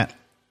format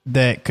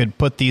that could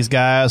put these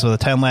guys with a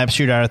 10-lap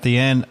shootout at the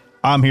end.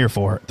 I'm here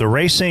for it. The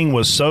racing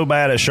was so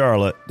bad at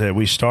Charlotte that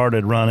we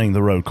started running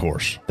the road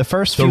course. The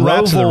first few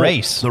laps of the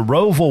race. The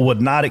Roval would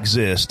not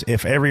exist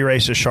if every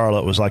race at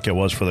Charlotte was like it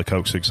was for the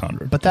Coke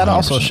 600. But that 100%.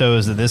 Also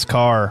shows that this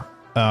car,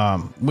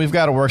 we've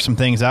got to work some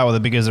things out with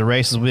it, because the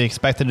races we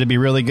expected to be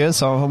really good,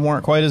 some of them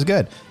weren't quite as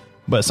good.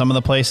 But some of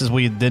the places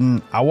we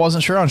didn't, I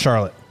wasn't sure on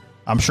Charlotte.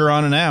 I'm sure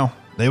on it now.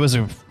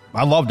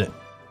 I loved it.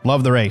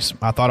 Loved the race.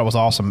 I thought it was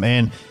awesome.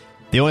 And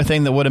the only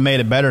thing that would have made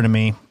it better to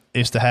me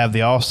is to have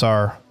the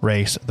All-Star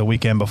race the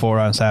weekend before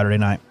on Saturday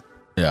night.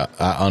 Yeah,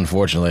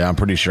 unfortunately, I'm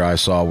pretty sure I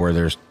saw where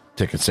there's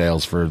ticket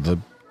sales for the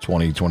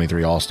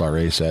 2023 All-Star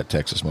race at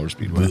Texas Motor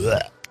Speedway.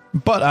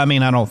 But, I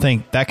mean, I don't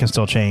think that can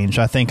still change.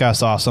 I think I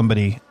saw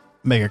somebody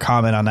make a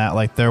comment on that,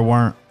 like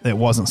it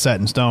wasn't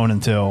set in stone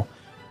until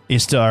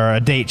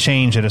a date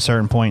change at a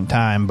certain point in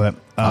time. But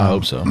I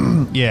hope so.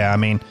 Yeah, I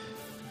mean,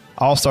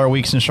 All-Star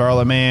weeks in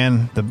Charlotte,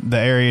 man, the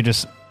area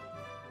just...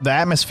 The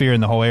atmosphere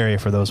in the whole area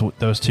for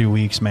those 2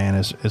 weeks, man,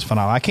 is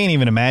phenomenal. I can't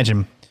even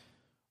imagine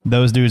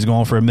those dudes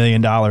going for $1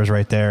 million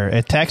right there.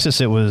 At Texas,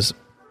 it was,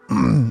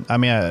 I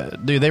mean,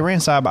 dude, they ran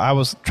side by. I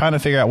was trying to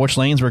figure out which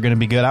lanes were going to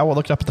be good. I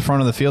looked up at the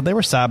front of the field. They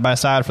were side by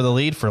side for the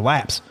lead for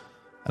laps.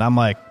 And I'm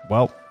like,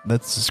 well,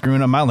 that's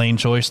screwing up my lane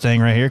choice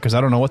staying right here because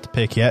I don't know what to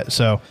pick yet.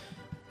 So,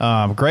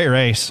 great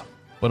race.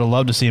 Would have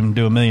loved to see him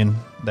do $1 million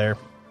there.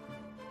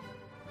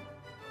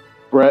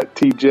 Brett,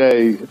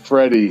 TJ,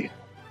 Freddie,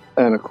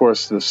 and, of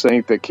course, the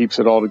saint that keeps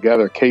it all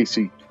together,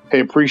 Casey.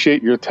 Hey,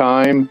 appreciate your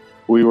time.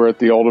 We were at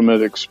the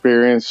Ultimate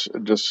Experience.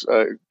 Just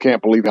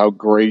can't believe how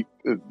great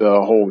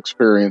the whole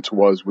experience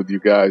was with you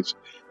guys,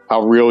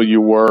 how real you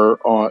were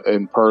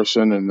in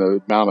person, and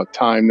the amount of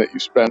time that you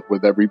spent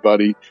with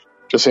everybody,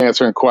 just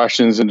answering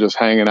questions and just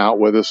hanging out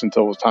with us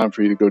until it was time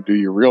for you to go do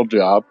your real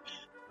job.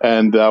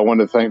 And I want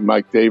to thank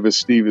Mike Davis,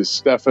 Steve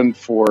Stephan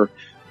for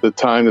the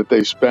time that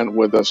they spent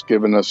with us,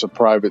 giving us a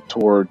private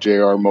tour of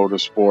JR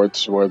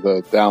Motorsports where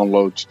the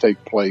downloads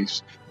take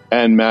place.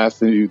 And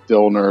Matthew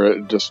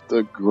Dillner, just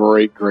a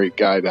great, great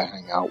guy to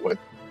hang out with.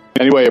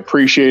 Anyway,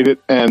 appreciate it.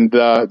 And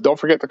don't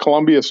forget the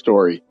Columbia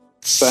story.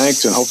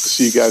 Thanks, and hope to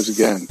see you guys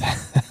again.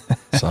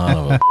 Son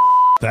of a...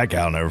 That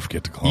guy will never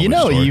forget the Columbia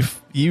story. You know,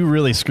 you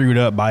really screwed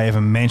up by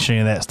even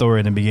mentioning that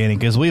story in the beginning,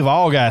 because we've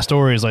all got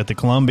stories like the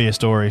Columbia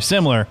story,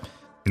 similar.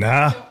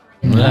 Nah.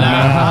 Similar.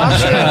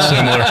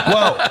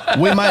 Well,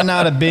 we might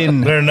not have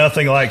been. They're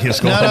nothing like his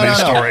Columbia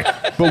story.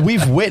 But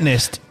we've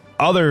witnessed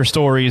other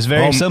stories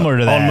very similar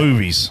to that. On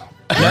movies.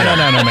 No,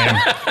 man.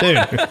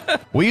 Dude,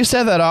 we used to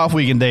have that off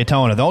week in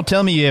Daytona. Don't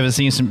tell me you haven't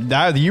seen some.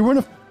 You were in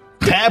a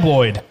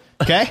tabloid.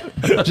 Okay?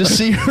 Just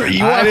see where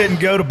you are. I didn't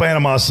go to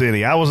Panama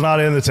City. I was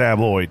not in the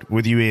tabloid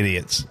with you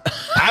idiots.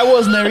 I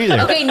wasn't there either.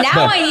 Okay,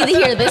 now I need to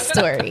hear this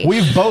story.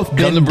 We've both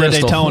been to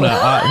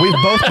Daytona.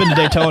 We've both been to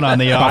Daytona on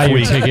the off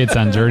week. Buy your tickets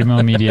on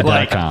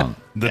DirtyMomedia.com.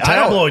 The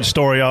tabloid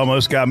story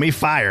almost got me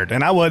fired,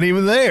 and I wasn't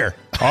even there.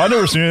 I've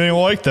never seen anything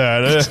like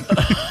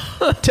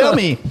that.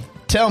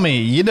 Tell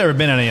me, you've never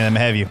been on any of them,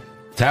 have you?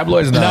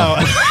 Tabloids, no.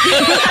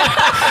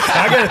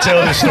 I got to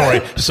tell this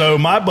story. So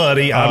my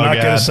buddy, I'm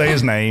not going to say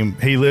his name.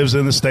 He lives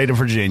in the state of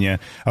Virginia.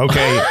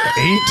 Okay,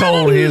 he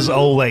told his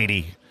old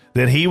lady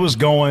that he was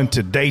going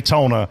to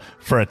Daytona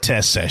for a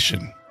test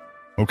session.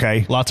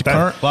 Okay, lots of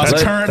current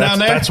down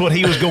there. That's what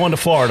he was going to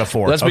Florida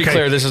for. Let's be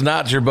clear. This is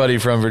not your buddy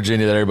from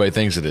Virginia that everybody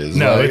thinks it is.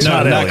 No, it's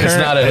not Elliot.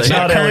 It's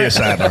not Elliot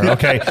Sadler.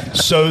 Okay,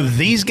 so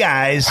these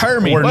guys were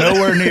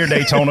nowhere near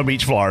Daytona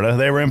Beach, Florida.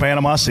 They were in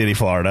Panama City,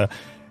 Florida.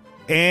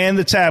 And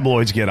the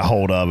tabloids get a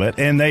hold of it,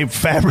 and they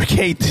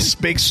fabricate this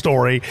big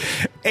story,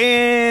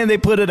 and they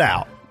put it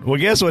out. Well,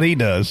 guess what he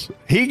does?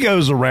 He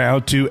goes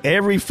around to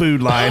every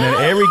food line and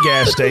every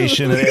gas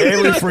station and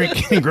every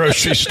freaking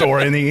grocery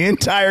store in the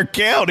entire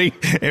county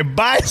and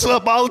buys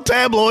up all the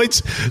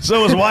tabloids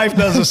so his wife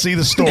doesn't see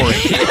the story.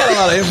 He had a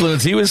lot of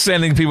influence. He was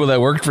sending people that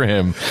worked for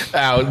him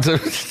out to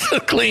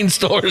clean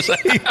stores.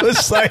 He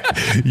was like,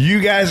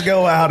 you guys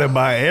go out and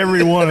buy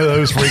every one of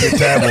those freaking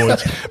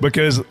tabloids,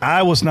 because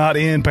I was not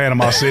in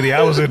Panama City.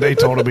 I was in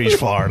Daytona Beach,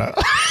 Florida.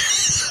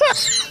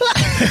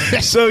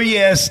 So,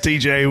 yes,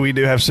 TJ, we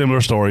do have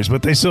similar stories,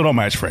 but they still don't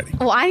match Freddie.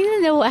 Well, I need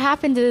to know what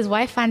happened. Did his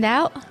wife find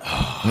out?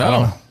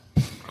 No,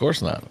 of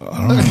course not.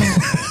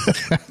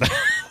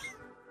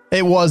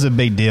 It was a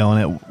big deal,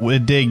 and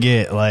it did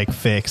get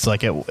fixed.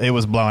 It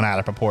was blown out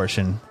of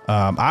proportion.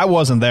 I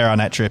wasn't there on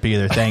that trip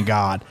either, thank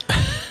God.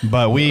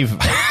 But we've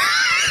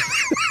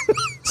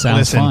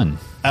sounds fun.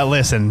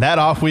 Listen, that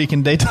off week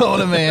in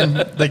Daytona,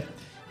 man.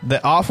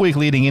 the off week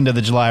leading into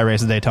the July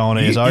race at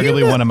Daytona is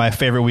arguably one of my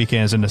favorite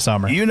weekends in the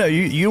summer. You know,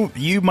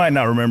 you might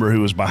not remember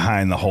who was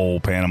behind the whole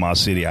Panama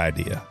City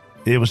idea.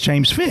 It was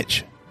James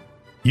Finch.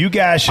 You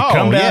guys should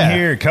come down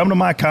here, come to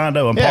my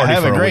condo and party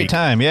have for a great week.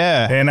 time.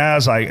 Yeah. And I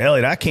was like,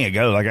 Elliot, I can't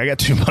go. Like, I got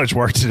too much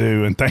work to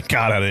do, and thank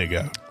God I didn't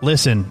go.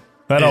 Listen,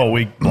 that whole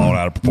week blown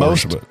out of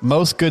proportion.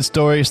 Most good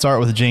stories start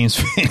with James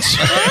Finch.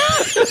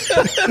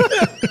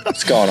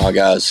 What's going on,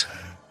 guys?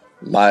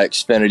 My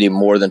Xfinity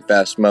More Than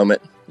Fast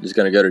moment is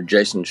going to go to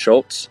Jason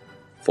Schultz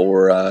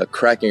for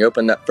cracking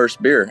open that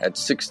first beer at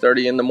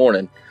 6:30 in the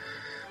morning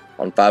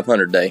on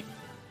 500 day.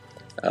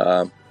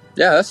 Yeah,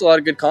 that's a lot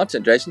of good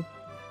content, Jason.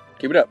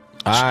 Keep it up.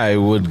 I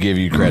would give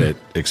you credit,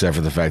 except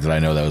for the fact that I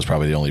know that was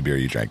probably the only beer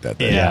you drank that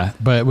day. Yeah,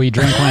 but we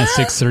drank one at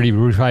 6:30.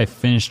 We probably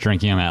finished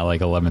drinking them at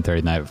like 11:30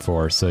 the night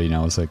before. So it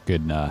was a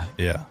good,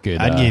 good.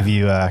 I'd give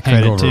you credit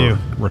hangover too.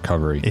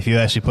 Recovery. If you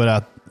actually put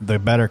out the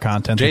better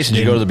content. Jason,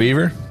 did you go to the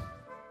Beaver?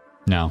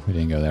 No, we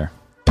didn't go there.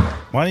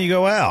 Why don't you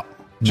go out?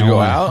 Did you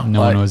go out? No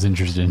one was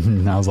interested.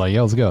 And I was like,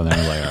 yeah, let's go. And they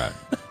were like, all right.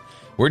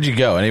 Where'd you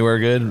go? Anywhere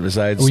good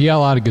besides? We got a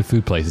lot of good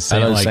food places. I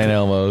know St.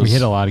 Elmo's. We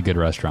hit a lot of good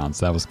restaurants.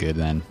 That was good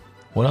then.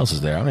 What else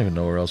is there? I don't even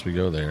know where else we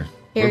go there.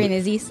 Harry and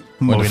Izzy's.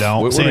 Well, we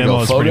don't. St.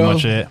 Elmo's pretty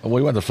much it.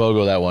 We went to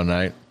Fogo that one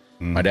night.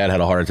 My dad had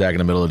a heart attack in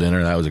the middle of dinner,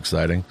 and that was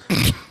exciting.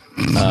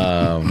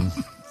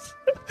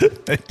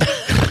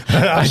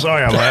 I'm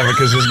sorry I'm laughing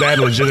because his dad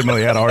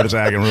legitimately had a heart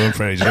attack and ruined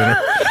Freddie's dinner.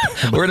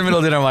 We're in the middle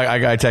of dinner. I'm like,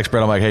 I text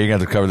Brett. I'm like, hey, you got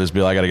to cover this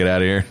bill. I got to get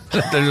out of here.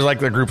 There's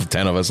like a group of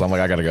 10 of us. I'm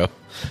like, I got to go.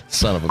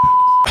 Son of a.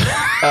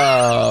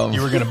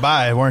 You were going to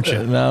buy, weren't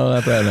you? No,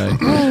 not that night.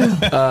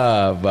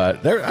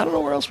 But there, I don't know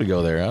where else we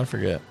go there. I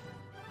forget.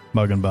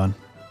 Mug and Bun.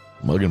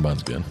 Mug and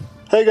Bun's good.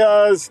 Hey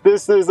guys,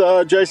 this is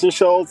Jason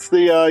Schultz.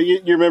 The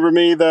you remember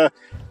me, the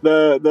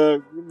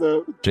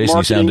Jason,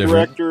 marketing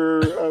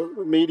director,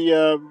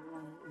 media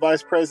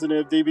vice president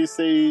of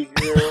DBC,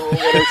 or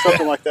whatever,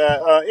 something like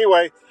that.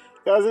 Anyway,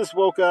 guys, I just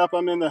woke up.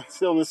 I'm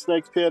still in the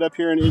Snakes Pit up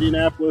here in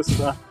Indianapolis.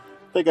 I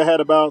think I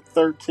had about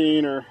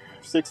 13 or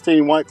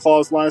 16 White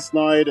Claws last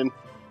night and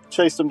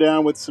chased them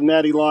down with some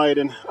Natty Light,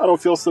 and I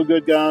don't feel so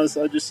good, guys.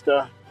 I just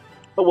I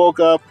woke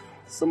up.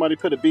 Somebody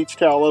put a beach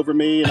towel over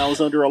me, and I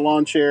was under a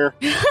lawn chair,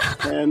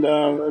 and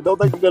I don't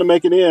think I'm going to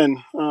make it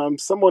in.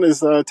 Someone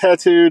has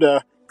tattooed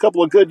a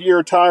couple of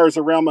Goodyear tires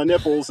around my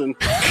nipples, and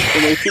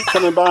they keep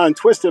coming by and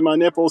twisting my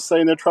nipples,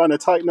 saying they're trying to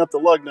tighten up the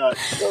lug nut.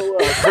 So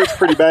it hurts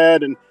pretty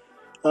bad, and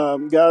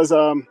guys,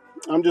 I'm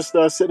just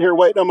sitting here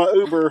waiting on my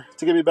Uber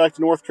to get me back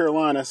to North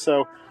Carolina,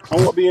 so I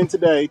won't be in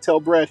today. Tell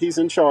Brett he's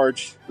in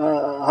charge.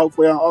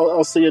 Hopefully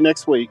I'll see you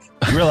next week.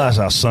 You realize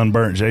how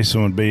sunburnt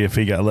Jason would be if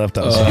he got left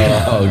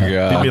outside? Oh,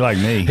 God. He'd be like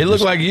me. He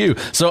looked like you.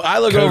 So I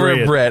look over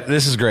at Brett.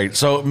 This is great.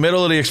 So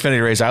middle of the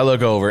Xfinity race, I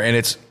look over, and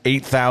it's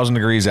 8,000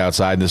 degrees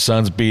outside, and the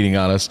sun's beating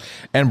on us,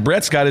 and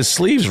Brett's got his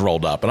sleeves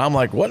rolled up, and I'm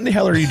like, what in the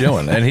hell are you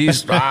doing? And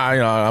he's,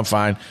 I'm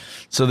fine.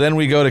 So then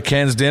we go to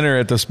Ken's dinner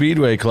at the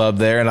Speedway Club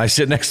there, and I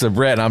sit next to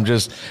Brett, and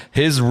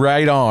his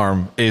right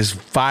arm is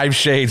 5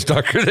 shades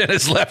darker than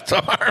his left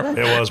arm.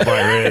 It was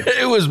bright red.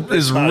 It was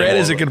as red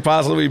as it could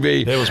possibly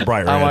be. It was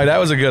bright red. I'm like, that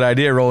was a good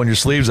idea, rolling your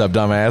sleeves up,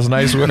 dumbass.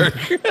 Nice work.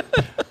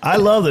 I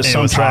love that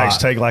some tracks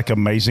hot. take like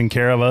amazing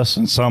care of us,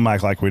 and some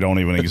act like we don't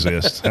even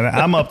exist. And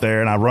I'm up there,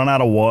 and I run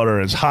out of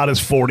water. It's hot as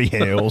 40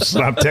 hells.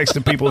 And I'm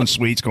texting people in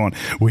suites going,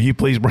 will you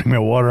please bring me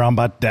water? I'm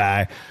about to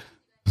die.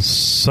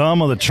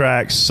 Some of the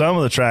tracks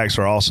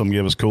are awesome,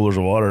 give us coolers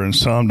of water, and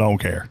some don't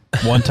care.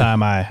 One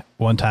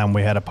time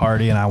we had a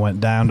party, and I went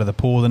down to the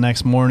pool the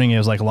next morning. It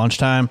was like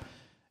lunchtime,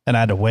 and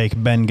I had to wake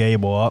Ben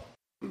Gable up,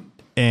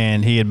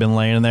 and he had been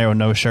laying there with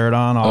no shirt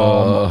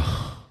on.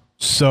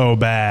 So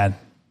bad,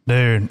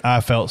 dude.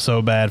 I felt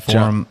so bad for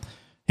him.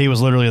 He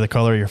was literally the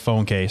color of your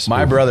phone case.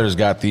 My brother's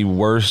got the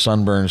worst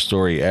sunburn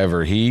story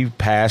ever. He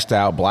passed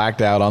out,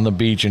 blacked out on the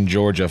beach in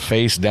Georgia,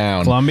 face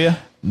down. Columbia?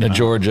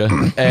 Georgia,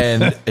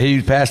 and he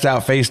passed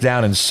out face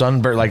down and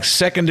sunburn, like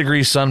 2nd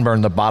degree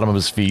sunburn, the bottom of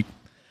his feet.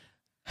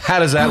 How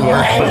does that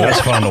work?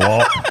 That's fun to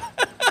walk.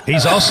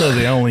 He's also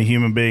the only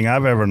human being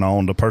I've ever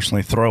known to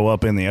personally throw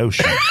up in the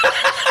ocean.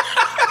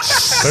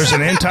 There's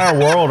an entire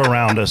world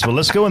around us, but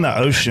let's go in the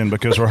ocean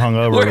because we're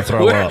hungover to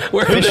throw up.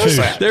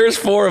 There's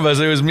 4 of us.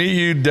 It was me,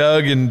 you,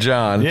 Doug, and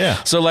John.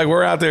 Yeah. So like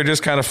we're out there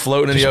just kind of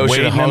floating in the Just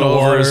ocean, wading in the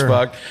hungover as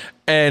water. fuck.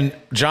 And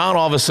John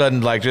all of a sudden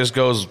like just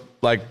goes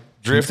like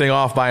drifting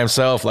off by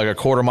himself like a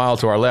quarter mile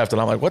to our left.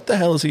 And I'm like, what the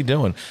hell is he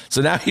doing?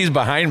 So now he's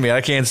behind me and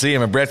I can't see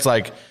him. And Brett's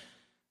like,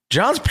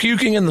 John's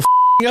puking in the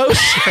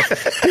ocean.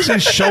 He's in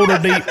shoulder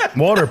deep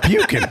water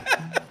puking.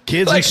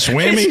 Kids like, and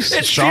swimmies,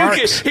 it's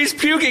sharks. Puking. He's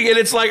puking and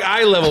it's like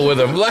eye level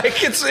with him.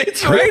 Like it's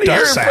right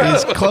here.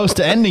 He's close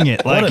to ending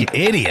it. What Like an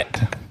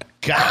idiot.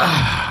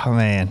 God,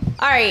 man.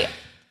 All right.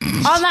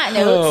 On that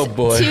note, Oh,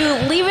 boy.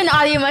 to leave an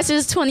audio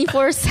message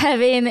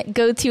 24/7,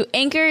 go to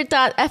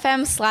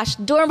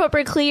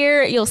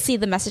anchor.fm/DornBumperClear. You'll see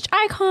the message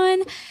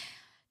icon.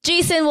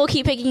 Jason will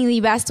keep picking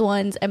the best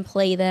ones and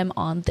play them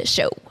on the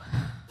show.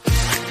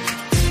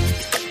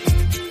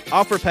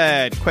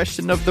 OfferPad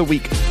question of the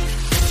week.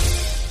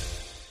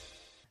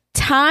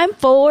 time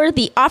for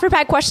the offer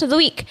pack question of the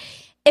week.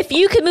 If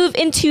you could move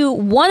into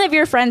one of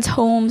your friends'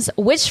 homes,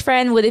 which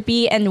friend would it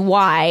be and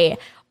why?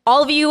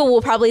 All of you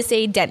will probably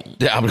say Denny.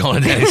 Yeah, I'm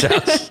going to Denny's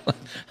house.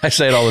 I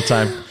say it all the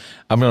time.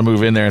 I'm going to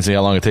move in there and see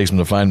how long it takes them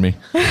to find me.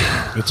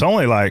 It's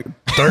only like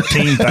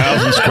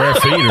 13,000 square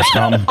feet or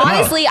something.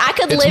 Honestly, I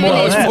could live in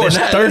it. It's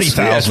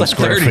 30,000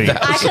 square feet.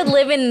 I could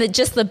live in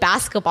just the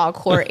basketball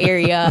court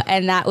area,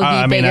 and that would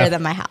be bigger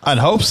than my house. I'd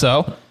hope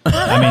so.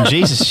 I mean,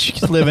 Jesus, you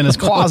could live in his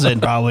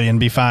closet probably and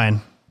be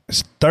fine.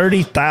 It's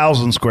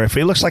 30,000 square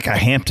feet. It looks like a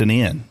Hampton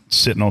Inn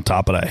sitting on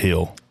top of that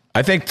hill.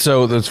 I think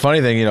so. The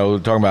funny thing,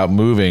 talking about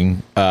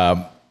moving,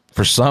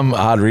 for some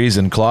odd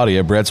reason,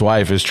 Claudia, Brett's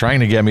wife, is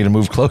trying to get me to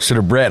move closer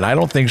to Brett. And I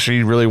don't think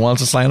she really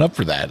wants to sign up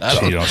for that.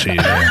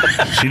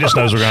 She just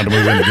knows we're going to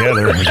move in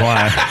together. That's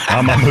why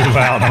I'm going to move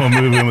out. I'm going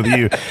to move in with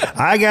you.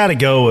 I got to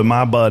go with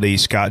my buddy,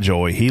 Scott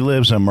Joy. He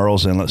lives in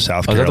Murrells Inlet,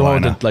 South Carolina. Is that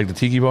the one with the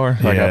tiki bar?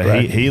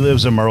 Yeah, he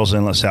lives in Murrells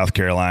Inlet, South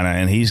Carolina,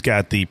 and he's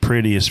got the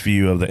prettiest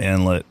view of the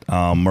inlet,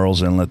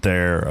 Murrells Inlet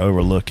there,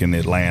 overlooking the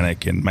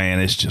Atlantic. And, man,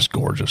 it's just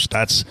gorgeous.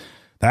 That's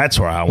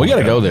where I want to go. We got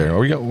to go there.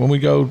 When we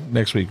go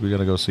next week, we got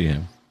to go see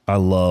him. I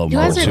love You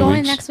guys Myrtle. are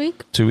going next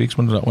week? 2 weeks,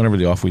 whenever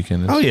the off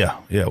weekend is. Oh, yeah.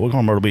 Yeah, we're going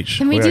to Myrtle Beach.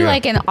 Can we do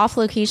like an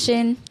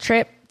off-location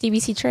trip,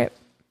 DBC trip?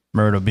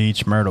 Myrtle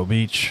Beach.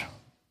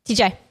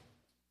 TJ.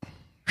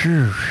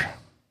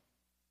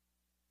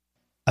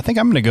 I think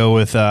I'm going to go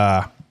with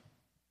a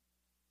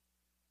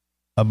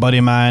buddy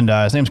of mine.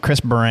 His name's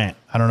Chris Barrant.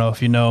 I don't know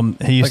if you know him.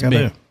 He used to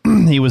be.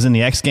 He was in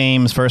the X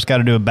Games. First got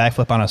to do a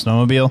backflip on a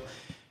snowmobile.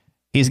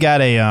 He's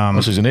got a.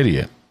 He's an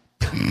idiot.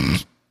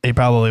 He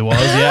probably was.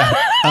 Yeah.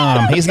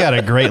 He's got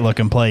a great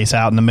looking place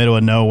out in the middle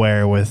of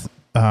nowhere with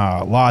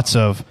lots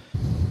of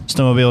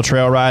snowmobile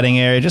trail riding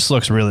area. It just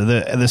looks really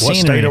the what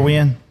scenery. state are we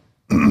in?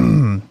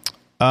 Man.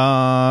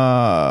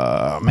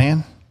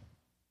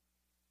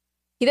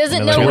 He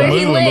doesn't know where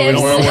he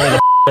lives. We're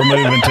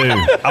moving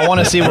to. I want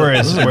to see where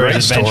his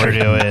adventure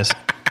deal is.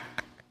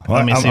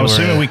 Well, I'm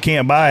assuming we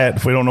can't buy it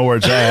if we don't know where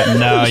it's at.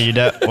 No, you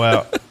don't.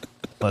 Well,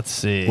 let's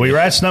see. We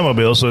ride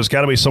snowmobiles, so it's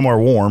got to be somewhere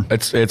warm.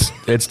 It's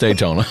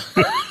Daytona.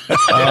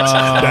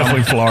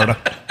 Definitely Florida.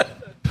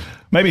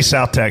 Maybe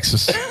South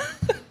Texas.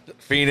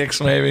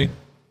 Phoenix, maybe.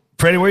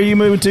 Freddie, where are you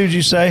moving to, did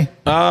you say?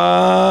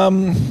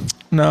 No,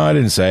 I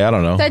didn't say. I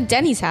don't know. At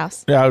Denny's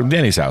house. Yeah,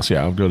 Denny's house.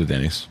 Yeah, I'll go to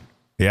Denny's.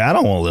 Yeah, I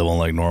don't want to live on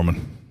Lake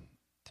Norman.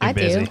 I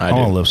do. I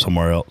want to live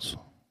somewhere else.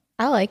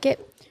 I like it.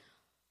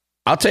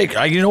 I'll take.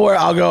 You know where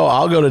I'll go?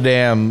 I'll go to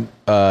damn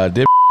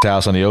Dip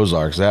house on the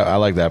Ozarks. I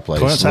like that place.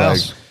 Clint's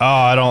house. Oh,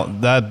 I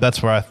don't.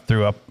 That's where I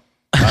threw up.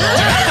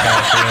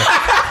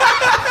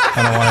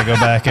 I don't want to go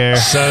back there.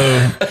 So,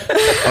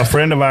 a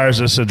friend of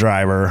ours is a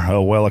driver,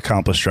 a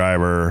well-accomplished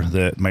driver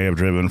that may have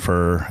driven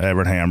for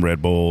Evernham,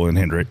 Red Bull, and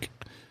Hendrick.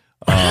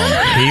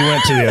 He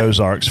went to the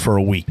Ozarks for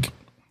a week.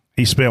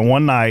 He spent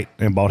one night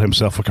and bought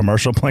himself a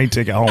commercial plane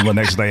ticket home the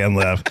next day and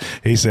left.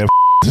 He said,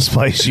 this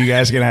place, you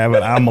guys can have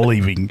it. I'm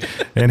leaving.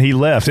 And he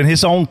left. And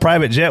his own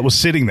private jet was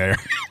sitting there.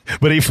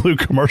 But he flew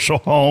commercial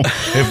home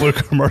and flew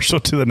commercial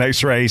to the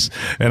next race.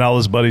 And all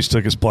his buddies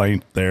took his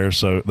plane there.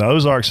 So the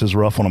Ozarks is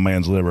rough on a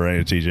man's liver,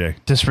 ain't it, TJ?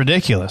 Just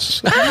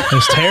ridiculous.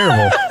 It's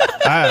terrible.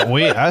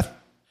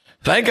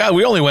 Thank God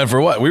we only went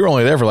for what? We were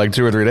only there for like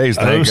 2 or 3 days.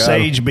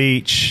 Osage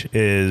Beach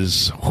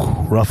is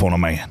rough on a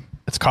man.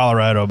 It's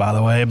Colorado, by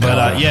the way.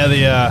 But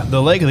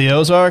the Lake of the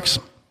Ozarks,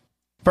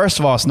 first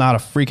of all, it's not a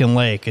freaking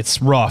lake.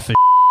 It's rough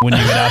when you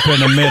get out there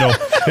in the middle.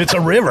 It's a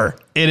river.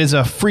 It is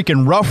a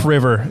freaking rough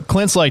river.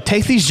 Clint's like,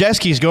 take these jet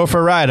skis, go for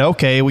a ride.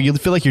 Okay, well, you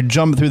feel like you're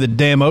jumping through the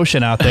damn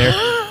ocean out there.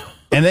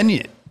 And then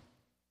it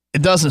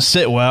doesn't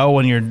sit well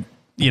when you're,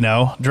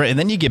 and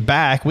then you get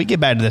back. We get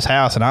back to this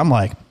house, and I'm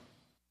like,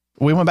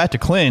 we went back to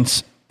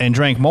Clint's and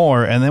drank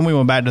more, and then we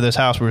went back to this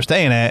house we were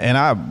staying at, and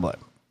I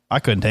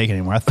couldn't take it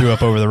anymore. I threw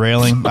up over the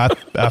railing.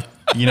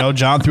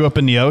 John threw up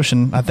in the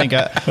ocean. I think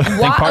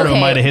part of it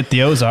might have hit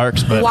the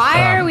Ozarks. But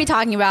why are we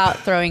talking about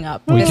throwing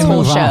up this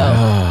whole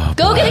show?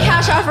 Go get a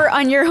cash offer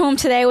on your home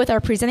today with our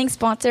presenting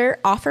sponsor,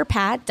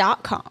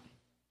 OfferPad.com.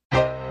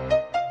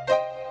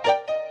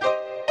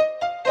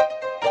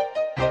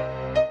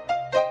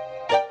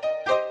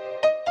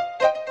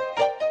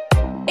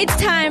 It's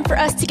time for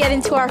us to get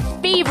into our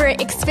favorite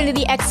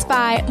Xfinity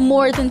X5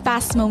 More Than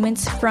Fast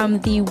moments from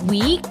the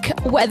week.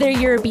 Whether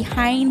you're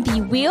behind the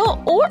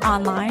wheel or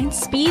online,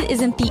 speed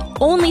isn't the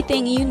only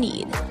thing you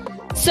need.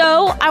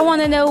 So I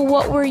want to know,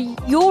 what were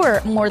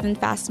your More Than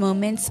Fast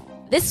moments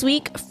this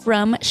week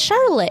from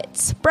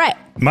Charlotte? Brett.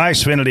 My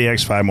Xfinity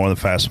X5 More Than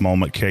Fast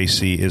moment,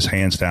 Casey, is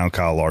hands down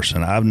Kyle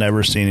Larson. I've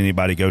never seen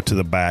anybody go to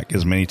the back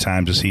as many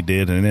times as he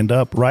did and end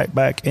up right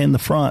back in the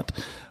front.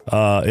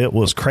 It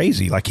was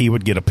crazy. Like, he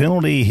would get a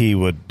penalty, he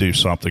would do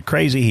something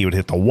crazy, he would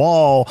hit the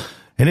wall,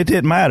 and it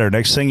didn't matter.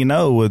 Next thing you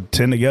know, with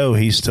 10 to go,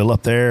 he's still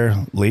up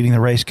there leading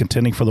the race,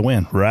 contending for the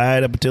win,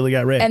 right up until he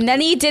got wrecked. And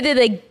then he did it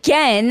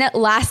again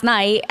last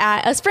night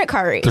at a sprint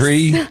car race.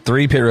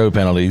 Three pit road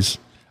penalties,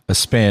 a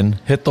spin,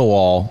 hit the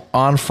wall,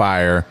 on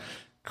fire,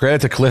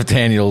 Credit to Cliff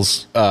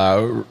Daniels.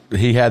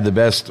 He had the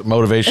best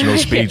motivational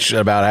speech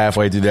about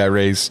halfway through that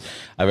race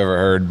I've ever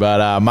heard.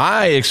 But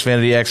my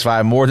Xfinity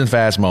X5 more than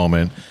fast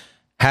moment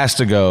has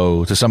to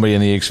go to somebody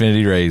in the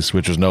Xfinity race,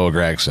 which was Noah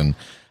Gragson.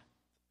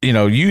 You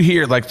know, you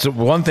hear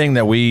one thing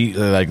that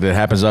that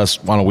happens to us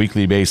on a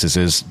weekly basis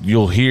is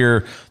you'll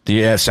hear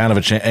the sound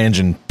of an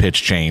engine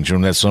pitch change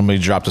when somebody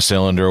dropped a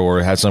cylinder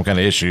or had some kind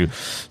of issue.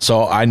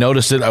 So I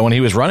noticed it when he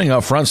was running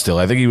up front still.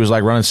 I think he was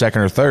running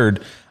second or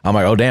third. I'm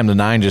like, oh, damn, the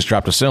 9 just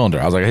dropped a cylinder.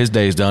 I was like, his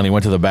day's done. He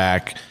went to the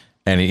back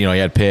and he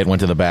had pit, went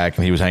to the back,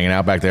 and he was hanging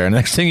out back there. And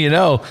next thing you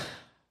know,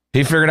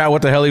 he figured out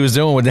what the hell he was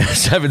doing with that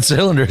 7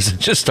 cylinders and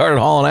just started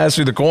hauling ass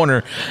through the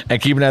corner and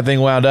keeping that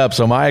thing wound up.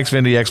 So my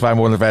Xfinity X5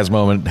 more than fast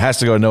moment has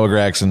to go to Noah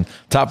Gragson.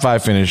 Top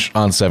 5 finish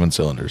on 7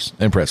 cylinders.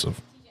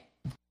 Impressive.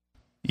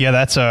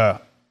 Yeah,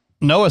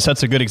 Noah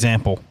sets a good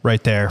example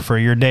right there for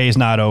your day's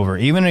not over.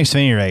 Even an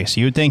Xfinity race,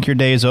 you would think your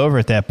day is over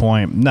at that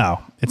point.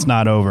 No, it's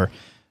not over.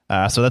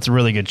 So that's a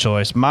really good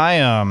choice. My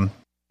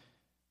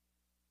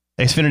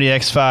Xfinity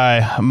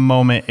X5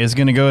 moment is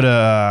going to go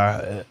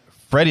to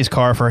Freddie's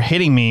car for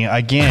hitting me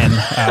again.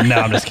 No,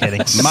 I'm just kidding.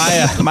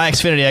 My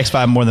Xfinity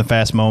X5 more than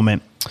fast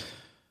moment.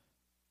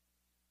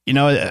 You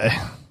know,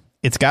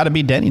 it's got to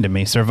be Denny to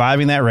me.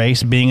 Surviving that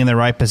race, being in the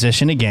right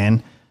position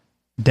again.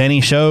 Denny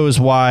shows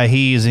why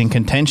he's in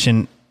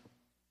contention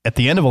at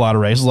the end of a lot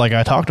of races, like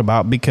I talked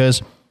about,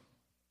 because,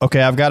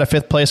 okay, I've got a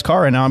 5th place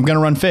car and now I'm going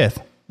to run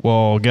 5th.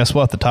 Well, guess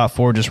what? The top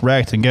 4 just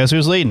wrecked, and guess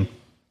who's leading?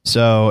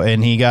 So,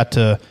 and he got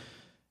to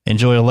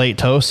enjoy a late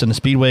toast in the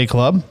Speedway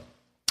Club.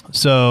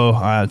 So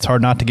it's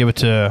hard not to give it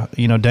to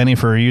Denny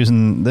for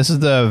using. This is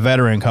the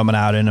veteran coming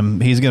out in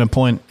him. He's going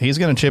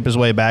to chip his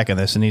way back in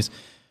this, and he's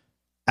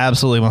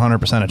absolutely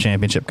 100% a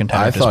championship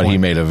contender. I thought he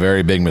made a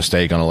very big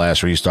mistake on the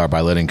last restart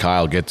by letting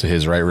Kyle get to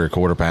his right rear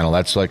quarter panel.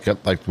 That's like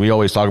we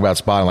always talk about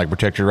spotting,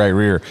 protect your right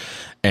rear.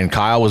 And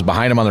Kyle was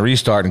behind him on the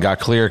restart and got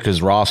clear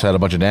because Ross had a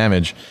bunch of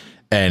damage.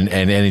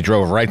 And he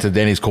drove right to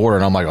Denny's quarter,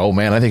 and I'm like, oh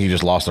man, I think he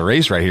just lost the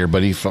race right here.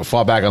 But he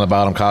fought back on the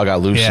bottom. Kyle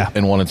got loose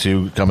and wanted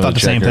to come in the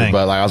checker.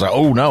 But I was like,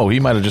 oh no, he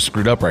might have just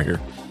screwed up right here.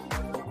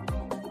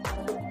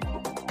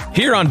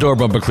 Here on Door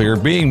Bumper Clear,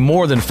 being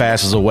more than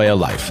fast is a way of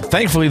life.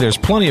 Thankfully, there's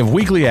plenty of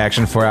weekly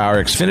action for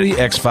our Xfinity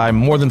X5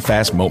 more than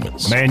fast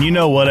moments. Man, you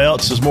know what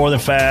else is more than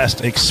fast?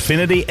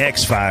 Xfinity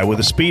X5. With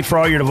a speed for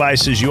all your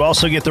devices, you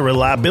also get the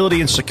reliability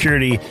and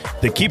security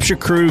that keeps your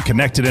crew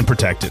connected and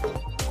protected.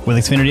 With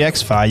Xfinity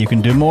X5, you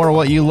can do more of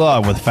what you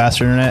love with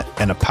faster internet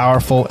and a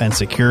powerful and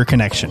secure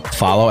connection.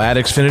 Follow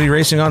 @Xfinity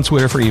Racing on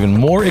Twitter for even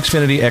more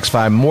Xfinity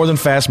X5 more than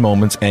fast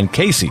moments. And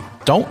Casey,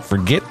 don't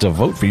forget to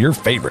vote for your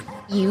favorite.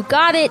 You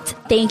got it.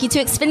 Thank you to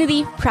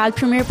Xfinity, proud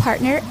premier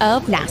partner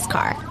of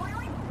NASCAR.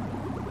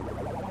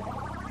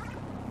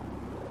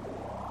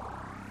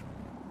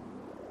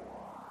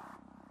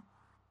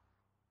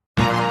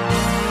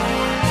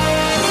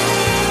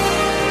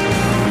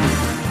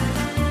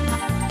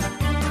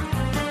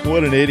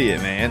 What an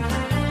idiot, man.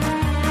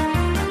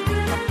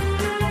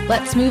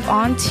 Let's move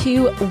on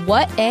to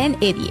What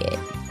an Idiot.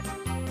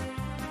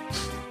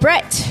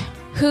 Brett,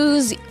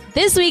 who's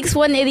this week's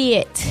What an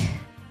Idiot?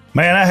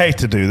 Man, I hate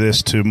to do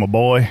this to my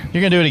boy.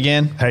 You're going to do it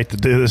again? Hate to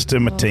do this to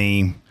my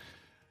team.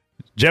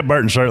 Jeb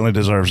Burton certainly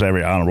deserves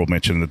every honorable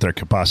mention that there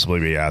could possibly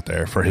be out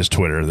there for his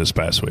Twitter this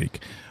past week.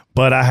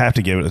 But I have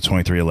to give it to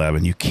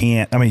 2311. You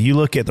can't. I mean, you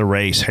look at the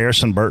race.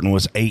 Harrison Burton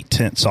was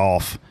 0.8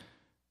 off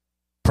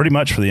pretty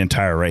much for the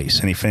entire race,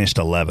 and he finished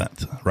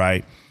 11th,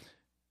 right?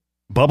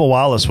 Bubba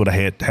Wallace would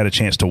have had a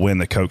chance to win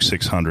the Coke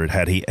 600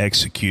 had he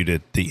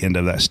executed the end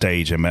of that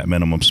stage and at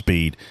minimum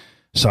speed.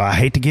 So I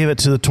hate to give it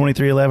to the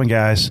 2311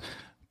 guys,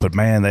 but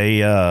man,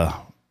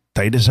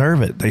 they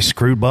deserve it. They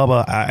screwed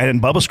Bubba,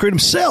 and Bubba screwed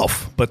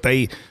himself, but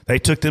they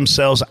took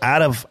themselves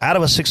out of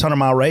a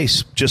 600-mile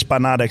race just by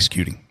not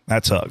executing.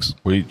 That sucks.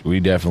 We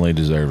definitely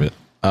deserve it.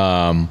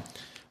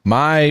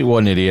 My What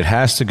an Idiot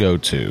has to go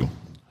to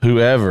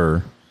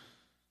whoever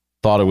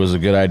thought it was a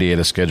good idea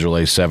to schedule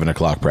a 7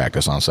 o'clock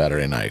practice on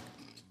Saturday night.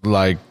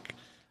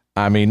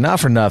 I mean,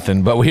 not for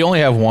nothing, but we only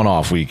have one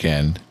off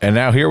weekend. And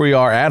now here we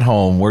are at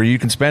home where you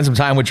can spend some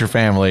time with your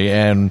family.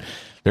 And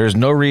there's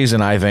no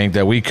reason, I think,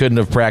 that we couldn't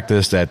have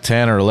practiced at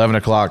 10 or 11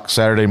 o'clock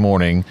Saturday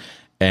morning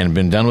and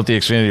been done with the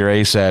Xfinity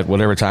race at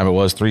whatever time it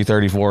was,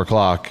 3:30, 4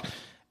 o'clock.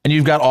 And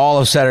you've got all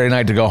of Saturday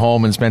night to go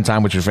home and spend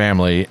time with your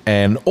family.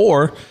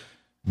 Or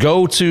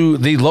go to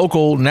the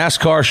local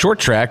NASCAR short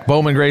track,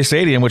 Bowman Gray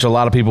Stadium, which a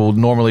lot of people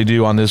normally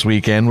do on this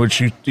weekend, which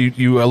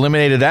you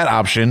eliminated that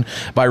option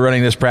by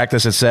running this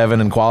practice at 7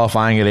 and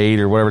qualifying at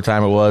 8 or whatever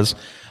time it was.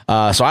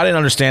 So I didn't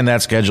understand that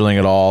scheduling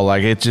at all.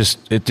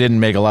 It didn't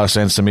make a lot of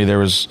sense to me. There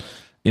was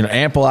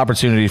ample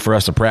opportunity for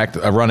us to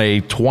run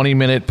a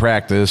 20-minute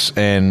practice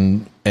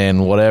and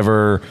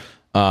whatever,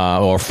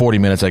 or 40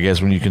 minutes, I guess,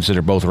 when you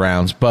consider both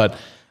rounds. But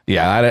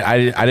yeah, I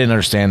didn't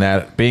understand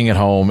that being at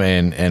home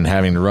and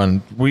having to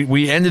run.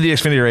 We ended the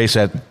Xfinity race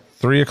at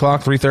 3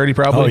 o'clock, 3:30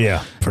 probably. Oh yeah,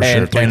 for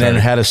sure. And then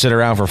had to sit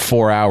around for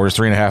 4 hours,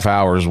 3.5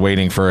 hours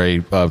waiting for a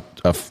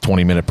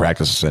 20-minute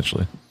practice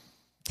essentially.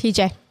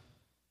 TJ.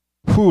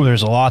 Whew,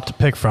 there's a lot to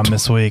pick from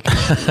this week.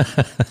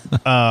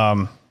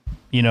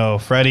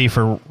 Freddie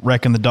for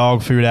wrecking the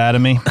dog food out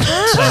of me.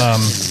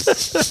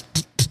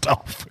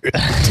 Dog food.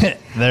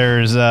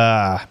 There's,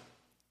 that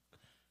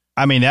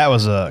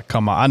was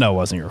come on. I know it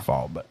wasn't your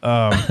fault, but,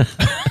 I'm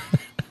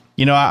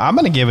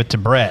going to give it to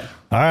Brett.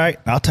 All right,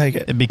 I'll take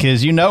it.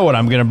 Because you know what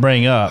I'm going to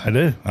bring up. I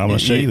do. I'm going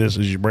to show you this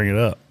as you bring it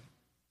up.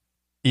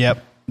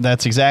 Yep,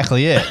 that's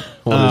exactly it.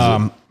 What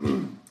is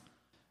it?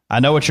 I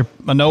know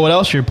what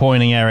else you're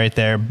pointing at right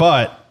there,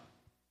 but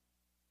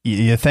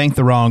you thank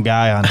the wrong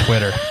guy on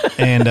Twitter.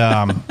 And,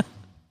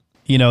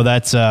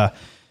 that's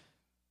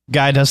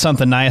guy does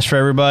something nice for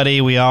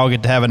everybody. We all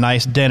get to have a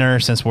nice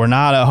dinner since we're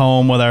not at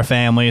home with our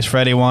families.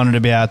 Freddie wanted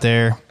to be out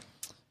there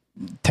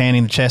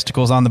tanning the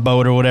chesticles on the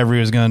boat or whatever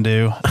he was going to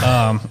do.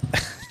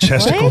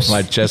 Chesticles?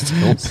 My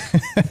chesticles.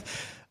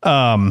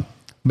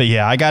 But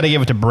yeah, I got to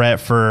give it to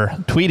Brett for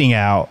tweeting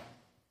out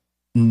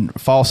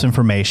false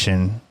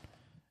information.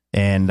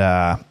 And,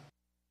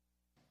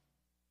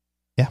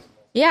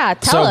 yeah,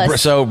 tell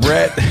us. So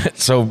Brett,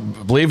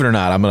 believe it or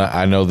not,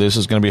 I know this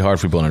is going to be hard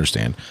for people to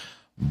understand.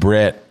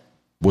 Brett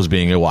was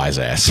being a wise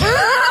ass.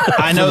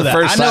 I know that.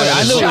 I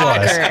know he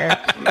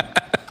was.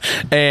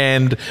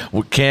 And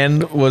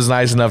Ken was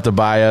nice enough to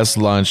buy us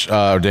lunch,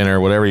 dinner,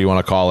 whatever you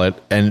want to call it.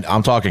 And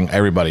I'm talking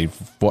everybody,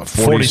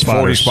 40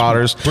 spotters,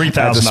 $3,000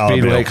 at the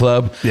Speedway bill.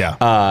 Club.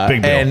 Yeah,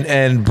 big deal.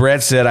 And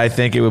Brett said, I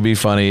think it would be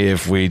funny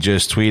if we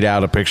just tweet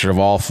out a picture of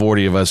all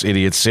 40 of us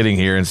idiots sitting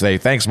here and say,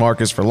 thanks,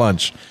 Marcus, for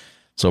lunch.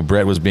 So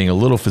Brett was being a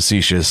little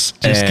facetious.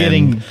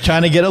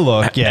 Trying to get a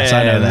look. Yes,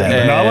 I know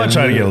that. No, I wasn't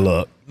trying to get a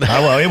look.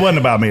 It wasn't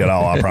about me at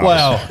all, I promise.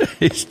 Well,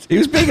 he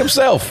was being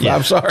himself. Yeah.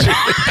 I'm sorry.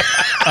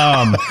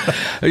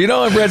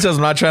 When Brett says,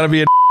 I'm not trying to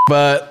be a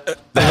but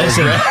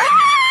listen,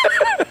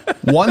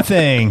 one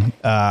thing,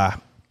 the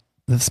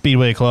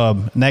Speedway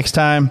Club, next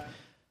time,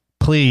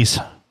 please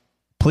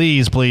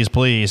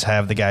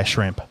have the guy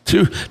shrimp.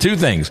 Two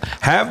things.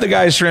 Have the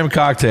guy shrimp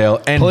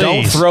cocktail and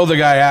don't throw the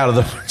guy out of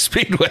the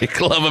Speedway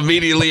Club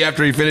immediately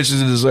after he finishes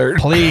the dessert.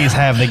 Please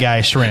have the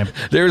guy shrimp.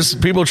 There's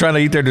people trying to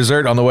eat their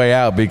dessert on the way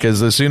out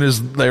because as soon as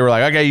they were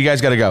like, okay, you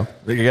guys got to go.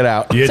 Get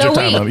out. You hit your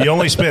time limit. You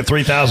only spent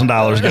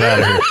 $3,000. Get out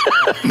of here.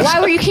 Why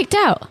were you kicked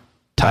out?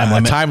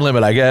 Time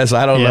limit, I guess.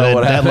 I don't know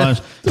what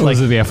happened.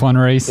 Was it the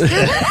F1 race?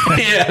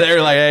 Yeah, they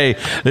were like, hey,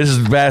 this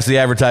is past the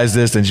advertised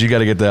distance. You got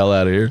to get the hell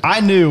out of here.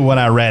 I knew when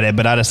I read it,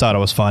 but I just thought it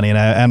was funny, and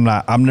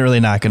I'm really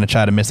not going to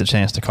try to miss a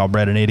chance to call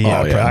Brett an idiot.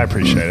 Oh, yeah, I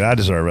appreciate it. I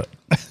deserve it.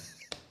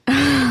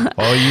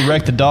 Oh, you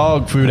wrecked the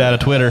dog food out of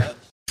Twitter.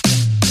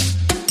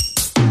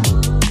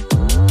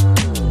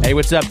 Hey,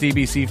 what's up,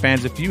 DBC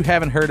fans? If you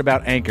haven't heard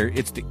about Anchor,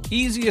 it's the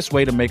easiest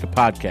way to make a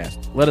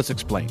podcast. Let us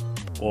explain.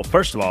 Well,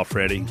 first of all,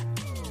 Freddie,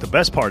 the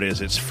best part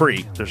is it's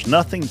free. There's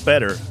nothing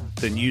better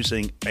than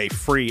using a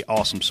free,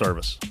 awesome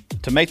service.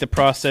 To make the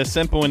process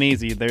simple and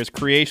easy, there's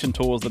creation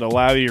tools that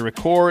allow you to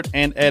record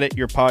and edit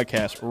your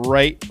podcast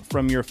right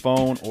from your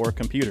phone or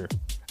computer.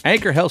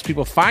 Anchor helps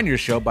people find your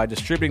show by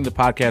distributing the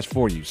podcast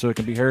for you so it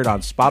can be heard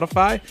on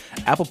Spotify,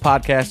 Apple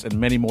Podcasts, and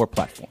many more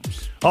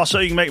platforms. Also,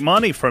 you can make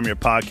money from your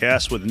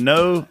podcast with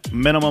no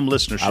minimum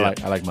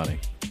listenership. I like money.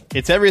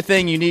 It's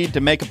everything you need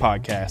to make a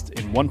podcast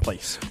in one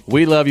place.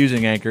 We love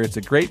using Anchor. It's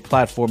a great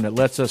platform that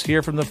lets us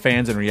hear from the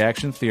fans in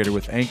Reaction Theater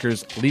with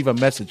Anchor's Leave a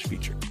Message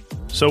feature.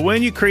 So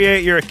when you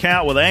create your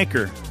account with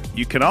Anchor,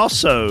 you can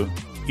also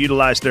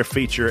utilize their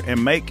feature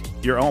and make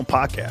your own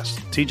podcast.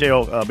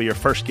 TJ will be your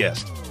first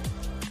guest.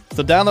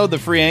 So download the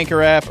free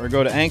Anchor app or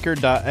go to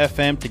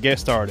anchor.fm to get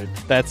started.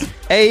 That's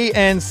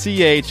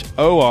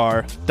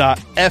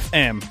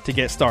ANCHOR.FM to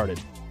get started.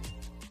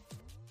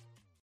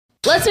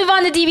 Let's move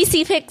on to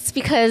DBC picks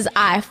because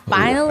I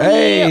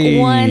finally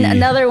won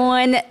another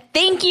one.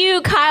 Thank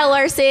you, Kyle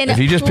Larson. If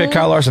you just pick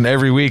Kyle Larson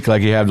every week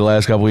like you have the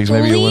last couple weeks,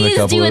 maybe you'll win a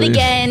couple of these. Please do it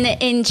again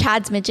in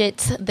Chad's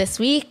Midgets this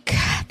week.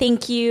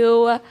 Thank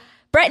you.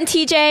 Brett and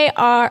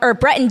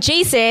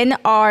Jason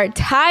are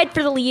tied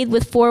for the lead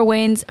with 4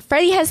 wins.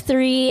 Freddie has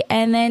 3,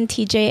 and then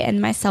TJ and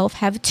myself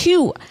have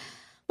 2.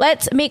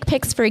 Let's make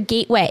picks for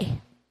Gateway.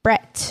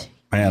 Brett.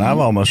 Man, I've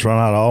almost run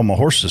out of all my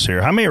horses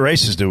here. How many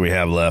races do we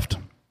have left?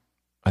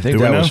 I think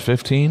that was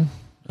 15,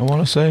 I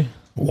want to say.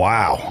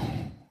 Wow.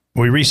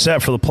 We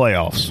reset for the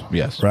playoffs.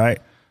 Yes. Right?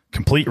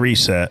 Complete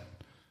reset.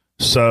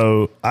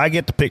 So I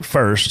get to pick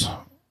first,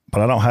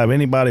 but I don't have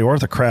anybody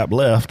worth a crap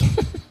left.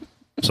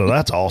 So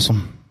that's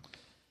awesome.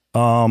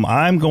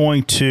 I'm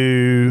going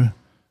to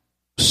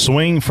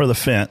swing for the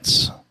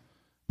fence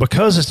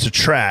because it's a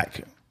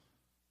track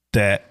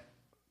that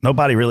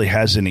nobody really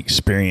has any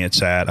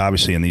experience at.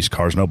 Obviously, in these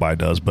cars, nobody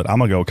does, but I'm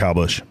going to go with Kyle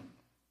Busch.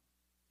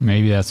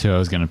 Maybe that's who I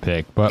was going to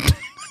pick, but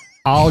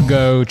I'll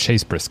go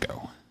Chase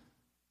Briscoe.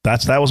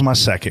 That was my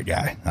second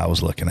guy I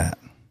was looking at.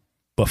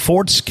 But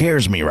Ford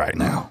scares me right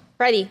now.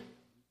 Freddie.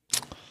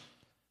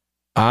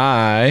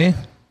 I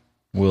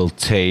will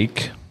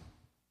take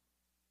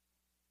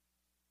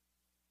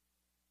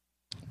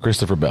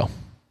Christopher Bell.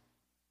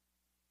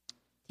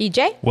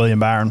 TJ? William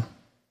Byron.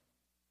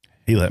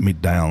 He let me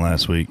down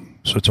last week,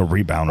 so it's a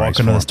rebound race.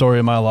 Welcome to the story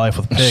of my life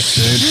with picks,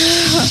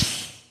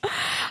 dude.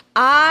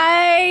 I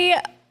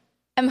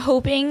am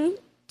hoping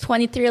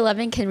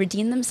 2311 can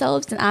redeem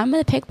themselves, and I'm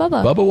going to pick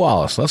Bubba. Bubba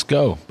Wallace. Let's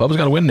go. Bubba's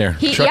got to win there.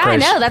 Yeah, I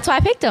know. That's why I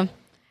picked him.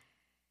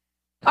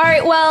 All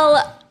right,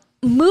 well,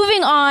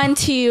 moving on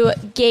to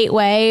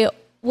Gateway,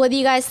 what do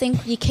you guys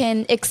think you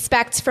can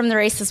expect from the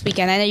race this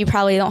weekend? I know you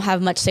probably don't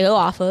have much to go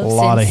off of. A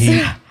lot of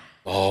heat.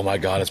 Oh, my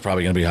God. It's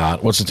probably going to be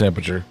hot. What's the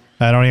temperature?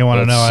 I don't even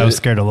want to know. I was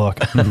scared to look.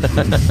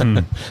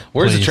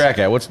 Where's the track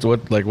at? What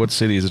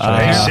city is the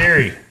track Hey, at?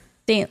 Siri.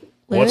 St.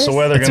 What's the Louis?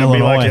 weather It's going to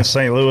be like Illinois. in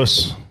St.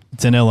 Louis?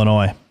 It's in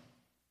Illinois.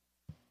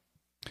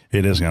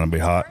 It is going to be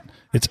hot.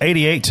 It's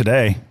 88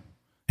 today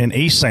in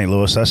East St.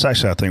 Louis. That's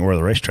actually, I think, where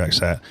the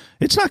racetrack's at.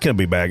 It's not going to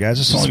be bad, guys.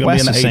 It's only going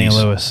to be in the west 80s. of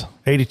St. Louis.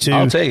 82.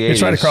 I'll take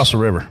It's right 80s. across the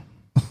river.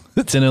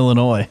 It's in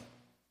Illinois.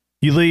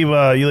 You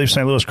leave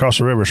St. Louis, across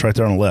the river. It's right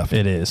there on the left.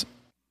 It is.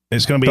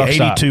 It's going to be Truck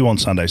 82 stop. on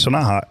Sunday, so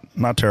not hot,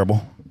 not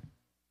terrible.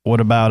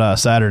 What about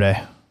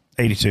Saturday?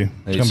 82. It's going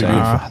to be 87.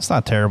 beautiful. It's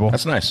not terrible.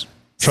 That's nice.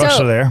 Trucks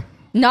So- are there.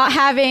 Not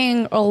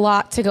having a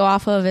lot to go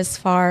off of as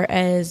far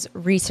as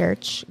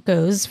research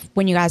goes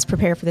when you guys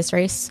prepare for this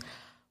race,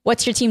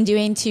 what's your team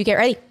doing to get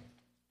ready?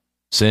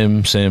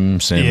 Sim.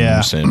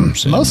 Yeah.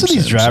 Most of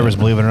these drivers,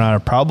 believe it or not, are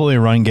probably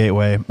run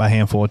Gateway a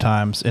handful of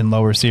times in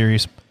lower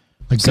series.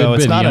 So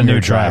it's not a new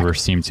track. drivers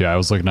seem to. I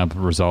was looking up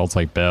results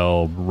like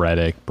Bell,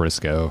 Reddick,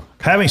 Briscoe.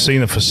 Having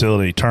seen the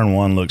facility, turn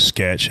one looks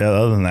sketch.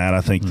 Other than that,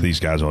 I think these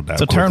guys will adapt.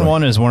 So turn quickly.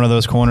 one is one of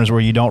those corners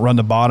where you don't run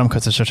the bottom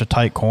because it's such a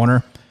tight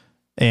corner.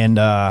 And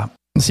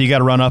so you got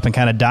to run up and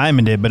kind of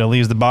diamond it, but it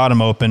leaves the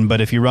bottom open. But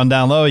if you run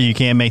down low, you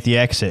can't make the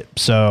exit.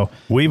 So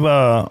we've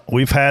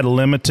had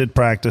limited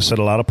practice at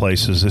a lot of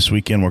places. This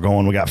weekend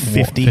we got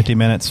 50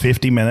 minutes.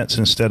 50 minutes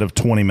instead of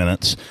 20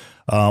 minutes.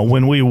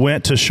 When we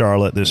went to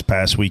Charlotte this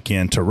past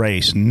weekend to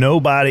race,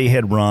 nobody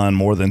had run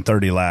more than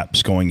 30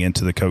 laps going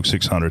into the Coke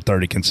 600,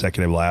 30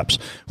 consecutive laps,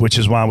 which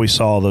is why we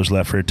saw those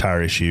left rear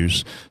tire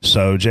issues.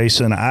 So,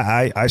 Jason,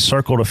 I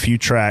circled a few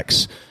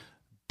tracks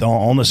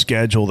on the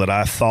schedule that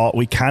I thought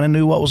we kind of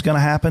knew what was going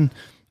to happen.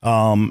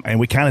 And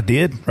we kind of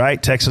did,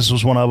 right? Texas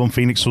was one of them.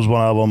 Phoenix was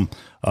one of them.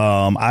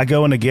 I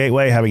go into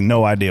Gateway having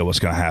no idea what's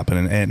going to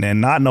happen.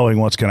 And not knowing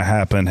what's going to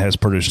happen has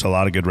produced a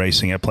lot of good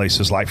racing at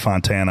places like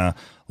Fontana,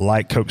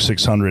 like Coke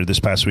 600 this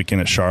past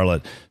weekend at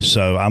Charlotte.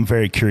 So I'm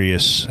very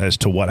curious as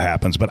to what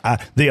happens. But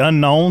the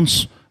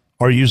unknowns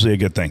are usually a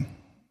good thing.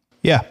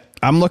 yeah,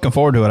 I'm looking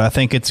forward to it. I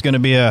think it's going to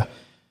be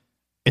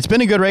it's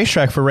been a good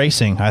racetrack for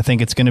racing. I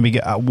think it's going to be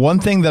good. One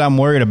thing that I'm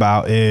worried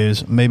about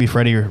is, maybe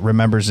Freddie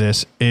remembers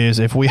this, is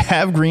if we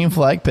have green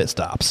flag pit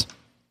stops,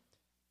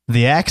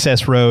 the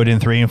access road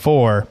in 3 and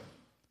 4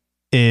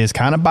 is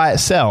kind of by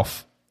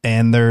itself,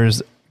 and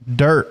there's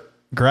dirt,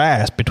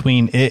 grass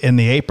between it and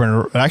the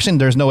apron. Actually,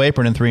 there's no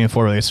apron in 3 and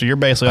 4 really, so you're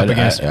basically up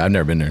against. I've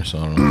never been there, so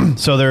I don't know.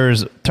 So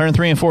there's turn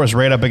 3 and 4 is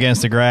right up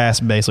against the grass.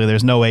 Basically,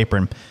 there's no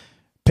apron.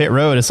 Pit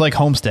road, it's like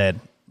Homestead.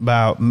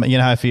 About, you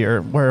know how if you,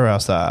 or where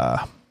else?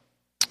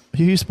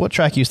 What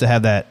track used to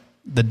have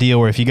the deal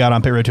where if you got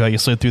on pit road 2, you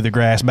slid through the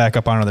grass back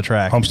up onto the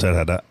track? Homestead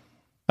had that.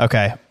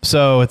 Okay,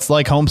 so it's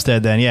like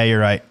Homestead then. Yeah, you're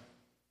right.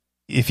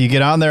 If you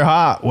get on there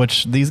hot,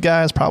 which these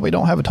guys probably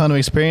don't have a ton of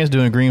experience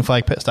doing green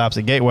flag pit stops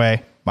at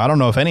Gateway. I don't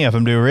know if any of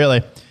them do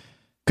really.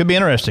 Could be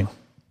interesting.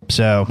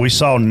 So we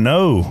saw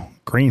no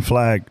green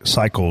flag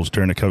cycles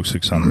during the Coke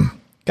 600.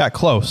 Got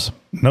close.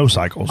 No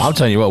cycles. I'm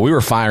telling you what, we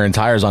were firing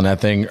tires on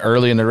that thing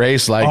early in the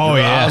race. Like, oh,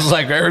 yeah. I was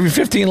like, every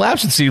 15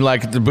 laps, it seemed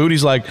like the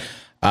booty's like,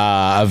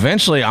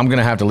 eventually I'm going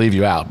to have to leave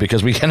you out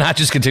because we cannot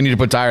just continue to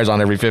put tires on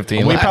every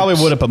 15 We laps. probably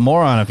would have put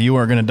more on if you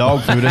weren't going to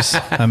dog food us.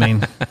 I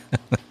mean,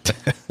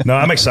 No,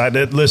 I'm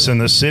excited. Listen,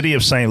 the city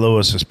of St.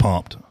 Louis is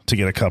pumped to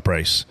get a cup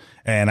race.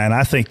 And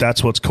I think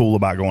that's what's cool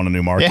about going to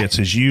new markets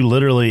is you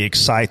literally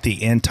excite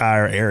the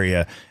entire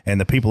area and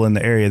the people in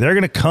the area. They're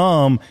going to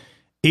come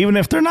even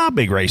if they're not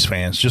big race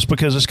fans, just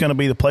because it's going to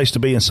be the place to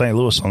be in St.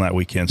 Louis on that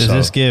weekend. Does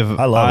this give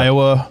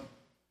Iowa,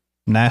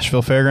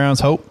 Nashville Fairgrounds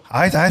hope?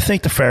 I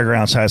think the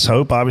Fairgrounds has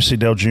hope. Obviously,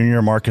 Dale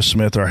Jr., Marcus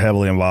Smith are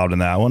heavily involved in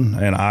that one,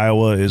 and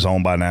Iowa is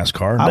owned by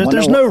NASCAR.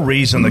 There's no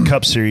reason the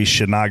Cup Series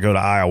should not go to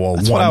Iowa.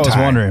 That's what I was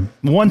wondering.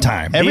 One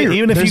time.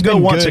 Even if you go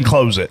been once and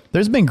close it.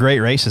 There's been great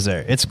races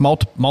there. It's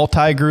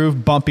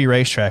multi-groove, bumpy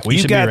racetrack. We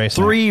You've should be got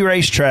racing 3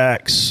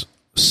 racetracks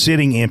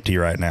sitting empty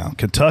right now.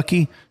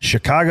 Kentucky,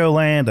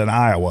 Chicagoland, and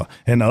Iowa.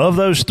 And of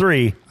those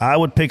 3, I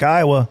would pick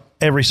Iowa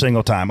every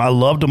single time. I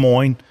love Des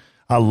Moines.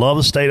 I love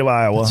the state of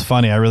Iowa. It's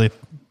funny. I really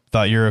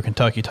thought you were a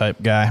Kentucky type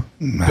guy.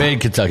 Big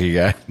Kentucky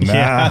guy.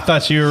 Yeah, I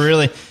thought you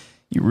really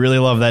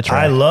love that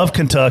track. I love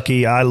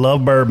Kentucky. I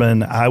love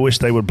bourbon. I wish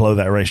they would blow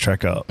that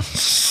racetrack up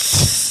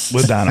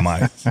with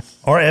dynamite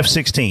or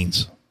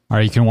F-16s. All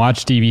right, you can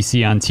watch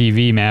DBC on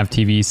TV, MAV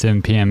TV,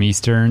 7 p.m.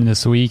 Eastern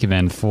this week, and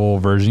then full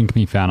version can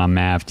be found on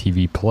MAV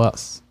TV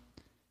Plus.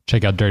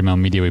 Check out Dirty Mo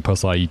Media. We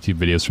post a lot of YouTube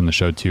videos from the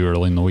show, too,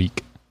 early in the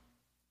week.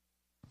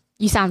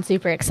 You sound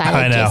super excited,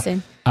 I know.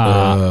 Jason.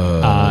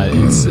 Well, I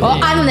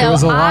don't know. There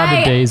was a lot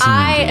of days.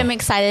 I am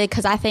excited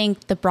because I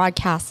think the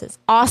broadcast is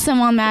awesome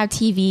on MAV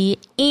TV,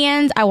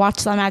 and I watched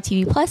it on MAV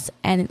TV Plus,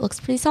 and it looks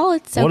pretty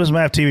solid. So What does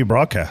MAV TV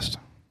broadcast?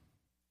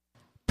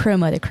 Pro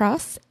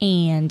Motocross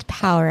and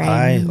Power and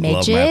I love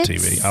Midgets. Map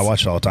TV. I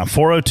watch it all the time.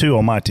 402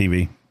 on my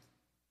TV.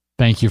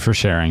 Thank you for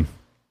sharing.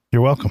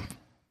 You're welcome.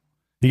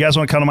 You guys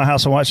want to come to my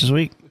house and watch this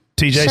week?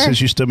 TJ, Sure.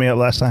 since you stood me up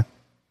last time.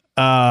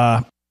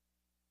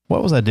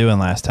 What was I doing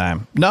last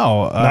time?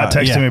 No. Not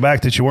texting me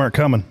back that you weren't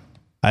coming.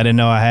 I didn't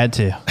know I had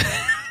to.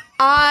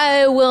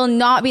 I will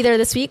not be there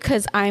this week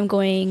because I'm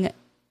going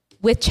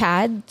with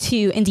Chad to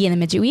Indiana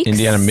Midget Week.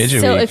 Indiana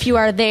Midget So Week. if you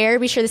are there,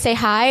 be sure to say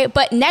hi.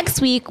 But next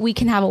week, we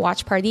can have a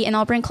watch party, and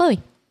I'll bring Chloe.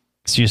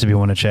 This used to be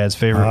one of Chad's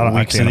favorite I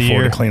weeks of can't the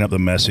afford year. to clean up the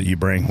mess that you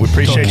bring. We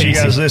appreciate you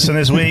guys listening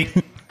this week,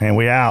 and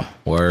we out.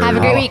 Word. Have a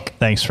great week.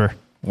 Thanks for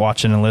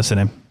watching and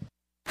listening.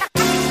 Check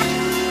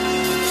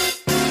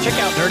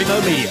out Dirty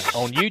Mo Media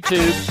on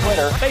YouTube,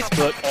 Twitter,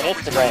 Facebook, and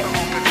Instagram.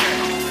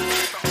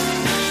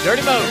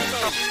 Dirty Mo.